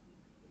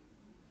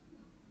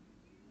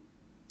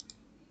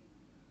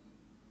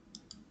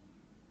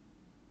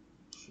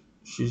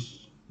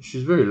 She's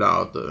very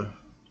loud though.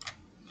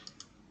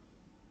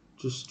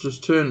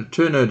 Just turn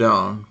her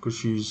down because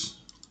she's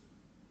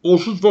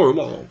very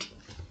loud.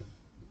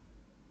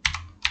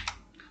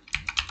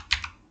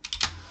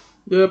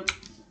 Yep.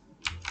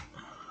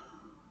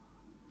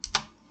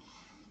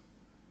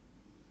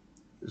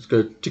 Let's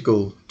go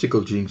tickle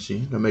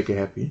Jinxie. That'll make her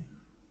happy.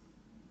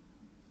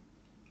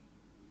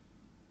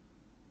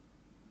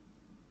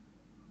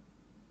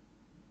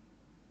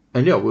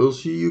 And yeah, we'll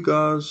see you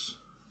guys.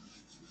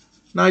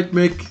 Night,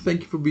 Mick.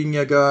 Thank you for being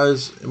here,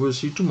 guys. And we'll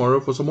see you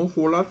tomorrow for some more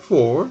Fallout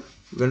 4.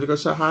 We're going to go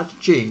say hi to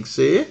Jinx,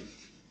 eh?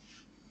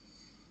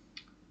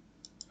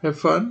 Have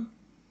fun.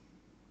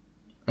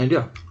 And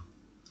yeah.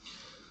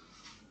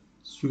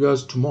 See you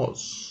guys tomorrow.